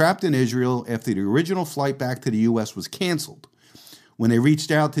themselves trapped in Israel after the original flight back to the U.S. was canceled. When they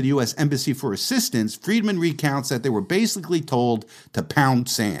reached out to the U.S. Embassy for assistance, Friedman recounts that they were basically told to pound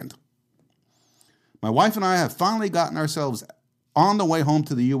sand. My wife and I have finally gotten ourselves on the way home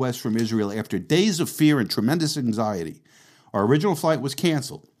to the U.S. from Israel after days of fear and tremendous anxiety. Our original flight was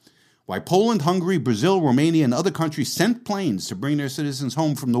canceled. While Poland, Hungary, Brazil, Romania, and other countries sent planes to bring their citizens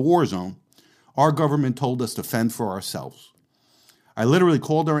home from the war zone, our government told us to fend for ourselves. I literally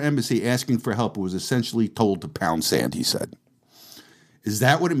called our embassy asking for help and was essentially told to pound sand, he said. Is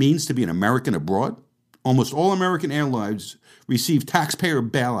that what it means to be an American abroad? Almost all American airlines receive taxpayer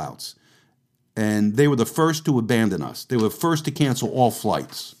bailouts, and they were the first to abandon us. They were the first to cancel all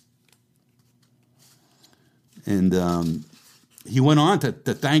flights. And he went on to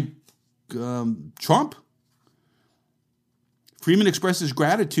thank Trump. Friedman expressed his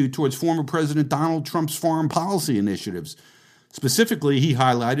gratitude towards former President Donald Trump's foreign policy initiatives. Specifically, he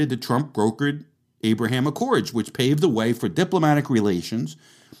highlighted the Trump brokered Abraham Accords, which paved the way for diplomatic relations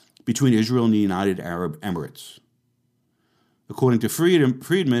between Israel and the United Arab Emirates. According to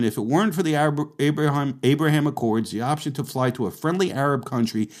Friedman, if it weren't for the Abraham Accords, the option to fly to a friendly Arab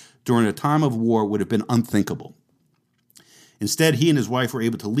country during a time of war would have been unthinkable. Instead, he and his wife were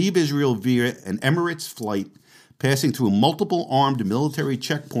able to leave Israel via an Emirates flight, passing through multiple armed military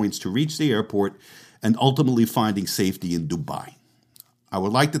checkpoints to reach the airport and ultimately finding safety in Dubai. I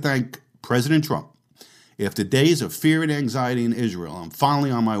would like to thank President Trump. After days of fear and anxiety in Israel, I'm finally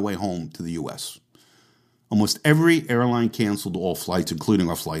on my way home to the U.S. Almost every airline canceled all flights, including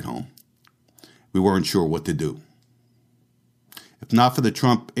our flight home. We weren't sure what to do. If not for the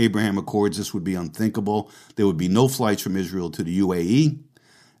Trump-Abraham Accords, this would be unthinkable. There would be no flights from Israel to the UAE.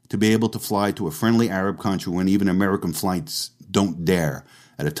 To be able to fly to a friendly Arab country when even American flights don't dare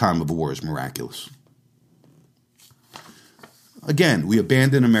at a time of war is miraculous. Again, we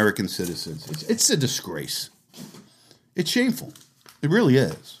abandon American citizens. It's a disgrace. It's shameful. It really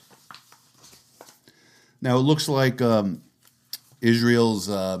is. Now, it looks like Israel's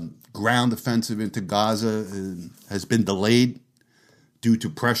ground offensive into Gaza has been delayed due to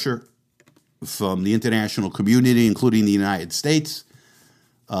pressure from the international community, including the United States,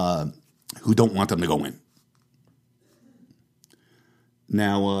 who don't want them to go in.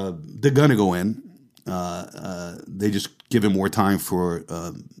 Now, they're going to go in. They just give it more time for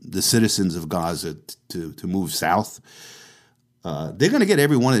the citizens of Gaza to move south. They're going to get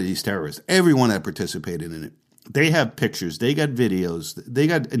every one of these terrorists, everyone that participated in it. They have pictures. They got videos. They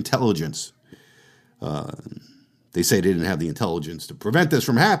got intelligence. They say they didn't have the intelligence to prevent this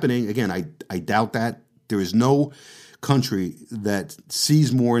from happening. Again, I doubt that. There is no country that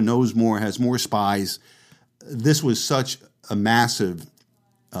sees more, knows more, has more spies. This was such a massive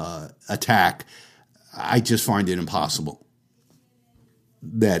attack. I just find it impossible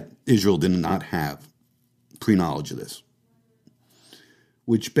that Israel did not have pre-knowledge of this.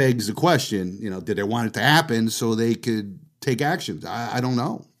 Which begs the question, did they want it to happen so they could take action? I don't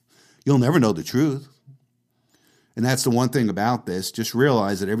know. You'll never know the truth. And that's the one thing about this. Just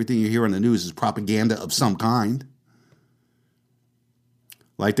realize that everything you hear on the news is propaganda of some kind.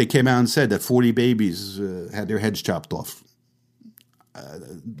 Like they came out and said that 40 babies had their heads chopped off.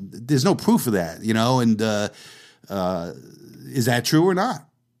 There's no proof of that, and is that true or not?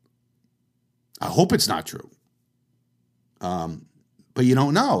 I hope it's not true. But you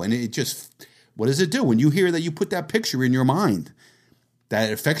don't know. And it just, what does it do? When you hear that, you put that picture in your mind,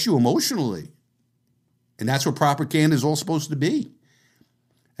 that affects you emotionally. And that's what propaganda is all supposed to be.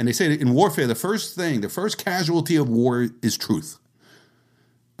 And they say that in warfare, the first casualty of war is truth.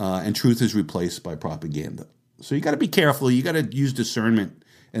 And truth is replaced by propaganda. So you got to be careful. You got to use discernment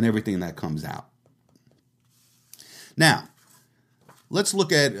in everything that comes out. Now, let's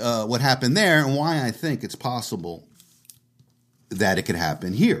look at what happened there and why I think it's possible that it could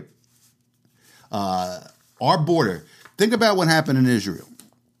happen here. Our border. Think about what happened in Israel.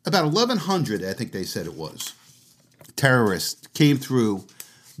 About 1,100, I think they said it was, terrorists came through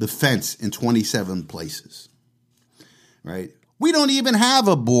the fence in 27 places. Right? We don't even have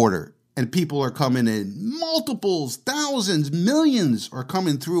a border, and people are coming in. Multiples, thousands, millions are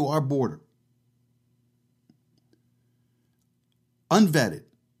coming through our border. Unvetted,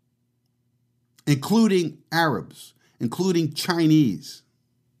 including Arabs, including Chinese.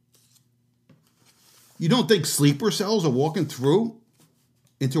 You don't think sleeper cells are walking through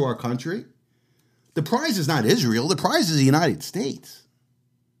into our country? The prize is not Israel. The prize is the United States.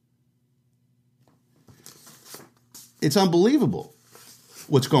 It's unbelievable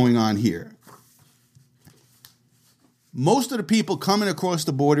what's going on here. Most of the people coming across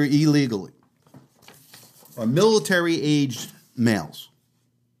the border illegally are military-aged males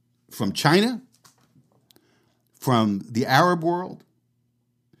from China, from the Arab world,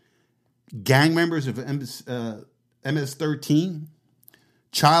 gang members of MS-13,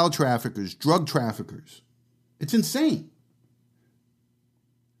 child traffickers, drug traffickers. It's insane.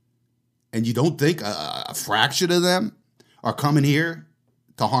 And you don't think a fraction of them are coming here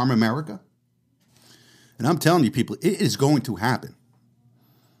to harm America? And I'm telling you, people, it is going to happen.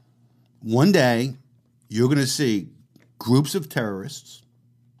 One day, you're going to see groups of terrorists,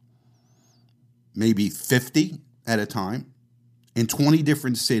 maybe 50 at a time, in 20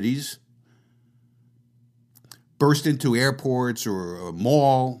 different cities, burst into airports or a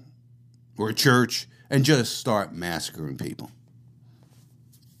mall or a church and just start massacring people.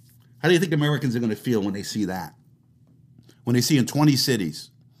 How do you think Americans are going to feel when they see that? When they see in 20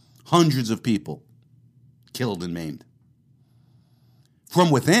 cities, hundreds of people killed and maimed. From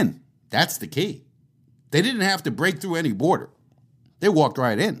within, that's the key. They didn't have to break through any border. They walked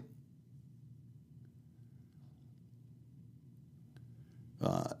right in.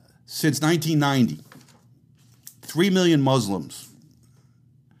 Since 1990, 3 million Muslims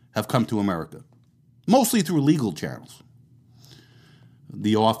have come to America, mostly through legal channels.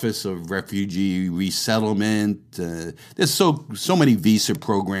 The Office of Refugee Resettlement. There's so many visa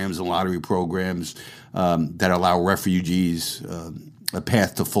programs and lottery programs that allow refugees a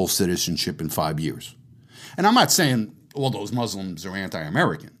path to full citizenship in 5 years. And I'm not saying all those Muslims are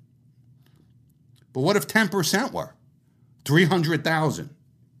anti-American. But what if 10% were? 300,000.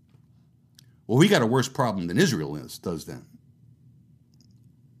 Well, we got a worse problem than Israel does then.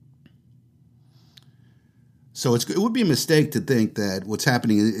 So it would be a mistake to think that what's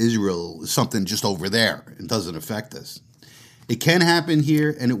happening in Israel is something just over there and doesn't affect us. It can happen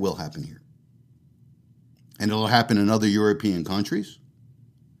here and it will happen here. And it'll happen in other European countries.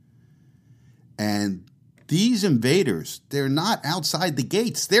 And these invaders, they're not outside the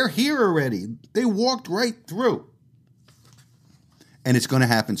gates. They're here already. They walked right through. And it's going to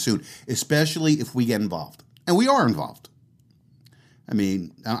happen soon, especially if we get involved. And we are involved. I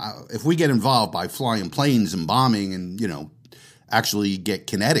mean, if we get involved by flying planes and bombing and, actually get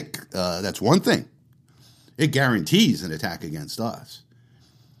kinetic, that's one thing. It guarantees an attack against us.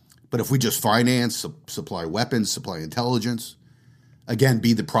 But if we just finance, supply weapons, supply intelligence, again,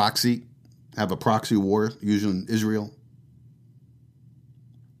 be the proxy, have a proxy war using Israel,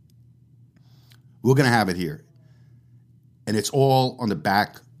 we're going to have it here. And it's all on the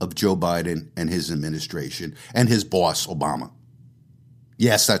back of Joe Biden and his administration and his boss, Obama.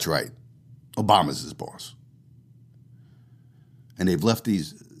 Yes, that's right. Obama's his boss. And they've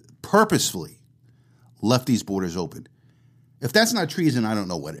purposefully left these borders open. If that's not treason, I don't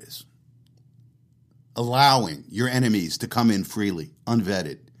know what is. Allowing your enemies to come in freely,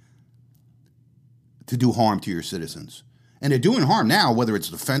 unvetted, to do harm to your citizens. And they're doing harm now, whether it's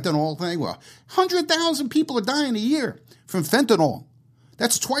the fentanyl thing. Well, 100,000 people are dying a year from fentanyl.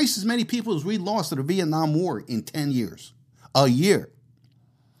 That's twice as many people as we lost in the Vietnam War in 10 years. A year.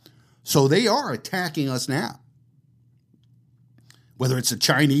 So they are attacking us now. Whether it's the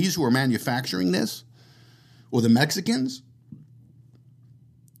Chinese who are manufacturing this or the Mexicans.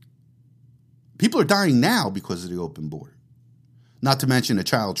 People are dying now because of the open border. Not to mention the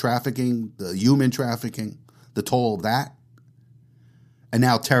child trafficking, the human trafficking, the toll of that. And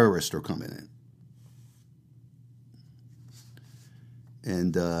now terrorists are coming in.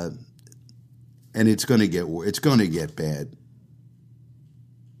 And it's going to get bad.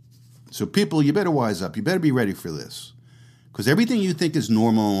 So people, you better wise up. You better be ready for this. Because everything you think is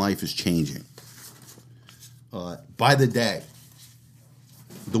normal in life is changing. By the day,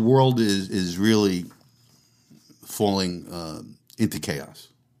 the world is really falling into chaos.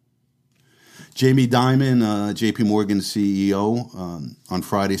 Jamie Dimon, JP Morgan's CEO, on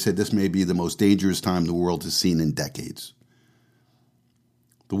Friday said this may be the most dangerous time the world has seen in decades.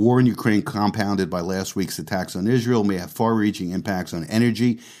 The war in Ukraine, compounded by last week's attacks on Israel, may have far-reaching impacts on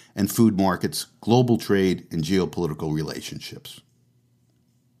energy and food markets, global trade, and geopolitical relationships.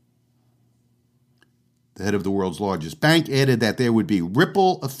 The head of the world's largest bank added that there would be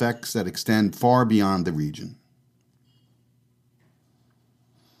ripple effects that extend far beyond the region.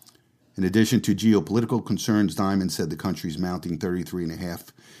 In addition to geopolitical concerns, Diamond said the country's mounting $33.5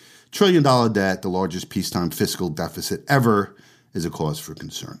 trillion debt, the largest peacetime fiscal deficit ever, is a cause for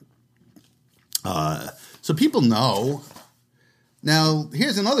concern. So people know. Now,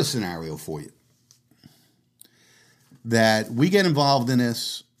 here's another scenario for you. That we get involved in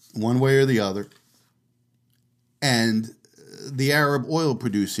this one way or the other, and the Arab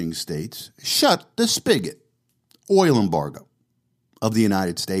oil-producing states shut the spigot, oil embargo, of the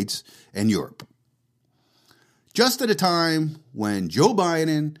United States and Europe. Just at a time when Joe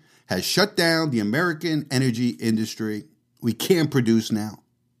Biden has shut down the American energy industry. We can't produce now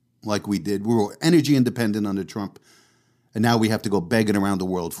like we did. We were energy independent under Trump, and now we have to go begging around the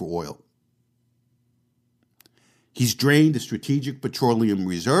world for oil. He's drained the Strategic Petroleum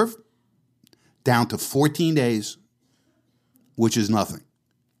Reserve down to 14 days, which is nothing.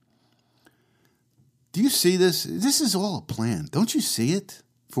 Do you see this? This is all a plan. Don't you see it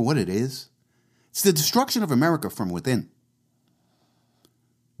for what it is? It's the destruction of America from within.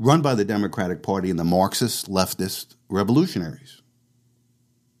 Run by the Democratic Party and the Marxist, leftist revolutionaries.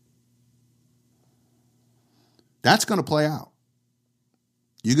 That's going to play out.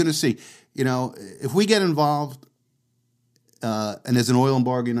 You're going to see, if we get involved and there's an oil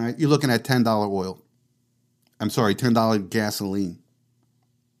embargo night, you're looking at $10 oil. $10 gasoline.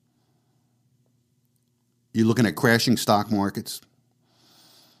 You're looking at crashing stock markets.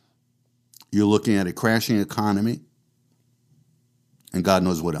 You're looking at a crashing economy. And God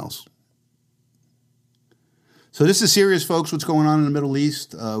knows what else. So this is serious, folks, what's going on in the Middle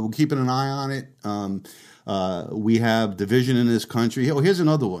East. We're keeping an eye on it. We have division in this country. Oh, here's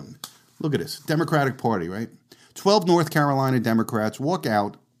another one. Look at this. Democratic Party, right? 12 North Carolina Democrats walk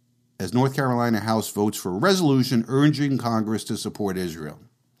out as North Carolina House votes for a resolution urging Congress to support Israel.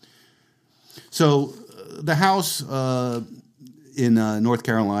 So the House in North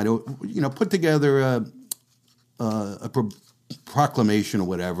Carolina, put together a proclamation or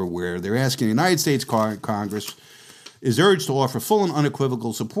whatever where they're asking the United States Congress is urged to offer full and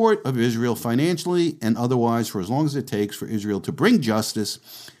unequivocal support of Israel financially and otherwise for as long as it takes for Israel to bring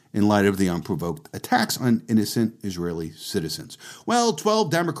justice in light of the unprovoked attacks on innocent Israeli citizens. Well, 12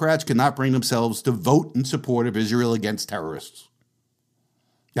 Democrats cannot bring themselves to vote in support of Israel against terrorists.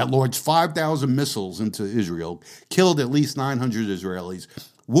 That launched 5,000 missiles into Israel, killed at least 900 Israelis,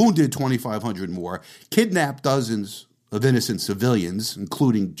 wounded 2,500 more, kidnapped dozens of innocent civilians,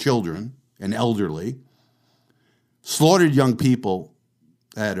 including children and elderly, slaughtered young people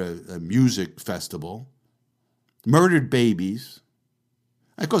at a music festival, murdered babies,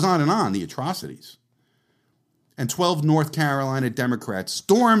 It goes on, the atrocities. And 12 North Carolina Democrats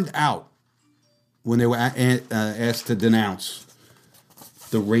stormed out when they were asked to denounce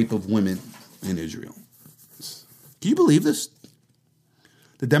the rape of women in Israel. Can you believe this?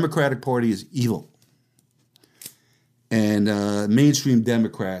 The Democratic Party is evil. And mainstream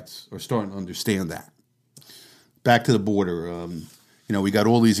Democrats are starting to understand that. Back to the border. We got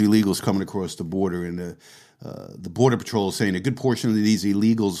all these illegals coming across the border, and the Border Patrol is saying a good portion of these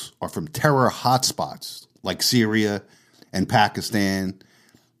illegals are from terror hotspots like Syria and Pakistan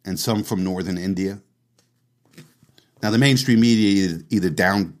and some from northern India. Now, the mainstream media either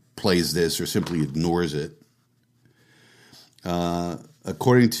downplays this or simply ignores it.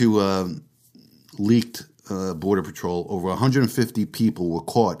 According to leaked Border Patrol, over 150 people were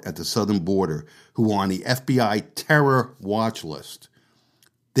caught at the southern border who were on the FBI terror watch list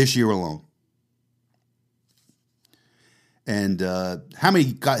this year alone. And how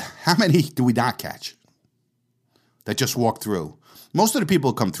many do we not catch that just walk through? Most of the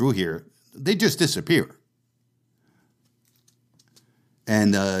people who come through here, they just disappear.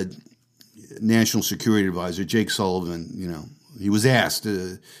 And National Security Advisor Jake Sullivan, he was asked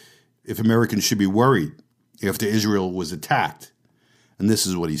if Americans should be worried after Israel was attacked. And this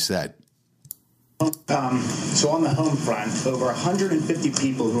is what he said. So on the home front, over 150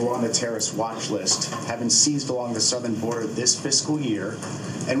 people who are on the terrorist watch list have been seized along the southern border this fiscal year,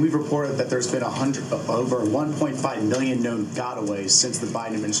 and we've reported that there's been over 1.5 million known gotaways since the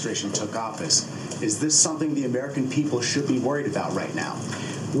Biden administration took office. Is this something the American people should be worried about right now?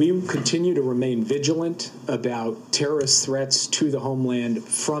 We continue to remain vigilant about terrorist threats to the homeland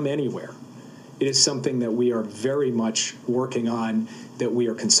from anywhere. It is something that we are very much working on, that we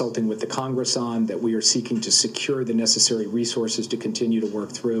are consulting with the Congress on, that we are seeking to secure the necessary resources to continue to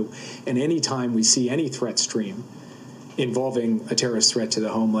work through. And anytime we see any threat stream involving a terrorist threat to the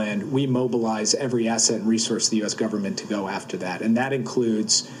homeland, we mobilize every asset and resource of the U.S. government to go after that. And that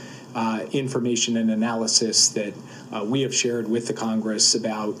includes information and analysis that we have shared with the Congress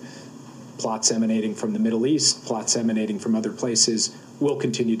about plots emanating from the Middle East, plots emanating from other places. We'll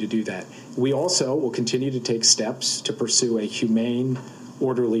continue to do that. We also will continue to take steps to pursue a humane,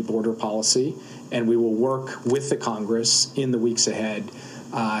 orderly border policy, and we will work with the Congress in the weeks ahead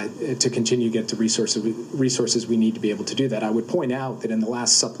to continue to get the resources we need to be able to do that. I would point out that in the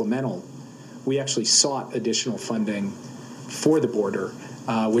last supplemental, we actually sought additional funding for the border,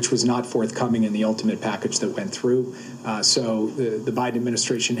 which was not forthcoming in the ultimate package that went through. So the Biden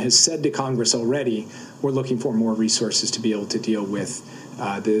administration has said to Congress already, we're looking for more resources to be able to deal with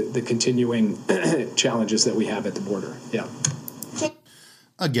the continuing challenges that we have at the border. Yeah.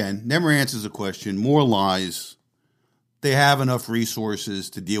 Again, never answers the question. More lies. They have enough resources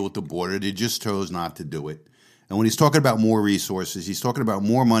to deal with the border. They just chose not to do it. And when he's talking about more resources, he's talking about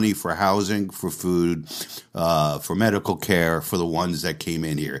more money for housing, for food, for medical care, for the ones that came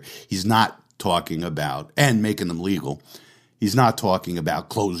in here. He's not talking about, and making them legal, he's not talking about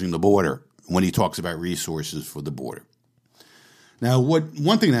closing the border when he talks about resources for the border. Now,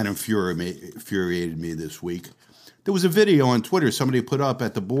 one thing that infuriated me this week, there was a video on Twitter somebody put up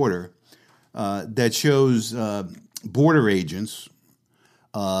at the border that shows border agents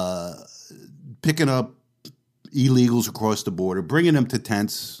picking up illegals across the border, bringing them to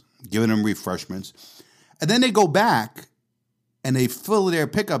tents, giving them refreshments, and then they go back and they fill their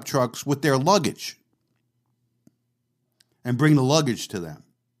pickup trucks with their luggage and bring the luggage to them.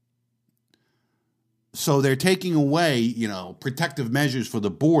 So they're taking away, protective measures for the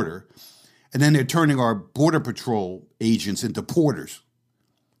border, and then they're turning our Border Patrol agents into porters.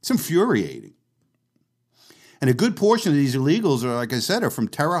 It's infuriating. And a good portion of these illegals are, like I said, are from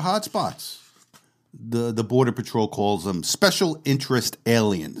terror hotspots. The Border Patrol calls them special interest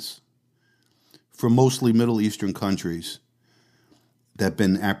aliens from mostly Middle Eastern countries that have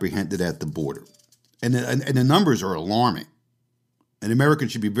been apprehended at the border. And the numbers are alarming. And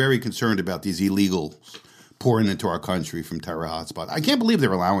Americans should be very concerned about these illegals pouring into our country from terror hotspots. I can't believe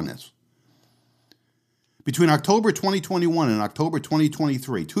they're allowing this. Between October 2021 and October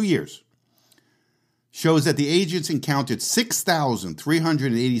 2023, 2 years, shows that the agents encountered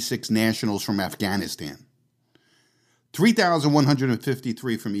 6,386 nationals from Afghanistan,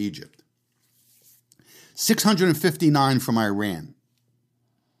 3,153 from Egypt, 659 from Iran,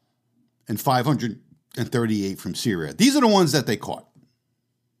 and 538 from Syria. These are the ones that they caught.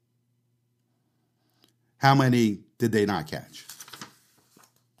 How many did they not catch?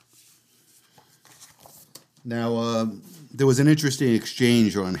 Now, there was an interesting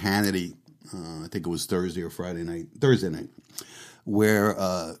exchange on Hannity, I think it was Thursday night, where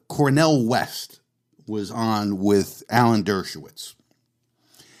Cornel West was on with Alan Dershowitz.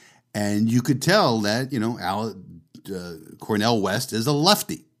 And you could tell that, Cornel West is a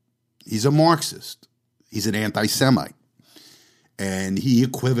lefty. He's a Marxist. He's an anti-Semite. And he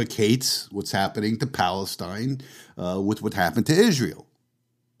equivocates what's happening to Palestine with what happened to Israel.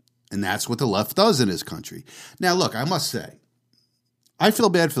 And that's what the left does in this country. Now, look, I must say, I feel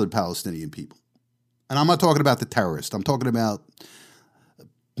bad for the Palestinian people. And I'm not talking about the terrorists. I'm talking about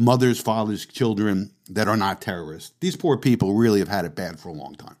mothers, fathers, children that are not terrorists. These poor people really have had it bad for a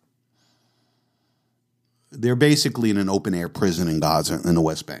long time. They're basically in an open-air prison in Gaza in the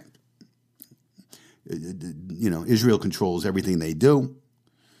West Bank. Israel controls everything they do.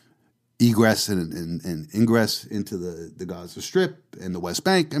 Egress and ingress into the Gaza Strip and the West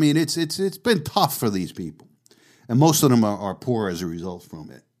Bank. I mean, it's been tough for these people. And most of them are poor as a result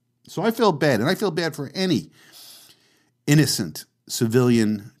from it. So I feel bad. And I feel bad for any innocent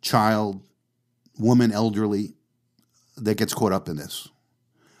civilian, child, woman, elderly that gets caught up in this.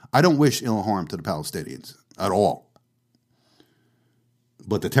 I don't wish ill harm to the Palestinians at all.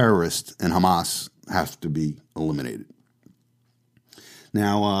 But the terrorists and Hamas have to be eliminated.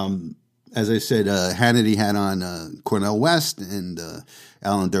 Now, as I said, Hannity had on Cornel West and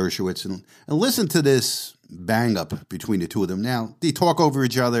Alan Dershowitz. And listen to this bang-up between the two of them. Now, they talk over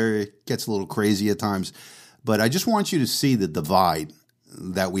each other. It gets a little crazy at times. But I just want you to see the divide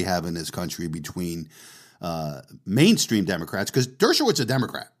that we have in this country between mainstream Democrats, because Dershowitz is a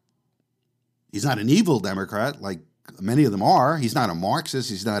Democrat. He's not an evil Democrat like many of them are. He's not a Marxist.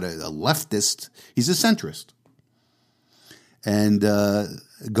 He's not a leftist. He's a centrist. And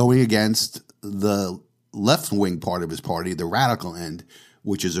going against the left-wing part of his party, the radical end,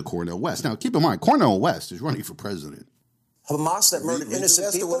 which is a Cornel West. Now, keep in mind, Cornel West is running for president. Hamas that murdered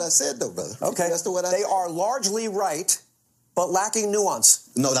innocent people? That's what I said, though, brother. Okay. They are largely right, but lacking nuance.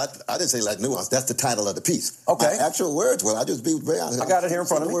 No, I didn't say lack nuance. That's the title of the piece. Okay. My actual words were, I'll just be very honest. I got it here in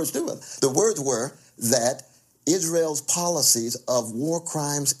front of me. The words were that Israel's policies of war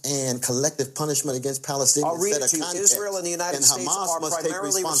crimes and collective punishment against Palestinians. I'll read it to you. Israel and the United States are Hamas must take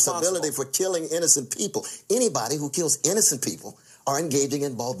responsibility for killing innocent people. Anybody who kills innocent people are engaging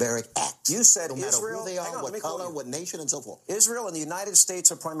in barbaric acts. You said no matter Israel, who they are, what color, what nation, and so forth. Israel and the United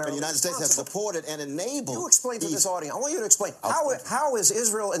States are primarily the United States have supported and enabled. You explain to this audience. I want you to explain. How is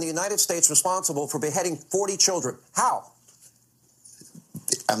Israel and the United States responsible for beheading 40 children? How?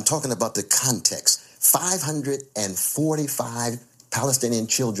 I'm talking about the context. 545 Palestinian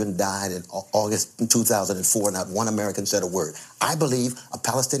children died in August 2004. Not one American said a word. I believe a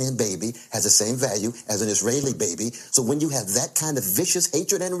Palestinian baby has the same value as an Israeli baby. So when you have that kind of vicious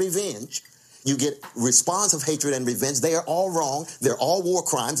hatred and revenge, you get response of hatred and revenge. They are all wrong. They're all war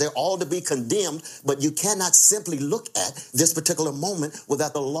crimes. They're all to be condemned. But you cannot simply look at this particular moment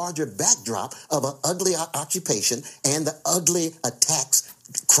without the larger backdrop of an ugly occupation and the ugly attacks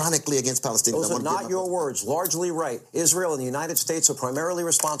chronically against Palestinians. Those are not your words. Largely right. Israel and the United States are primarily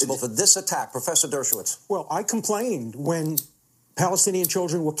responsible for this attack. Professor Dershowitz. Well, I complained when Palestinian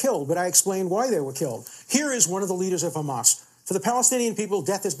children were killed, but I explained why they were killed. Here is one of the leaders of Hamas. For the Palestinian people,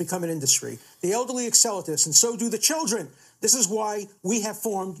 death has become an industry. The elderly excel at this, and so do the children. This is why we have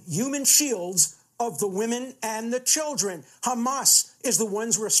formed human shields of the women and the children. Hamas is the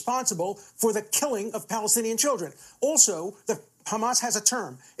ones responsible for the killing of Palestinian children. Also, Hamas has a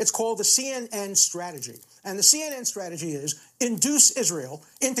term. It's called the CNN strategy. And the CNN strategy is induce Israel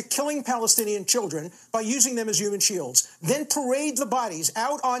into killing Palestinian children by using them as human shields. Then parade the bodies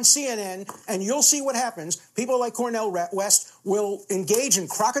out on CNN, and you'll see what happens. People like Cornel West will engage in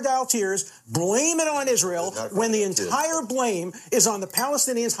crocodile tears, blame it on Israel, when the entire blame is on the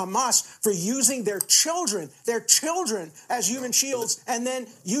Palestinians, Hamas, for using their children as human shields, and then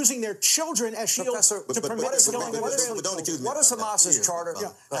using their children as shields to permit the killing of Israeli children. What is Hamas's charter?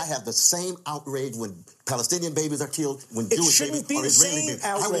 I have the same outrage when Palestinian babies are killed, when Jewish babies are Israeli babies.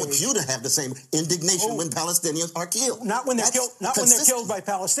 I want you to have the same indignation when Palestinians are killed. Not when they're killed. Not when they're killed by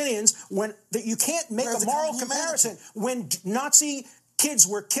Palestinians. You can't make a moral comparison. When Nazi kids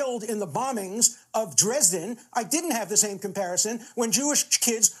were killed in the bombings of Dresden, I didn't have the same comparison when Jewish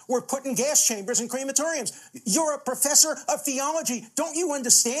kids were put in gas chambers and crematoriums. You're a professor of theology. Don't you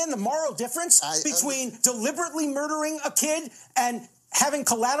understand the moral difference between deliberately murdering a kid and having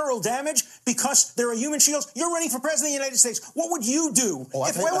collateral damage because there are human shields? You're running for president of the United States. What would you do?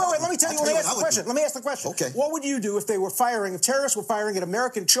 Let me tell you. Let me ask the question. Let me ask the question. Okay. What would you do if terrorists were firing at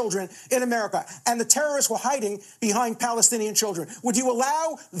American children in America, and the terrorists were hiding behind Palestinian children? Would you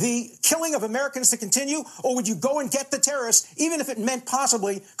allow the killing of Americans to continue, or would you go and get the terrorists, even if it meant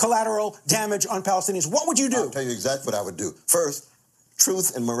possibly collateral damage on Palestinians? What would you do? I'll tell you exactly what I would do. First,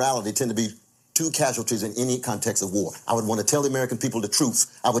 truth and morality tend to be 2 casualties in any context of war. I would want to tell the American people the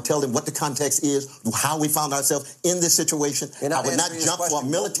truth. I would tell them what the context is, how we found ourselves in this situation. I would not jump for a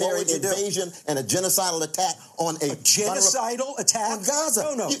military invasion and a genocidal attack on a genocidal attack on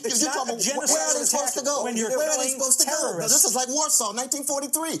Gaza. No, it's not a genocidal where are they supposed to go? When you're where are they killing supposed to go? terrorists. This is like Warsaw,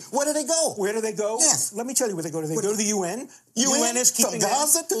 1943. Where do they go? Where do they go? Yes. Let me tell you where they go. They go to the UN. UN is keeping from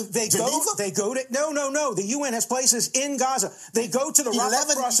Gaza to Geneva? They go to no. The UN has places in Gaza. They go to the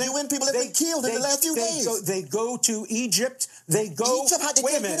Rafah crossing. 11 UN people have been killed in the last few days. They go to Egypt. They go. Egypt, how they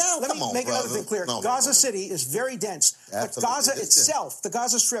wait a can't minute. get out? Let me make another thing clear. Gaza City is very dense. But Gaza itself, the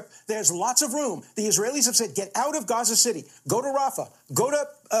Gaza Strip, there's lots of room. The Israelis have said, get out of Gaza City. Go to Rafah. Go to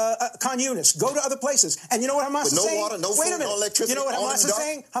Khan Yunis. Go to other places. And you know what Hamas is saying? Water, no food, no electricity. You know what Hamas is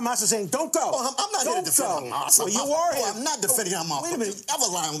saying? Hamas is saying, don't go. Oh, I'm not here to defend Hamas. Well, you are here. I'm not defending Hamas. Wait a minute. Ever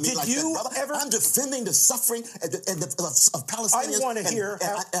lie on me like that, brother? I'm defending the suffering of Palestinians. I want to hear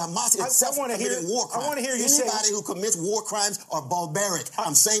Hamas itself committing war crimes. I want to hear you say anybody who commits war crimes are barbaric.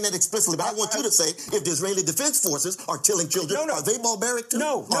 I'm saying that explicitly, but I want you to say if the Israeli Defense Forces are killing children, are they barbaric too?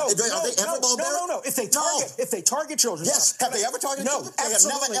 No. Are they ever barbaric? No. If they target children, yes. Have they ever targeted children?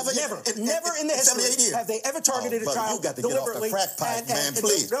 Absolutely. Never in the history have they ever targeted a child deliberately. You got to get off the crack pipe, man.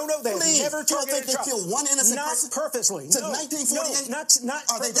 Please. No, they have never targeted a child. They killed one innocent person? Not purposely. Since 1948? Not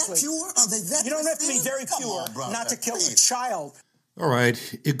Are they that pure? Are they that? You don't have to be very pure not to kill a child. All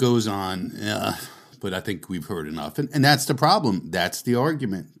right, it goes on, but I think we've heard enough. And that's the problem. That's the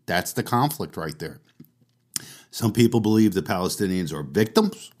argument. That's the conflict right there. Some people believe the Palestinians are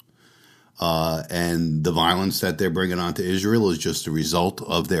victims, and the violence that they're bringing onto Israel is just a result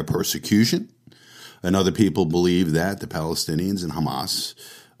of their persecution. And other people believe that the Palestinians and Hamas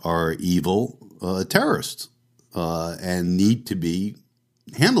are evil terrorists and need to be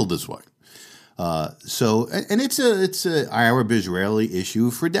handled this way. And it's a Arab-Israeli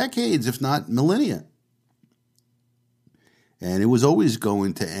issue for decades, if not millennia. And it was always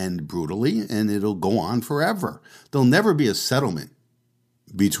going to end brutally, and it'll go on forever. There'll never be a settlement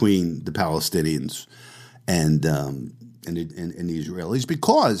between the Palestinians and the Israelis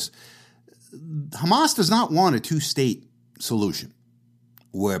because Hamas does not want a two-state solution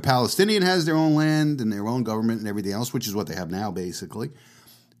where Palestinian has their own land and their own government and everything else, which is what they have now, basically.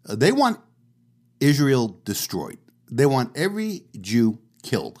 They want Israel destroyed. They want every Jew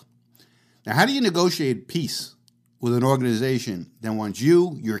killed. Now, how do you negotiate peace with an organization that wants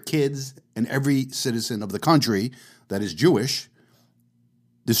you, your kids, and every citizen of the country that is Jewish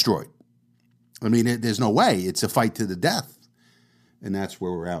destroyed? I mean, there's no way. It's a fight to the death. And that's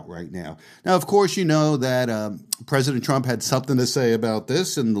where we're at right now. Now, of course, you know that President Trump had something to say about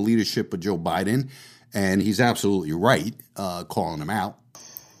this and the leadership of Joe Biden, and he's absolutely right, calling him out.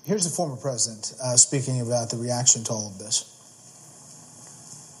 Here's the former president speaking about the reaction to all of this.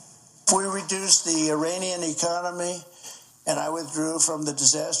 We reduced the Iranian economy, and I withdrew from the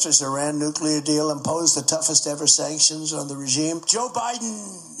disastrous Iran nuclear deal, imposed the toughest ever sanctions on the regime. Joe Biden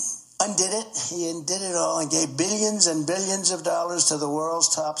undid it. He undid it all and gave billions and billions of dollars to the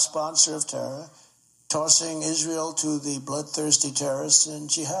world's top sponsor of terror, tossing Israel to the bloodthirsty terrorists and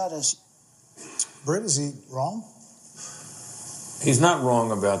jihadists. Britt, is he wrong? He's not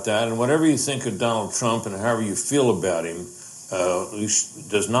wrong about that. And whatever you think of Donald Trump and however you feel about him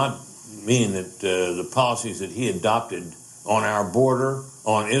does not mean that the policies that he adopted on our border,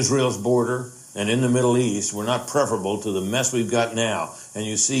 on Israel's border, and in the Middle East were not preferable to the mess we've got now. And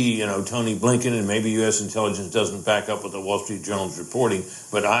you see, Tony Blinken, and maybe U.S. intelligence doesn't back up what the Wall Street Journal is reporting,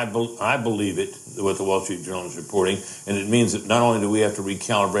 but I believe it, what the Wall Street Journal is reporting, and it means that not only do we have to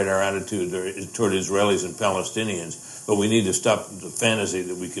recalibrate our attitude toward Israelis and Palestinians, but we need to stop the fantasy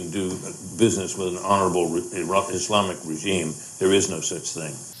that we can do business with an honorable Islamic regime. There is no such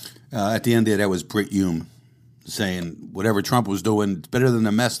thing. At the end there, that was Brit Hume saying whatever Trump was doing, it's better than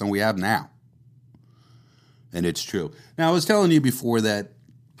the mess than we have now. And it's true. Now, I was telling you before that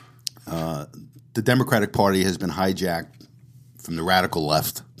the Democratic Party has been hijacked from the radical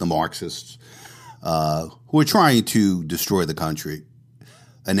left, the Marxists, who are trying to destroy the country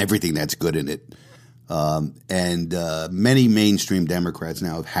and everything that's good in it. And many mainstream Democrats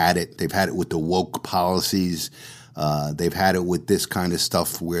now have had it. They've had it with the woke policies. They've had it with this kind of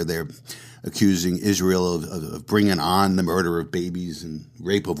stuff where they're accusing Israel of bringing on the murder of babies and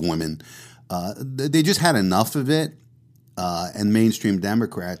rape of women. They just had enough of it, and mainstream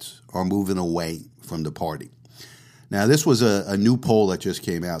Democrats are moving away from the party. Now, this was a new poll that just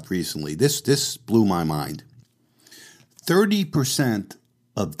came out recently. This blew my mind. 30%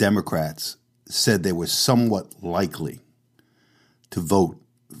 of Democrats said they were somewhat likely to vote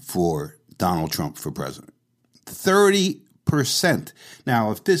for Donald Trump for president. 30%.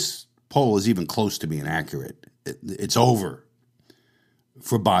 Now, if this poll is even close to being accurate. It's over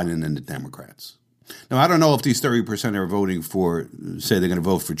for Biden and the Democrats. Now, I don't know if these 30% are voting for, say they're going to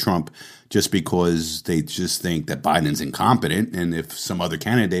vote for Trump just because they just think that Biden's incompetent, and if some other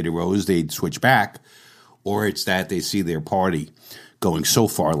candidate arose, they'd switch back, or it's that they see their party going so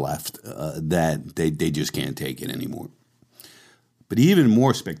far left that they just can't take it anymore. But even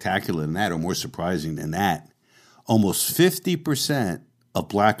more spectacular than that, or more surprising than that, almost 50% of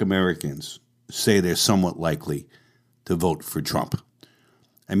black Americans say they're somewhat likely to vote for Trump.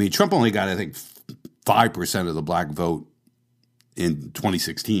 I mean, Trump only got, I think, 5% of the black vote in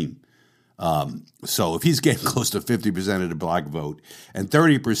 2016. So if he's getting close to 50% of the black vote and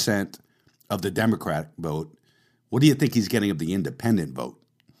 30% of the Democrat vote, what do you think he's getting of the independent vote?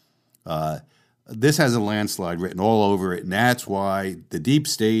 This has a landslide written all over it, and that's why the deep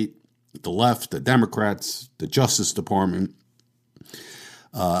state, the left, the Democrats, the Justice Department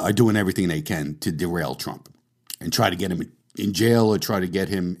are doing everything they can to derail Trump and try to get him in jail or try to get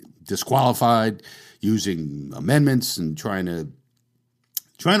him disqualified using amendments and trying to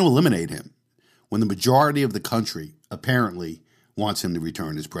eliminate him when the majority of the country apparently wants him to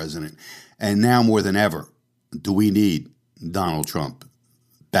return as president. And now more than ever, do we need Donald Trump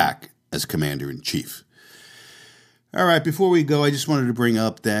back as commander-in-chief? All right, before we go, I just wanted to bring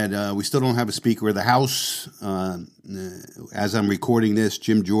up that we still don't have a Speaker of the House. As I'm recording this,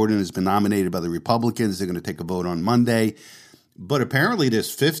 Jim Jordan has been nominated by the Republicans. They're going to take a vote on Monday. But apparently there's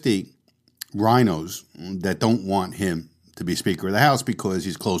 50 rhinos that don't want him to be Speaker of the House because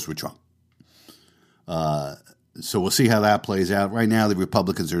he's close with Trump. So we'll see how that plays out. Right now, the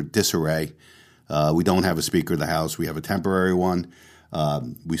Republicans are in disarray. We don't have a Speaker of the House. We have a temporary one.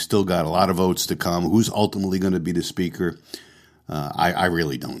 We still got a lot of votes to come. Who's ultimately going to be the Speaker? I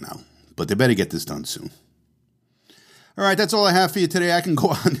really don't know. But they better get this done soon. All right, that's all I have for you today. I can go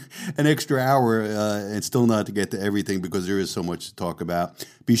on an extra hour and still not to get to everything because there is so much to talk about.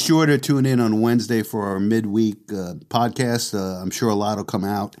 Be sure to tune in on Wednesday for our midweek podcast. I'm sure a lot will come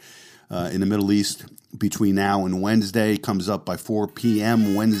out in the Middle East between now and Wednesday. It comes up by 4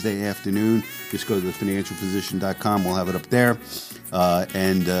 p.m. Wednesday afternoon. Just go to thefinancialphysician.com. We'll have it up there.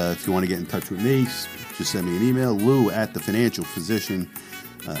 And if you want to get in touch with me, just send me an email,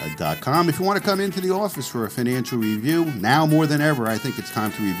 lou@thefinancialphysician.com. If you want to come into the office for a financial review, now more than ever, I think it's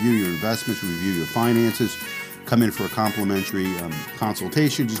time to review your investments, review your finances. Come in for a complimentary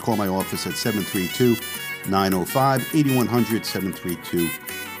consultation. Just call my office at 732-905-8100,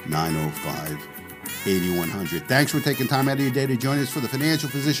 732-905-8100. Thanks for taking time out of your day to join us for the Financial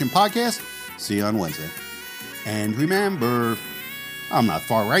Physician Podcast. See you on Wednesday. And remember, I'm not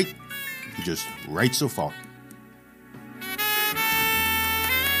far right, just right so far.